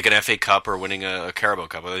FA Cup or winning a Carabao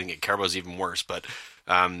Cup, I think Carabao is even worse, but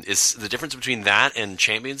is the difference between that and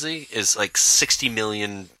Champions League is like £60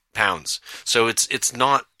 million. So it's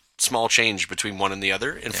not small change between one and the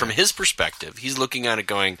other. And from his perspective, he's looking at it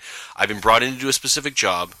going, I've been brought in to do a specific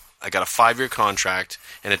job. I got a 5-year contract,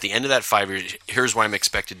 and at the end of that 5 years, here's where I'm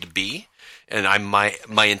expected to be. And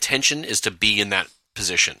my intention is to be in that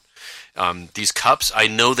position. These cups, I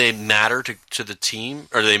know they matter to the team,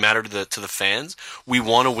 or they matter to the fans. We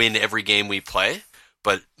want to win every game we play,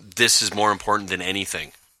 but this is more important than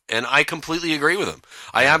anything. And I completely agree with him.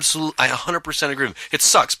 I 100% agree with him. It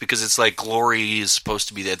sucks because it's like glory is supposed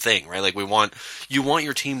to be that thing, right? Like you want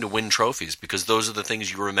your team to win trophies because those are the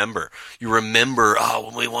things you remember. You remember,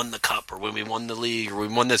 when we won the cup or when we won the league or we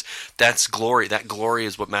won this. That's glory. That glory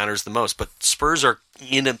is what matters the most. But Spurs are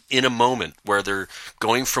in a moment where they're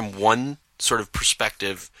going from one sort of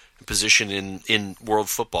perspective, position in world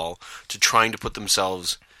football to trying to put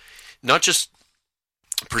themselves not just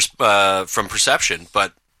from perception,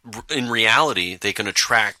 but in reality, they can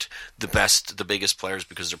attract the biggest players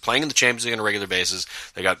because they're playing in the Champions League on a regular basis.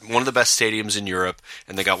 They got one of the best stadiums in Europe,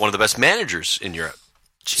 and they got one of the best managers in Europe.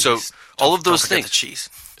 Cheese. So all of those Don't forget things, the cheese.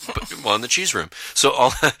 in the cheese room. So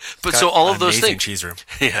all of those Amazing things, cheese room.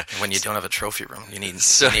 yeah. When you don't have a trophy room, you need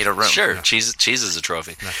a room. Sure, Yeah. cheese is a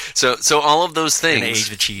trophy. So all of those And things, age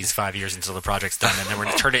the cheese 5 years until the project's done, and then we're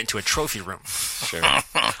going to turn it into a trophy room. sure,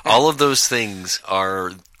 all of those things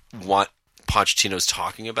are what Pochettino's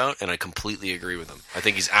talking about, and I completely agree with him. I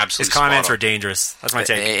think he's absolutely His comments spot were on. dangerous. That's my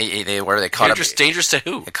take. They caught Dangerous to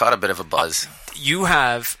who? It caught a bit of a buzz. You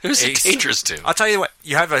have Who's it dangerous to? I'll tell you what.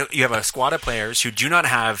 You have a squad of players who do not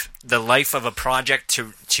have the life of a project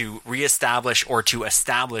to reestablish or to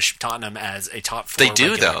establish Tottenham as a top four. They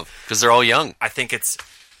do regular. though, because they're all young. I think it's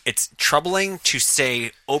troubling to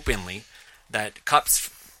say openly that cups,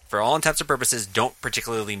 for all intents and purposes, don't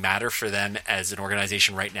particularly matter for them as an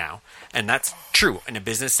organization right now. And that's true in a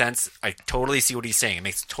business sense. I totally see what he's saying. It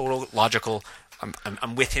makes total logical.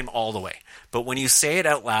 I'm with him all the way. But when you say it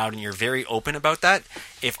out loud and you're very open about that,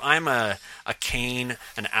 if I'm a Kane,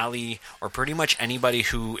 an Ali, or pretty much anybody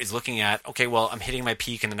who is looking at, okay, well, I'm hitting my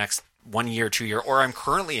peak in the next 1 year, 2 year, or I'm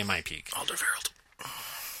currently in my peak. Alderweireld.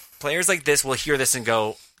 Players like this will hear this and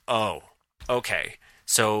go, oh, okay.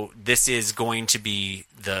 So this is going to be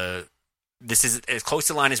this is as close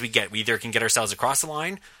to the line as we get. We either can get ourselves across the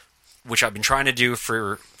line, which I've been trying to do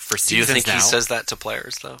for seasons now. Do you think he says that to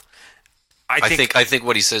players though? I think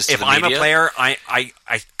what he says to if the I'm media, a player, I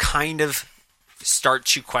kind of start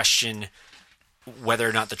to question whether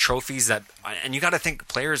or not the trophies and you got to think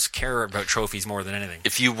players care about trophies more than anything.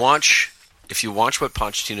 if you watch what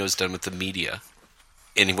Pochettino's done with the media,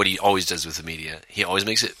 and what he always does with the media, he always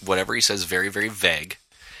makes it whatever he says very, very vague.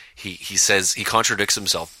 He says he contradicts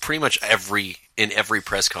himself pretty much in every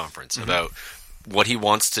press conference about what he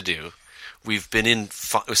wants to do. We've been in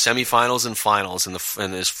semifinals and finals in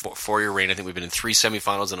this 4-year reign. I think we've been in 3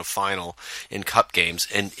 semifinals and a final in cup games.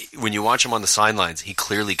 And when you watch him on the sidelines, he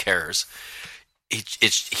clearly cares.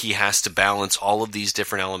 He has to balance all of these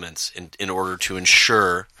different elements in order to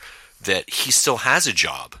ensure that he still has a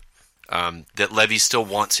job. That Levy still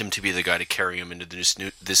wants him to be the guy to carry him into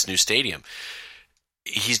this new stadium.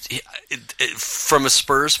 From a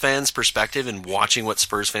Spurs fan's perspective and watching what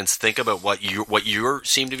Spurs fans think about what you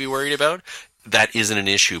seem to be worried about, that isn't an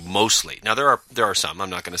issue mostly. Now there are some. I'm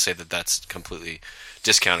not going to say that that's completely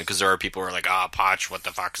discounted because there are people who are like, Poch, what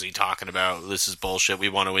the fuck is he talking about? This is bullshit. We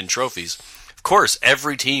want to win trophies. Of course,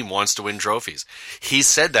 every team wants to win trophies. He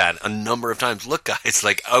said that a number of times. Look, guys,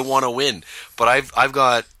 like I want to win, but I've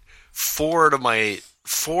got 4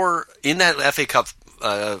 in that FA Cup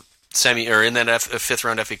in that fifth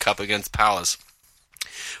round FA Cup against Palace.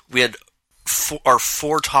 We had our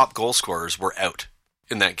 4 top goal scorers were out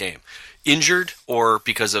in that game, injured or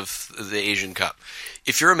because of the Asian Cup.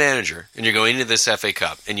 If you're a manager and you're going into this FA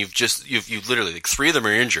Cup and you've literally like 3 of them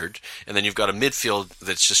are injured, and then you've got a midfield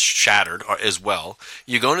that's just shattered as well.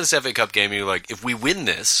 You go into this FA Cup game and you're like, if we win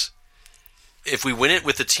it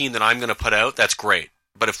with the team that I'm going to put out, that's great.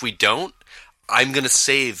 But if we don't, I'm going to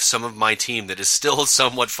save some of my team that is still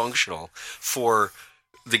somewhat functional for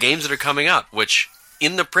the games that are coming up, which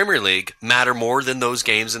in the Premier League matter more than those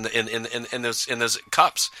games in those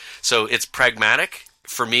cups. So it's pragmatic.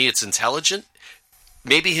 For me, it's intelligent.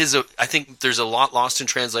 Maybe I think there's a lot lost in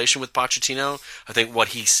translation with Pochettino. I think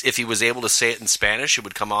if he was able to say it in Spanish, it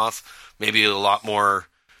would come off maybe a lot more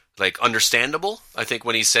like understandable. I think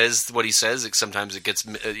when he says what he says, sometimes it gets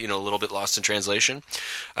a little bit lost in translation.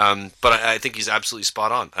 But I think he's absolutely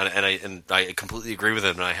spot on, and I completely agree with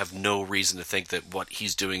him. And I have no reason to think that what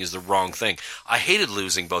he's doing is the wrong thing. I hated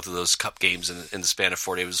losing both of those cup games in the span of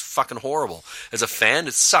 4 days. It was fucking horrible. As a fan,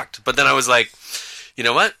 it sucked. But then I was like, you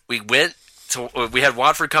know what? We had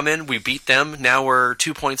Watford come in. We beat them. Now we're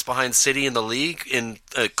 2 points behind City in the league,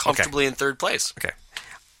 comfortably in 3rd place. Okay.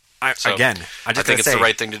 I think it's the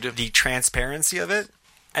right thing to do. The transparency of it,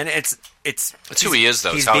 and it's who he is,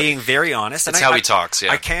 though. He's being very honest. That's how he talks.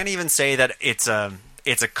 Yeah, I can't even say that it's a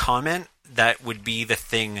comment that would be the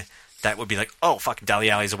thing that would be like, oh fuck,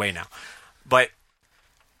 Dele Alli's away now. But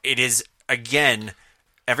it is, again,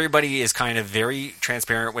 everybody is kind of very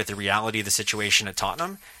transparent with the reality of the situation at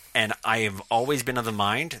Tottenham, And I have always been of the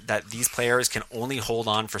mind that these players can only hold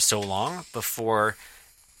on for so long before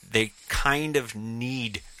they kind of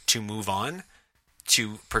need to move on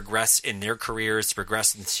to progress in their careers, to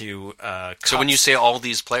progress into So when you say all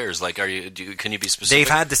these players, like, can you be specific? they've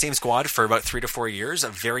had the same squad for about 3 to 4 years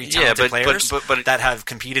of very talented players but that have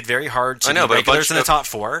competed very hard to I know, be but a regulars bunch in the of- top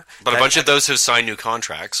 4. But a bunch of those have signed new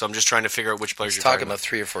contracts, so I'm just trying to figure out which players you're Talking about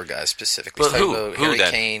 3 or 4 guys specifically. But He's talking who? about Who Harry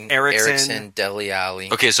then? Kane, Eriksson. Dele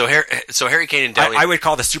Alli. Okay, so Harry Kane and Dele. I would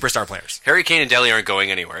call the superstar players. Harry Kane and Dele aren't going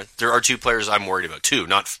anywhere. There are 2 players I'm worried about. 2,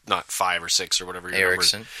 not 5 or 6 or whatever. Your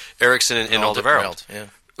Eriksson. Eriksson and Alderweireld. Yeah.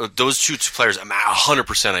 Those 2 players, I'm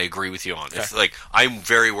 100% I agree with you on. If, like, I'm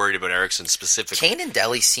very worried about Eriksson specifically. Kane and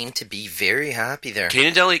Dele seem to be very happy there. Kane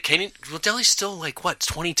and Dele, Dele's still like what,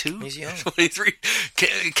 22? He's young. 23.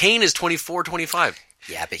 Kane is 24, 25.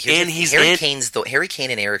 Yeah, but Harry Kane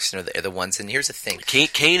and Eriksson are the ones. And here's the thing: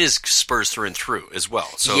 Kane is Spurs through and through as well,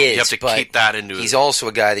 so he is, you have to but keep that into. He's also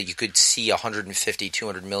a guy that you could see 150,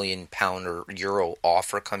 200 million pound or euro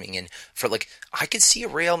offer coming in for. Like, I could see a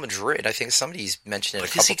Real Madrid. I think somebody's mentioned it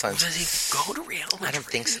a couple times. Does he go to Real Madrid? I don't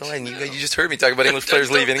think so. And you just heard me talk about English players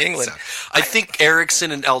leaving England. So. I think Eriksson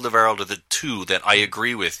and Alderweireld are the 2 that I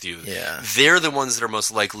agree with you. Yeah. They're the ones that are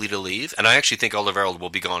most likely to leave, and I actually think Alderweireld will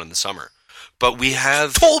be gone in the summer. But we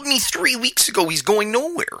have Told me 3 weeks ago he's going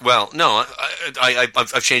nowhere. Well, no,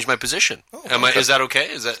 I've changed my position. Okay. Is that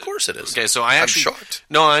okay? Is that Of course it is. okay? So I'm shocked.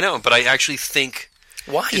 No, I know, but I actually think.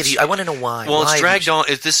 Why? I want to know why. Well, why it's dragged on.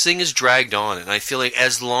 This thing is dragged on, and I feel like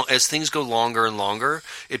as things go longer and longer,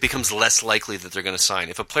 it becomes less likely that they're going to sign.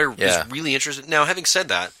 If a player is really interested. Now, having said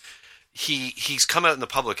that, he's come out in the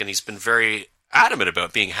public and he's been very adamant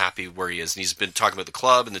about being happy where he is, and he's been talking about the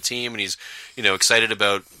club and the team, and he's excited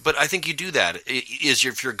about. But I think you do that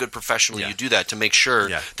if you're a good professional, you do that to make sure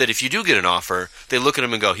that if you do get an offer, they look at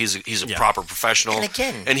him and go, he's a proper professional. And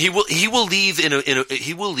again, and he will leave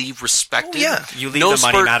he will leave respected. You leave the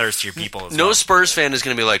money matters to your people. As well. Spurs fan is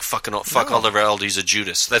going to be like fuck Alderweireld, he's a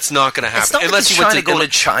Judas. That's not going to happen unless he went to go to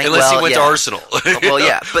China. Unless he went to Arsenal. Well,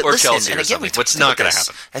 yeah, but or listen, Chelsea and or again, something. What's not going to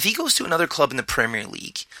happen? If he goes to another club in the Premier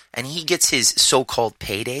League and he gets his so-called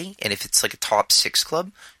payday, and if it's like a top 6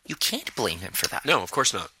 club, you can't blame him for that. No, of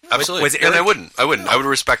course not. Absolutely. And I wouldn't. I would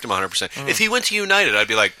respect him 100%. If he went to United, I'd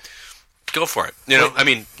be like, go for it. I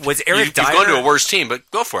mean, was Eric Dyer, you've gone to a worse team,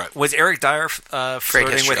 but go for it. Was Eric Dyer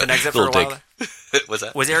flirting with an exit for a while? What's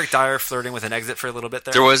that? Was Eric Dyer flirting with an exit for a little bit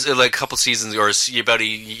there? There was like a couple seasons, or about a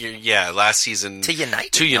year, last season. To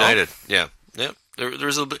United. Yeah. There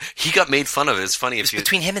was a little bit. He got made fun of. It's funny. It was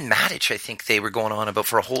between him and Matic, I think they were going on about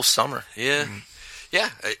for a whole summer. Yeah. Yeah.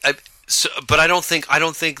 But I don't think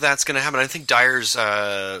that's going to happen. I think Dyer's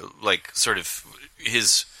sort of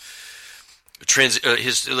his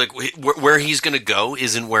where he's going to go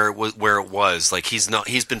isn't where it was. Like he's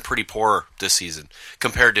been pretty poor this season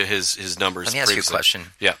compared to his numbers. Let me ask you a question.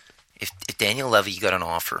 Yeah. If Daniel Levy got an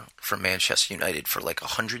offer from Manchester United for like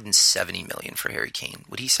 170 million for Harry Kane,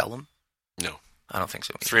 would he sell him? No. I don't think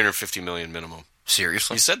so. 350 million minimum.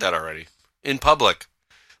 Seriously? He said that already in public.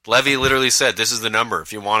 Levy literally said, "This is the number.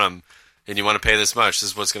 If you want him, and you want to pay this much,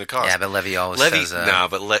 this is what's going to cost." Yeah, but Levy always says...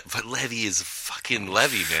 but Levy is fucking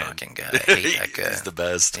Levy, man. Fucking guy. I hate that guy. He's the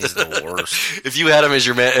best. He's the worst. If you had him as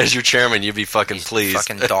your chairman, you'd be fucking pleased.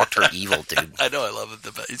 Fucking Dr. Evil, dude. I know, I love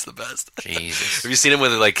it. He's the best. Jesus. Have you seen him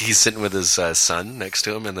with he's sitting with his son next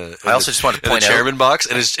to him in the? I also just want to point in the chairman out, box,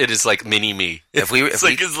 and it is like mini me. If we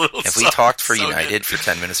talked for so United good. for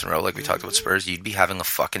 10 minutes in a row, like we talked about Spurs, you'd be having a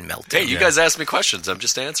fucking meltdown. Hey, you guys asked me questions. I'm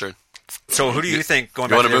just answering. So who do you think, going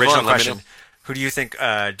You back to wanna the move original on? Let me question, who do you think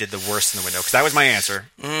did the worst in the window? Because that was my answer.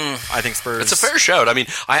 I think Spurs... It's a fair shout. I mean,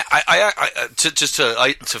 I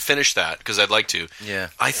to finish that, because I'd like to. Yeah.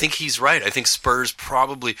 I think he's right. I think Spurs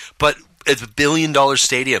probably... But it's $1 billion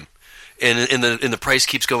stadium. And the price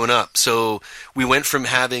keeps going up. So we went from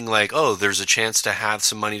having there's a chance to have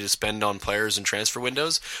some money to spend on players and transfer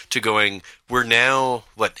windows to going, we're now,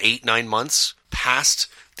 8-9 months past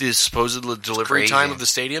the supposed delivery time of the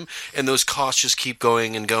stadium, and those costs just keep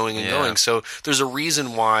going and going and going. So there's a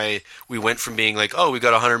reason why we went from being like, oh, we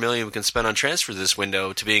got $100 million we can spend on transfer this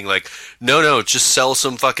window, to being like, no, just sell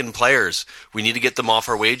some fucking players. We need to get them off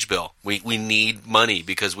our wage bill. We need money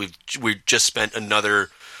because we just spent another,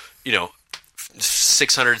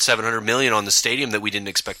 600-700 million on the stadium that we didn't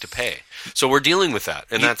expect to pay. So we're dealing with that,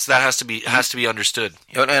 and that has to be understood.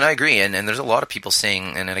 And I agree, and there's a lot of people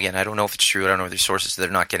saying, and again, I don't know if it's true, I don't know if there's sources, they're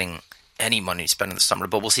not getting any money to spend in the summer,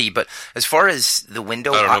 but we'll see. But as far as the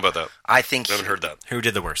window, I don't know about that. I think... I haven't heard that. Who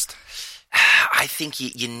did the worst? I think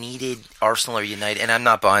you needed Arsenal or United, and I'm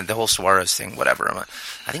not behind the whole Suarez thing, whatever.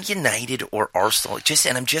 I think United or Arsenal,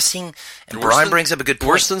 and I'm just saying, and Brian brings up a good point.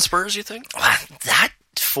 Worse than Spurs, you think? That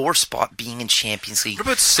 4 spot being in Champions League What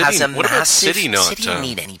about City? has a What about massive... City not, City don't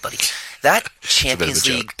need anybody. That Champions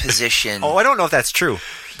joke. League position... Oh, I don't know if that's true.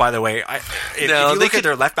 By the way, if you they look could- at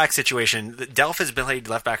their left back situation, Delph has played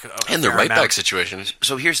left back, And the right back situation.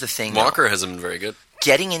 So here's the thing. Walker hasn't been very good.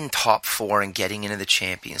 Getting in top 4 and getting into the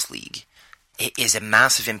Champions League, it is a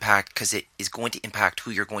massive impact because it is going to impact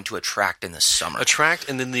who you're going to attract in the summer. Attract,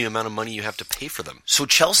 and then the amount of money you have to pay for them. So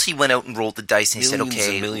Chelsea went out and rolled the dice and they said, Millions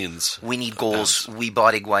okay, and millions we need of goals. pounds. We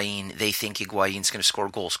bought Higuain. They think Higuain's going to score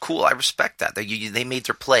goals. Cool, I respect that. They made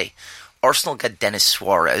their play. Arsenal got Dennis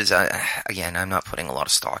Suarez. Again, I'm not putting a lot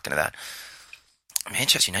of stock into that.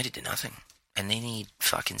 Manchester United did nothing. And they need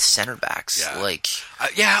fucking center backs.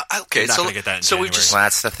 Yeah. Okay. You're not gonna get that in so we January. just Well,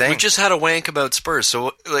 that's the thing. we just had a wank about Spurs.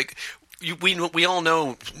 So we all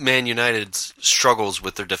know Man United's struggles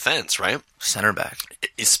with their defense, right? Center back.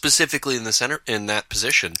 Specifically in the center in that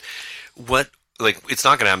position. It's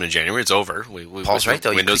not going to happen in January. It's over. Paul's right,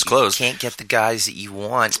 though. Window's you closed. can't get the guys that you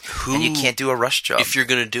want, and you can't do a rush job. If you're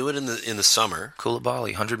going to do it in the summer,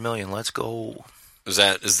 Koulibaly, 100 million, let's go. is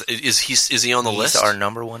he on the list? He's our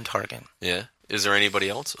number 1 target. Yeah. Is there anybody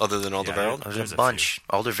else other than Alderweireld? There's There's a a bunch.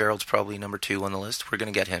 Alderweireld's probably number 2 on the list. We're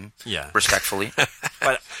going to get him. Yeah. Respectfully.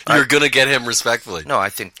 But You're going to get him respectfully. No, I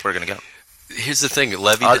think we're going to get him. Here's the thing,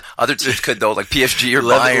 Levy. Other teams could, though, like PSG or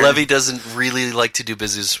Levy, Bayern. Levy doesn't really like to do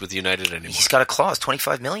business with United anymore. He's got a clause,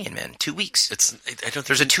 25 million, man. 2 weeks. I don't.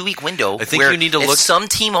 There's a 2-week window. I think where you need to if look. some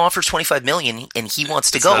team offers 25 million and he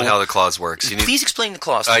wants to It's go. not how the clause works. You need, Please explain the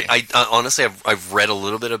clause. To me. I honestly, I've read a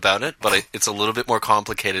little bit about it, but it's a little bit more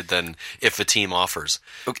complicated than if a team offers.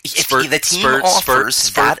 If the team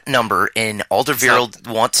offers that number and Alderweireld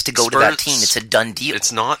wants to go to that team, it's a done deal.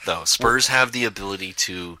 It's not though. Spurs have the ability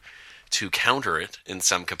to counter it in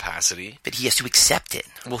some capacity. But he has to accept it.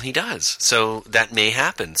 Well, he does. So that may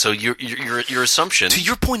happen. So your assumption, To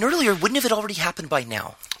your point earlier, wouldn't have it already happened by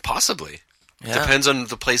now? possibly. Yeah. Depends on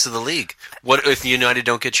the place of the league. What if United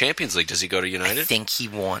don't get Champions League? Does he go to I United? think he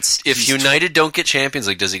wants. If he's United don't get Champions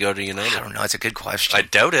League, does he go to United? I don't know. It's a good question. I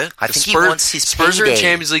doubt it. I If think he wants his Spurs are in payday.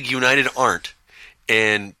 Champions League. United aren't,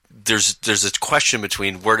 and there's a question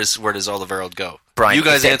between where does Alderweireld go? Brian, you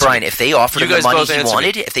guys answer. Brian, if they offered You him the guys money both he answer me.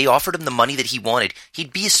 wanted, if they offered him the money that he wanted,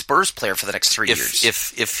 he'd be a Spurs player for the next 3 years.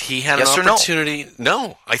 If he had Yes an or no? opportunity,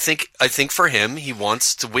 no. I think for him, he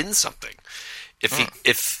wants to win something.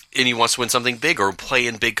 If he wants to win something big or play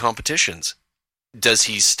in big competitions. Does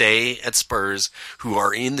he stay at Spurs, who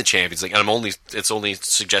are in the Champions League? And it's only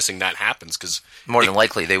suggesting that happens because More than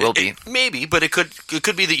likely, they will be. Maybe, but it could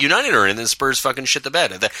be that United are in, and then Spurs fucking shit the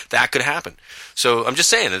bed. That could happen. So I'm just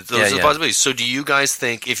saying that those are the possibilities. So do you guys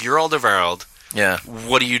think if you're Alderweireld, Yeah.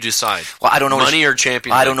 what do you decide? Well, I don't know. Money or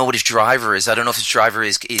Champions I League? don't know what his driver is. I don't know if his driver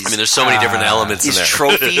is. I mean, there's so many different elements in Is there.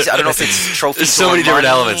 trophies. I don't know if it's trophies. There's so or many different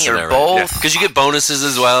money elements in or there, both. Because you get bonuses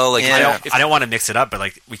as well. Like, Yeah. I don't want to mix it up, but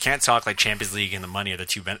like we can't talk like Champions League and the money are the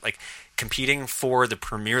two. Like competing for the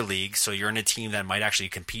Premier League, so you're in a team that might actually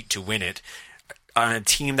compete to win it, on a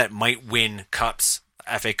team that might win cups,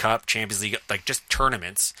 FA Cup, Champions League, like just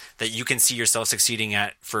tournaments that you can see yourself succeeding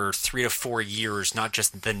at for 3 to 4 years, not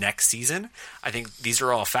just the next season. I think these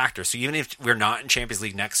are all factors. So even if we're not in Champions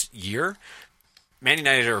League next year, Man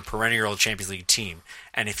United are a perennial Champions League team.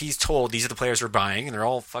 And if he's told these are the players we're buying, and they're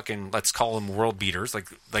all fucking, let's call them world beaters, like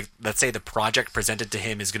let's say the project presented to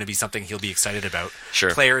him is going to be something he'll be excited about. Sure.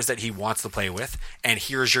 Players that he wants to play with, and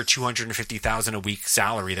here's your $250,000 a week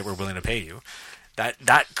salary that we're willing to pay you.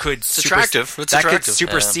 That could attractive. It's that attractive. could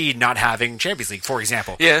supersede not having Champions League, for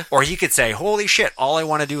example. Yeah. Or he could say, "Holy shit! All I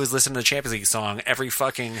want to do is listen to the Champions League song every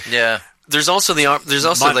fucking." Yeah. There's also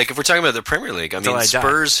Month. like if we're talking about the Premier League, I Till mean I die.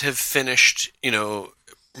 Spurs have finished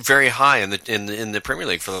very high in the Premier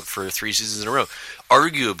League for 3 seasons in a row.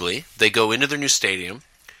 Arguably, they go into their new stadium.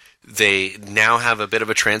 They now have a bit of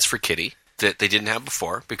a transfer kitty that they didn't have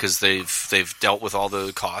before because they've dealt with all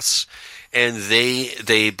the costs, and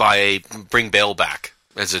they bring Bale back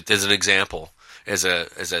as an example as a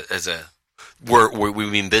we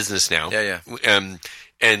mean business now. Yeah.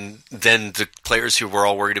 And then the players who were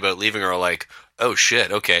all worried about leaving are like, oh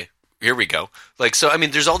shit, okay, here we go. Like, so, I mean,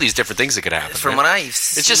 there's all these different things that could happen. From right? what I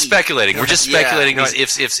It's just speculating. We're just speculating these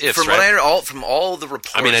ifs, From right? what I heard, from all the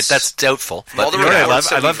reports. I mean, that's doubtful. All But, the You know what I love?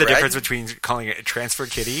 reports I that love the we've read- difference between calling it a transfer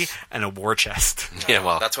kitty and a war chest. yeah,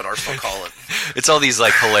 well, That's what Arsenal call it. it's all these,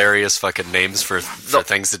 like, hilarious fucking names for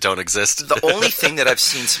things that don't exist. The only thing that I've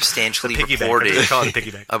seen substantially Piggyback. reported They call it a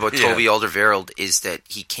piggyback. about Yeah. Toby Alderweireld is that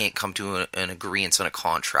he can't come to an agreement on a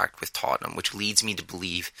contract with Tottenham, which leads me to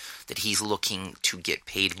believe that he's looking to get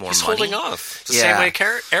paid more He's money. holding off. It's the Yeah. same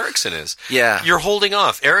way Ericsson is. Yeah. You're holding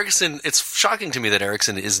off. Ericsson, it's shocking to me that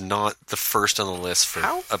Ericsson is not the first on the list for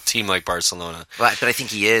a team like Barcelona. But I think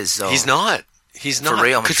he is, though. He's not. He's not.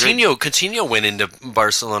 Real Madrid. Coutinho went into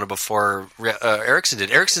Barcelona before Ericsson did.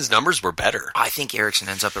 Ericsson's numbers were better. I think Ericsson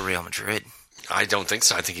ends up at Real Madrid. I don't think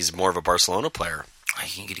so. I think he's more of a Barcelona player. I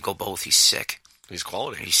think he could go both. He's sick. He's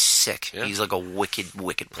quality. He's sick. Yeah. He's like a wicked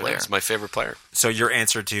player. He's my favorite player. So your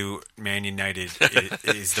answer to Man United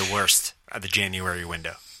is the worst at the January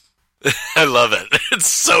window. I love it. It's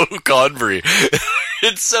so Convery.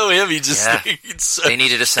 It's so him. He just. Yeah. It's so, They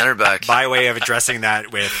needed a center back. By way of addressing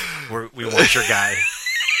that with, we want your guy.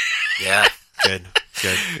 Yeah. Good.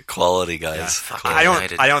 quality guys. Fuck I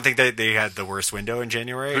United. don't think that they had the worst window in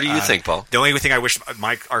January. Who do you think, Paul? The only thing I wish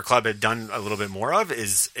our club had done a little bit more of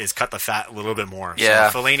is cut the fat a little bit more. Yeah.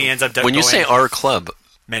 So Fellaini ends up When you say our club,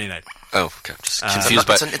 Man United. oh, okay, just confused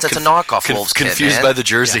by It's a knockoff Wolves kit, confused man. by the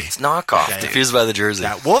jersey. It's knockoff. Yeah, dude. Confused by the jersey.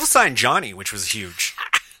 Yeah, Wolves signed Johnny, which was huge.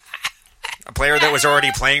 A player that was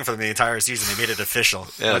already playing for them the entire season. They made it official.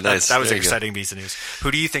 Yeah, But nice. That was There an you go. exciting piece of news. Who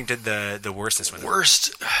do you think did the worst this window?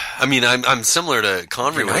 Worst. I mean, I'm similar to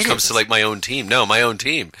Convery when it United. comes to like my own team. No, my own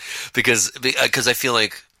team, because I feel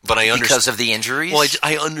like, but I understand Because of the injuries? Well,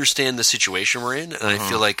 I understand the situation we're in, and I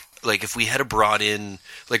feel like if we had brought in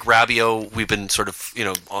like Rabiot, we've been sort of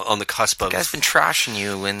on the cusp of. The guy's been trashing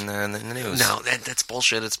you in the news. No, that's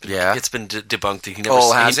bullshit. It's been Yeah? it's been debunked. He never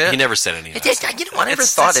has it? he never said any of It that. is, you know, I never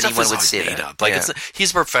It's- thought that stuff anyone is would all say made that. up. Like Yeah.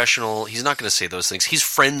 he's a professional. He's not going to say those things. He's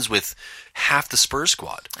friends with half the Spurs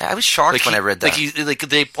squad. I was shocked when I read that. Like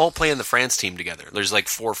they all play in the France team together. There's like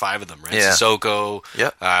 4 or 5 of them, right? Yeah. Sissoko,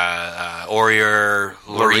 Yep. Aurier,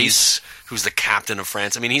 Lloris. Lloris, who's the captain of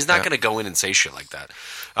France. I mean, he's not going to go in and say shit like that.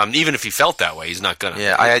 Even if he felt that way, he's not going to.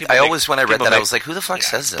 Yeah, I always, when I read that, I was like, who the fuck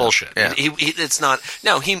says it's that? bullshit. Yeah. It's not.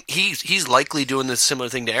 No, he's likely doing the similar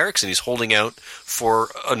thing to Ericsson. He's holding out for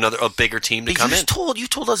a bigger team to But come in. you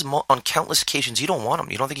told us on countless occasions you don't want him.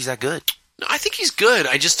 You don't think he's that good. No, I think he's good.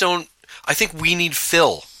 I just don't. I think we need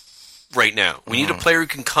Phil right now. We need a player who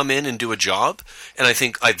can come in and do a job, and I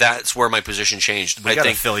think that's where my position changed. We I got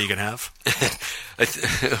think a Phil you can have.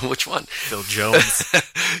 which one? Phil Jones.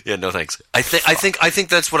 Yeah, no thanks. I think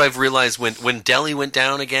that's what I've realized when Delhi went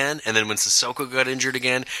down again, and then when Sissoko got injured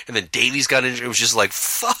again, and then Davies got injured. It was just like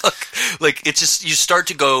fuck. Like it's just you start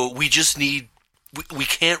to go. We just need. We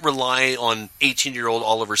can't rely on 18-year-old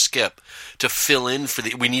Oliver Skip to fill in for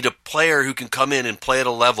the. We need a player who can come in and play at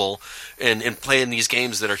a level and play in these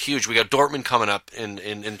games that are huge. We got Dortmund coming up in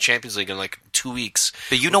Champions League in like 2 weeks.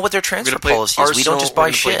 But you know what their We're transfer gonna play policy is. We don't Arsenal, just we're buy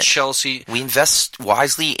gonna play shit. Chelsea. We invest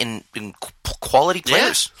wisely in quality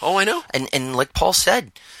players. Yeah. Oh, I know. And like Paul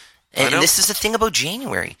said, and know. this is the thing about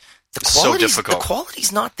January. It's so difficult. The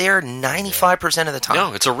quality's not there 95% of the time.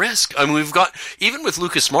 No, it's a risk. I mean, we've got even with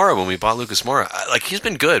Lucas Moura when we bought Lucas Moura, like he's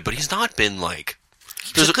been good, but he's not been like.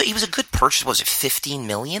 He was a good purchase. Was it 15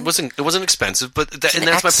 million? It wasn't expensive, but It's and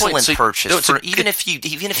an that's my point. excellent So, purchase. no, it's a Even good- if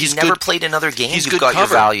he's you never good- played another game, he's you've good got cover.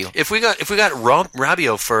 your value. If we got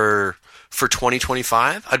Rabiot for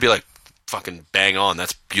 2025, I'd be like, fucking bang on.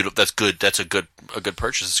 That's beautiful. That's good. That's a good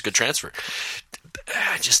purchase. It's a good transfer.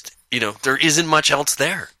 Just there isn't much else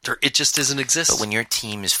there. It just doesn't exist. But when your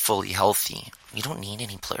team is fully healthy, you don't need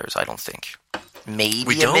any players, I don't think. Maybe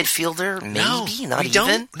We a don't. midfielder, no, maybe, not we even.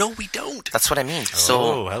 Don't. No, we don't. That's what I mean. So,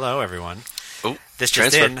 Oh, hello everyone. Oh, This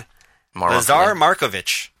just transfer. in. Mark, Lazar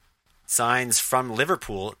Markovic signs from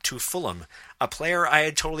Liverpool to Fulham. A player I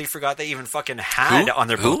had totally forgot they even fucking had Who? on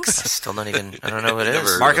their Who? books. I still don't even, I don't know who it is.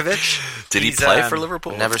 Never- Markovic. Did he He's, play for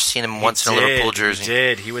Liverpool? Never seen him He once in a did, Liverpool jersey. He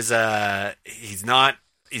did. He was he's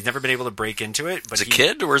never been able to break into it. But Is it a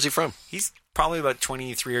kid or where's he from? He's probably about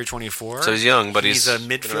 23 or 24. So he's young, but he's a been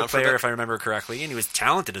around midfield for a player, bit. if I remember correctly, and he was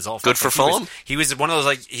talented as all. Good fuck. for Like, Fulham? He was one of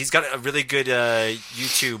those he's got a really good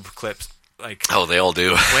YouTube clips. Like Oh, they all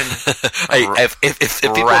do. when if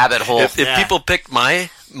people, Rabbit hole. If Yeah. people picked my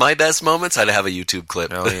best moments, I'd have a YouTube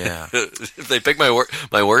clip. Oh, yeah. If they picked my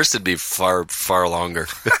worst, it'd be far longer.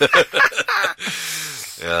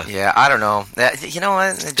 Yeah. Yeah, I don't know. You know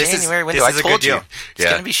what? The This is- January window, this I is a told good you. deal. It's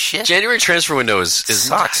going to be shit. January transfer window is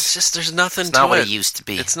Sucks. It's just there's nothing It's to not what it. it used to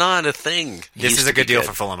be. It's not a thing. this used is to a good be deal good.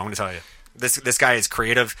 for Fulham. I'm going to tell you. This guy is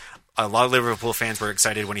creative. A lot of Liverpool fans were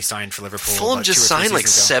excited when he signed for Liverpool. Fulham about just 2 or 3 signed like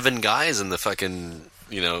seasons ago. 7 guys in the fucking,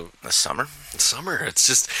 The summer. summer. It's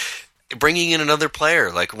just bringing in another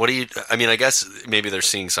player. Like, what do you? I mean, I guess maybe they're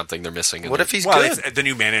seeing something they're missing. What if he's Well, good? the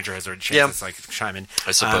new manager has a chance to like chime in.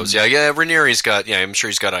 I suppose. Yeah. Ranieri's got. Yeah, I'm sure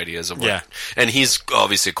he's got ideas of what. Yeah. And he's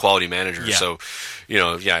obviously a quality manager. Yeah. So,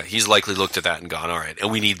 he's likely looked at that and gone, all right, and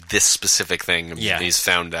we need this specific thing. And Yeah. he's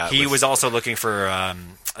found that. He was also looking for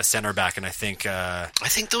a center back, and I think I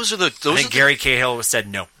think those are the. Gary Cahill said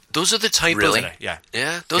no. Those are the type Really? of. Yeah.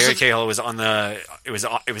 Yeah. Those Gary are. Cahill was on the. It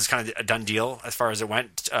was kind of a done deal as far as it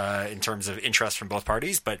went in terms of interest from both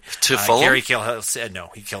parties. But To Fulham? Gary Cahill said no.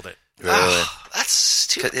 He killed it. Really? That's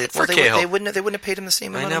too. Well, For they Cahill. wouldn't have paid him the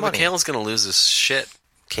same I amount know, of but money. Cahill's going to lose his shit.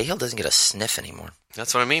 Cahill doesn't get a sniff anymore.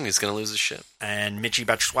 That's what I mean. He's going to lose his shit. And Michy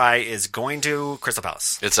Batshuayi is going to Crystal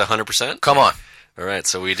Palace. It's 100%. Come on. All right,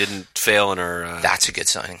 so we didn't fail in our. That's a good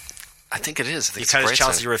signing. I think it is. I think it's a Because great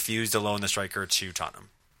Chelsea sign. refused to loan the striker to Tottenham.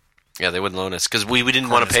 Yeah, they wouldn't loan us because we didn't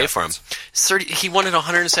want to pay for him. He wanted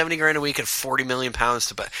 170 grand a week and 40 million pounds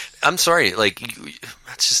to buy. I'm sorry,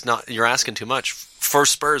 that's just not. You're asking too much for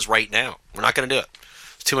Spurs right now. We're not going to do it.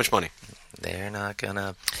 It's too much money. They're not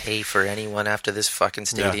gonna pay for anyone after this fucking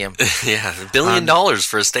stadium. Yeah, $1 billion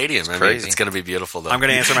for a stadium. I mean, crazy. it's going to be beautiful, though. I'm going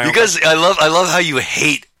to answer my own You guys, I love how you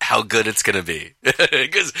hate how good it's going to be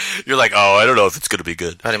because you're like, oh, I don't know if it's going to be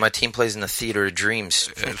good. Buddy, my team plays in the theater of dreams.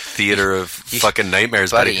 Theater of fucking nightmares,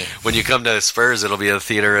 buddy. When you come to Spurs, it'll be a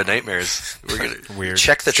theater of nightmares. We're gonna Weird.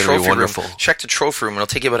 Check the It's gonna be trophy room. wonderful. Check the trophy room. It'll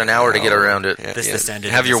take you about an hour to get around it. This descended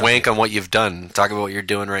Have into your something. wank on what you've done. Talk about what you're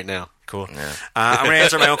doing right now. Cool. I'm going to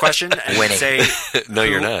answer my own question and Winning. say No,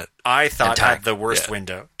 you're who not. I thought Attack. had the worst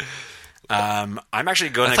window. I'm actually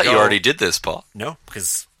going I to thought go. you already did this, Paul. No,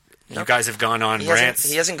 because you guys have gone on He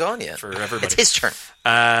rants. hasn't gone yet. for everybody. It's his turn.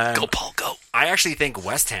 Go, Paul, go. I actually think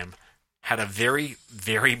West Ham had a very,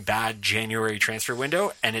 very bad January transfer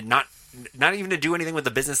window, and it not even to do anything with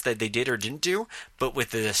the business that they did or didn't do, but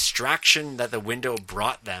with the distraction that the window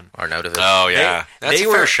brought them. Arnautovic. Oh, yeah. That's a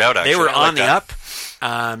fair shout, actually. They were I like on the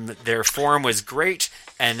that. up. Their form was great,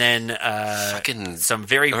 and then Fucking some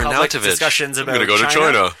very public Arnautovic. discussions I'm about gonna go to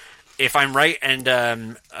China. If I'm right, and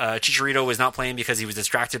Chicharito was not playing because he was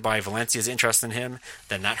distracted by Valencia's interest in him,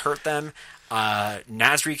 then that hurt them.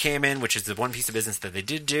 Nasri came in, which is the one piece of business that they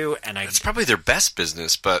did do, and It's probably their best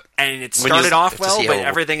business, but it when you started off have to well, see but how it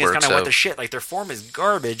everything is kind works of went out. to shit. Like their form is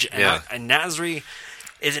garbage, and, Yeah. and Nasri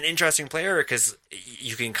is an interesting player because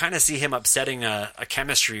you can kind of see him upsetting a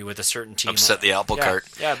chemistry with a certain team. Upset the apple cart.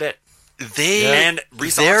 Yeah, a bit. they And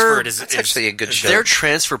Reece their Oxford is That's actually a good show. their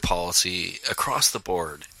transfer policy across the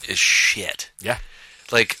board is shit. yeah.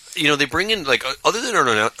 Like, they bring in, like, other than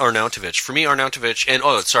Arnautovic, for me, Arnautovic, and,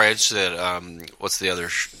 I just said, what's the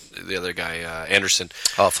other guy, Anderson.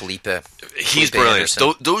 Oh, Felipe. He's Felipe brilliant.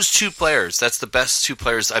 Anderson. Those two players, that's the best two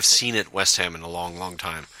players I've seen at West Ham in a long, long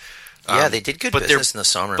time. Yeah, they did good but they're- business in the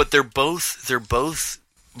summer. But they're both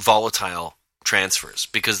volatile transfers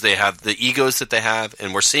because they have the egos that they have,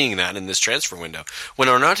 and we're seeing that in this transfer window. When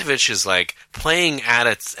Arnautovic is like playing at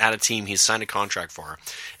a team he's signed a contract for,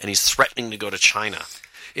 and he's threatening to go to China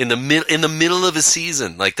in the middle of a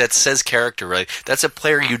season, like that says character, right? That's a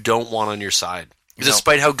player you don't want on your side.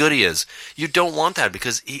 Despite how good he is, you don't want that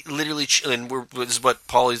because he literally. And this is what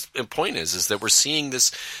Paulie's point is that we're seeing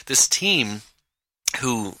this team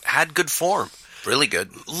who had good form, really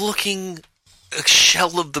good. looking a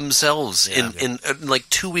shell of themselves in like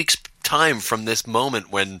 2 weeks' time from this moment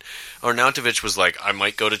when Arnautovic was like, I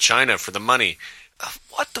might go to China for the money.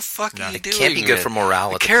 What the fuck are you doing? Can't be good man? for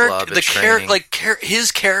morale at the club, at training.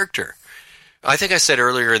 His character. I think I said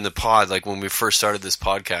earlier in the pod, like when we first started this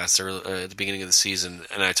podcast at the beginning of the season,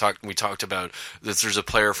 and we talked about that there's a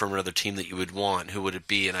player from another team that you would want. Who would it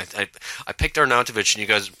be? And I picked Arnautovic, and you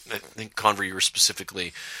guys, I think Conver, you were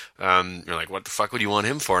specifically, you're like, what the fuck would you want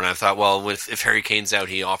him for? And I thought, well, if Harry Kane's out,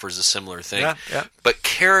 he offers a similar thing. Yeah. But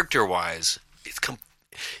character-wise, it's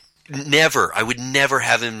I would never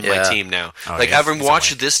have him in my team now. Having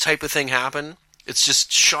watched this type of thing happen, it's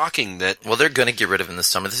just shocking that. Well, they're going to get rid of him this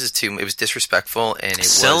summer. This is too. It was disrespectful, and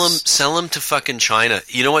Sell him to fucking China.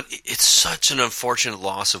 You know what? It's such an unfortunate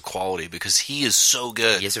loss of quality because he is so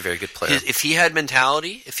good. He is a very good player. If he had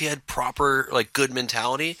mentality, if he had proper good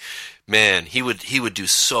mentality, man, he would do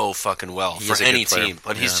so fucking well He for is a good any player. team.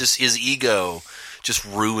 But he's just his ego just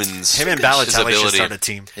ruins Him and his Balotelli should ability. start a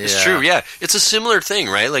team. It's Yeah. true, yeah. It's a similar thing,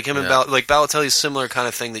 right? Like him and Balotelli's similar kind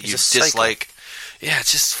of thing that He's you a psycho. dislike. Yeah,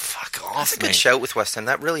 it's just fuck off, That's a good mate. shout with West Ham.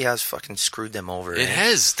 That really has fucking screwed them over. It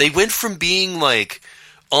has. They went from being like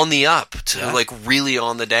on the up to like really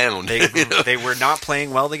on the down. They were not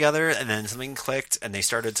playing well together, and then something clicked, and they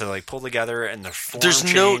started to like pull together, and the form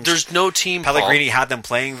changed. There's no team. Pellegrini had them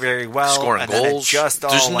playing very well, scoring and goals. Then it just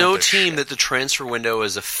all There's went no to team shit. that the transfer window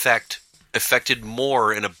has affected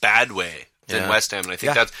more in a bad way than West Ham, and I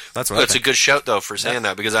think that's what I think. a good shout though for saying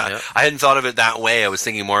that, because I hadn't thought of it that way. I was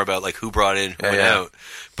thinking more about like who brought in, who went out,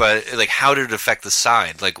 but like how did it affect the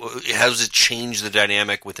side? Like how does it change the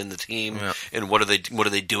dynamic within the team, and what are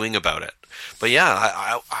they doing about it? But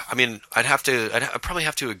yeah, I mean, I'd probably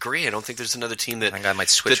have to agree. I don't think there's another team that I think I might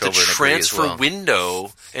switch that over the and agree as transfer well.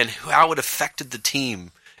 window and how it affected the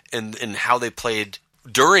team and how they played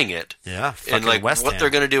during it. Yeah, And like West what Ham. they're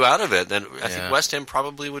going to do out of it, then I think West Ham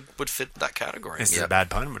probably would fit that category. This is a bad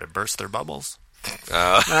pun, but it burst their bubbles. You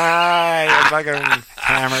Uh, fucking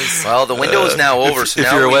hammers. Well, the window is now over. So if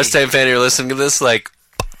now you're a we- West Ham fan, you're listening to this, like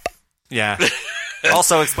Yeah.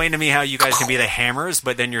 Also, explain to me how you guys can be the Hammers,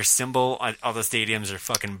 but then your symbol at all the stadiums are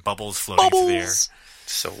fucking bubbles floating through the air.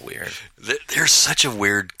 so weird. they're such a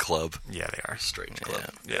weird club, Yeah, they are. strange club.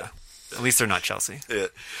 Yeah. At least they're not Chelsea. Yeah.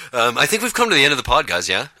 I think we've come to the end of the pod, guys.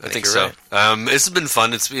 Yeah, I think you're so. right. It's been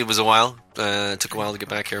fun. It was a while. It took a while to get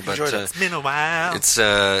back here, but It's been a while.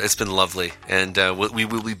 it's been lovely, and we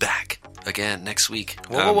will be back again next week.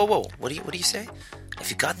 Whoa! What do you say? Have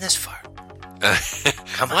you gotten this far?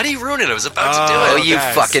 Why do you ruin it? I was about to do Oh, it. you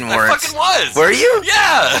guys. fucking I weren't. fucking was. Were you?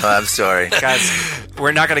 Yeah. Oh, I'm sorry. Guys,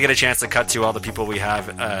 we're not going to get a chance to cut to all the people we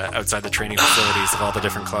have outside the training facilities of all the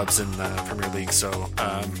different clubs in the Premier League, so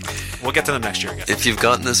we'll get to them next year again. If you've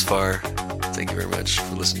gotten this far, thank you very much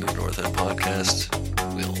for listening to the North End Podcast.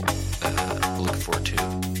 We'll look forward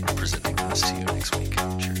to presenting this to you next week.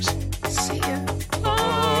 Cheers.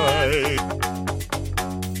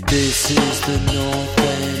 This is the North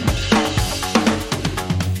End.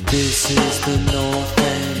 This is the North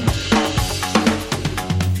End.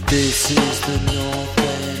 This is the North End.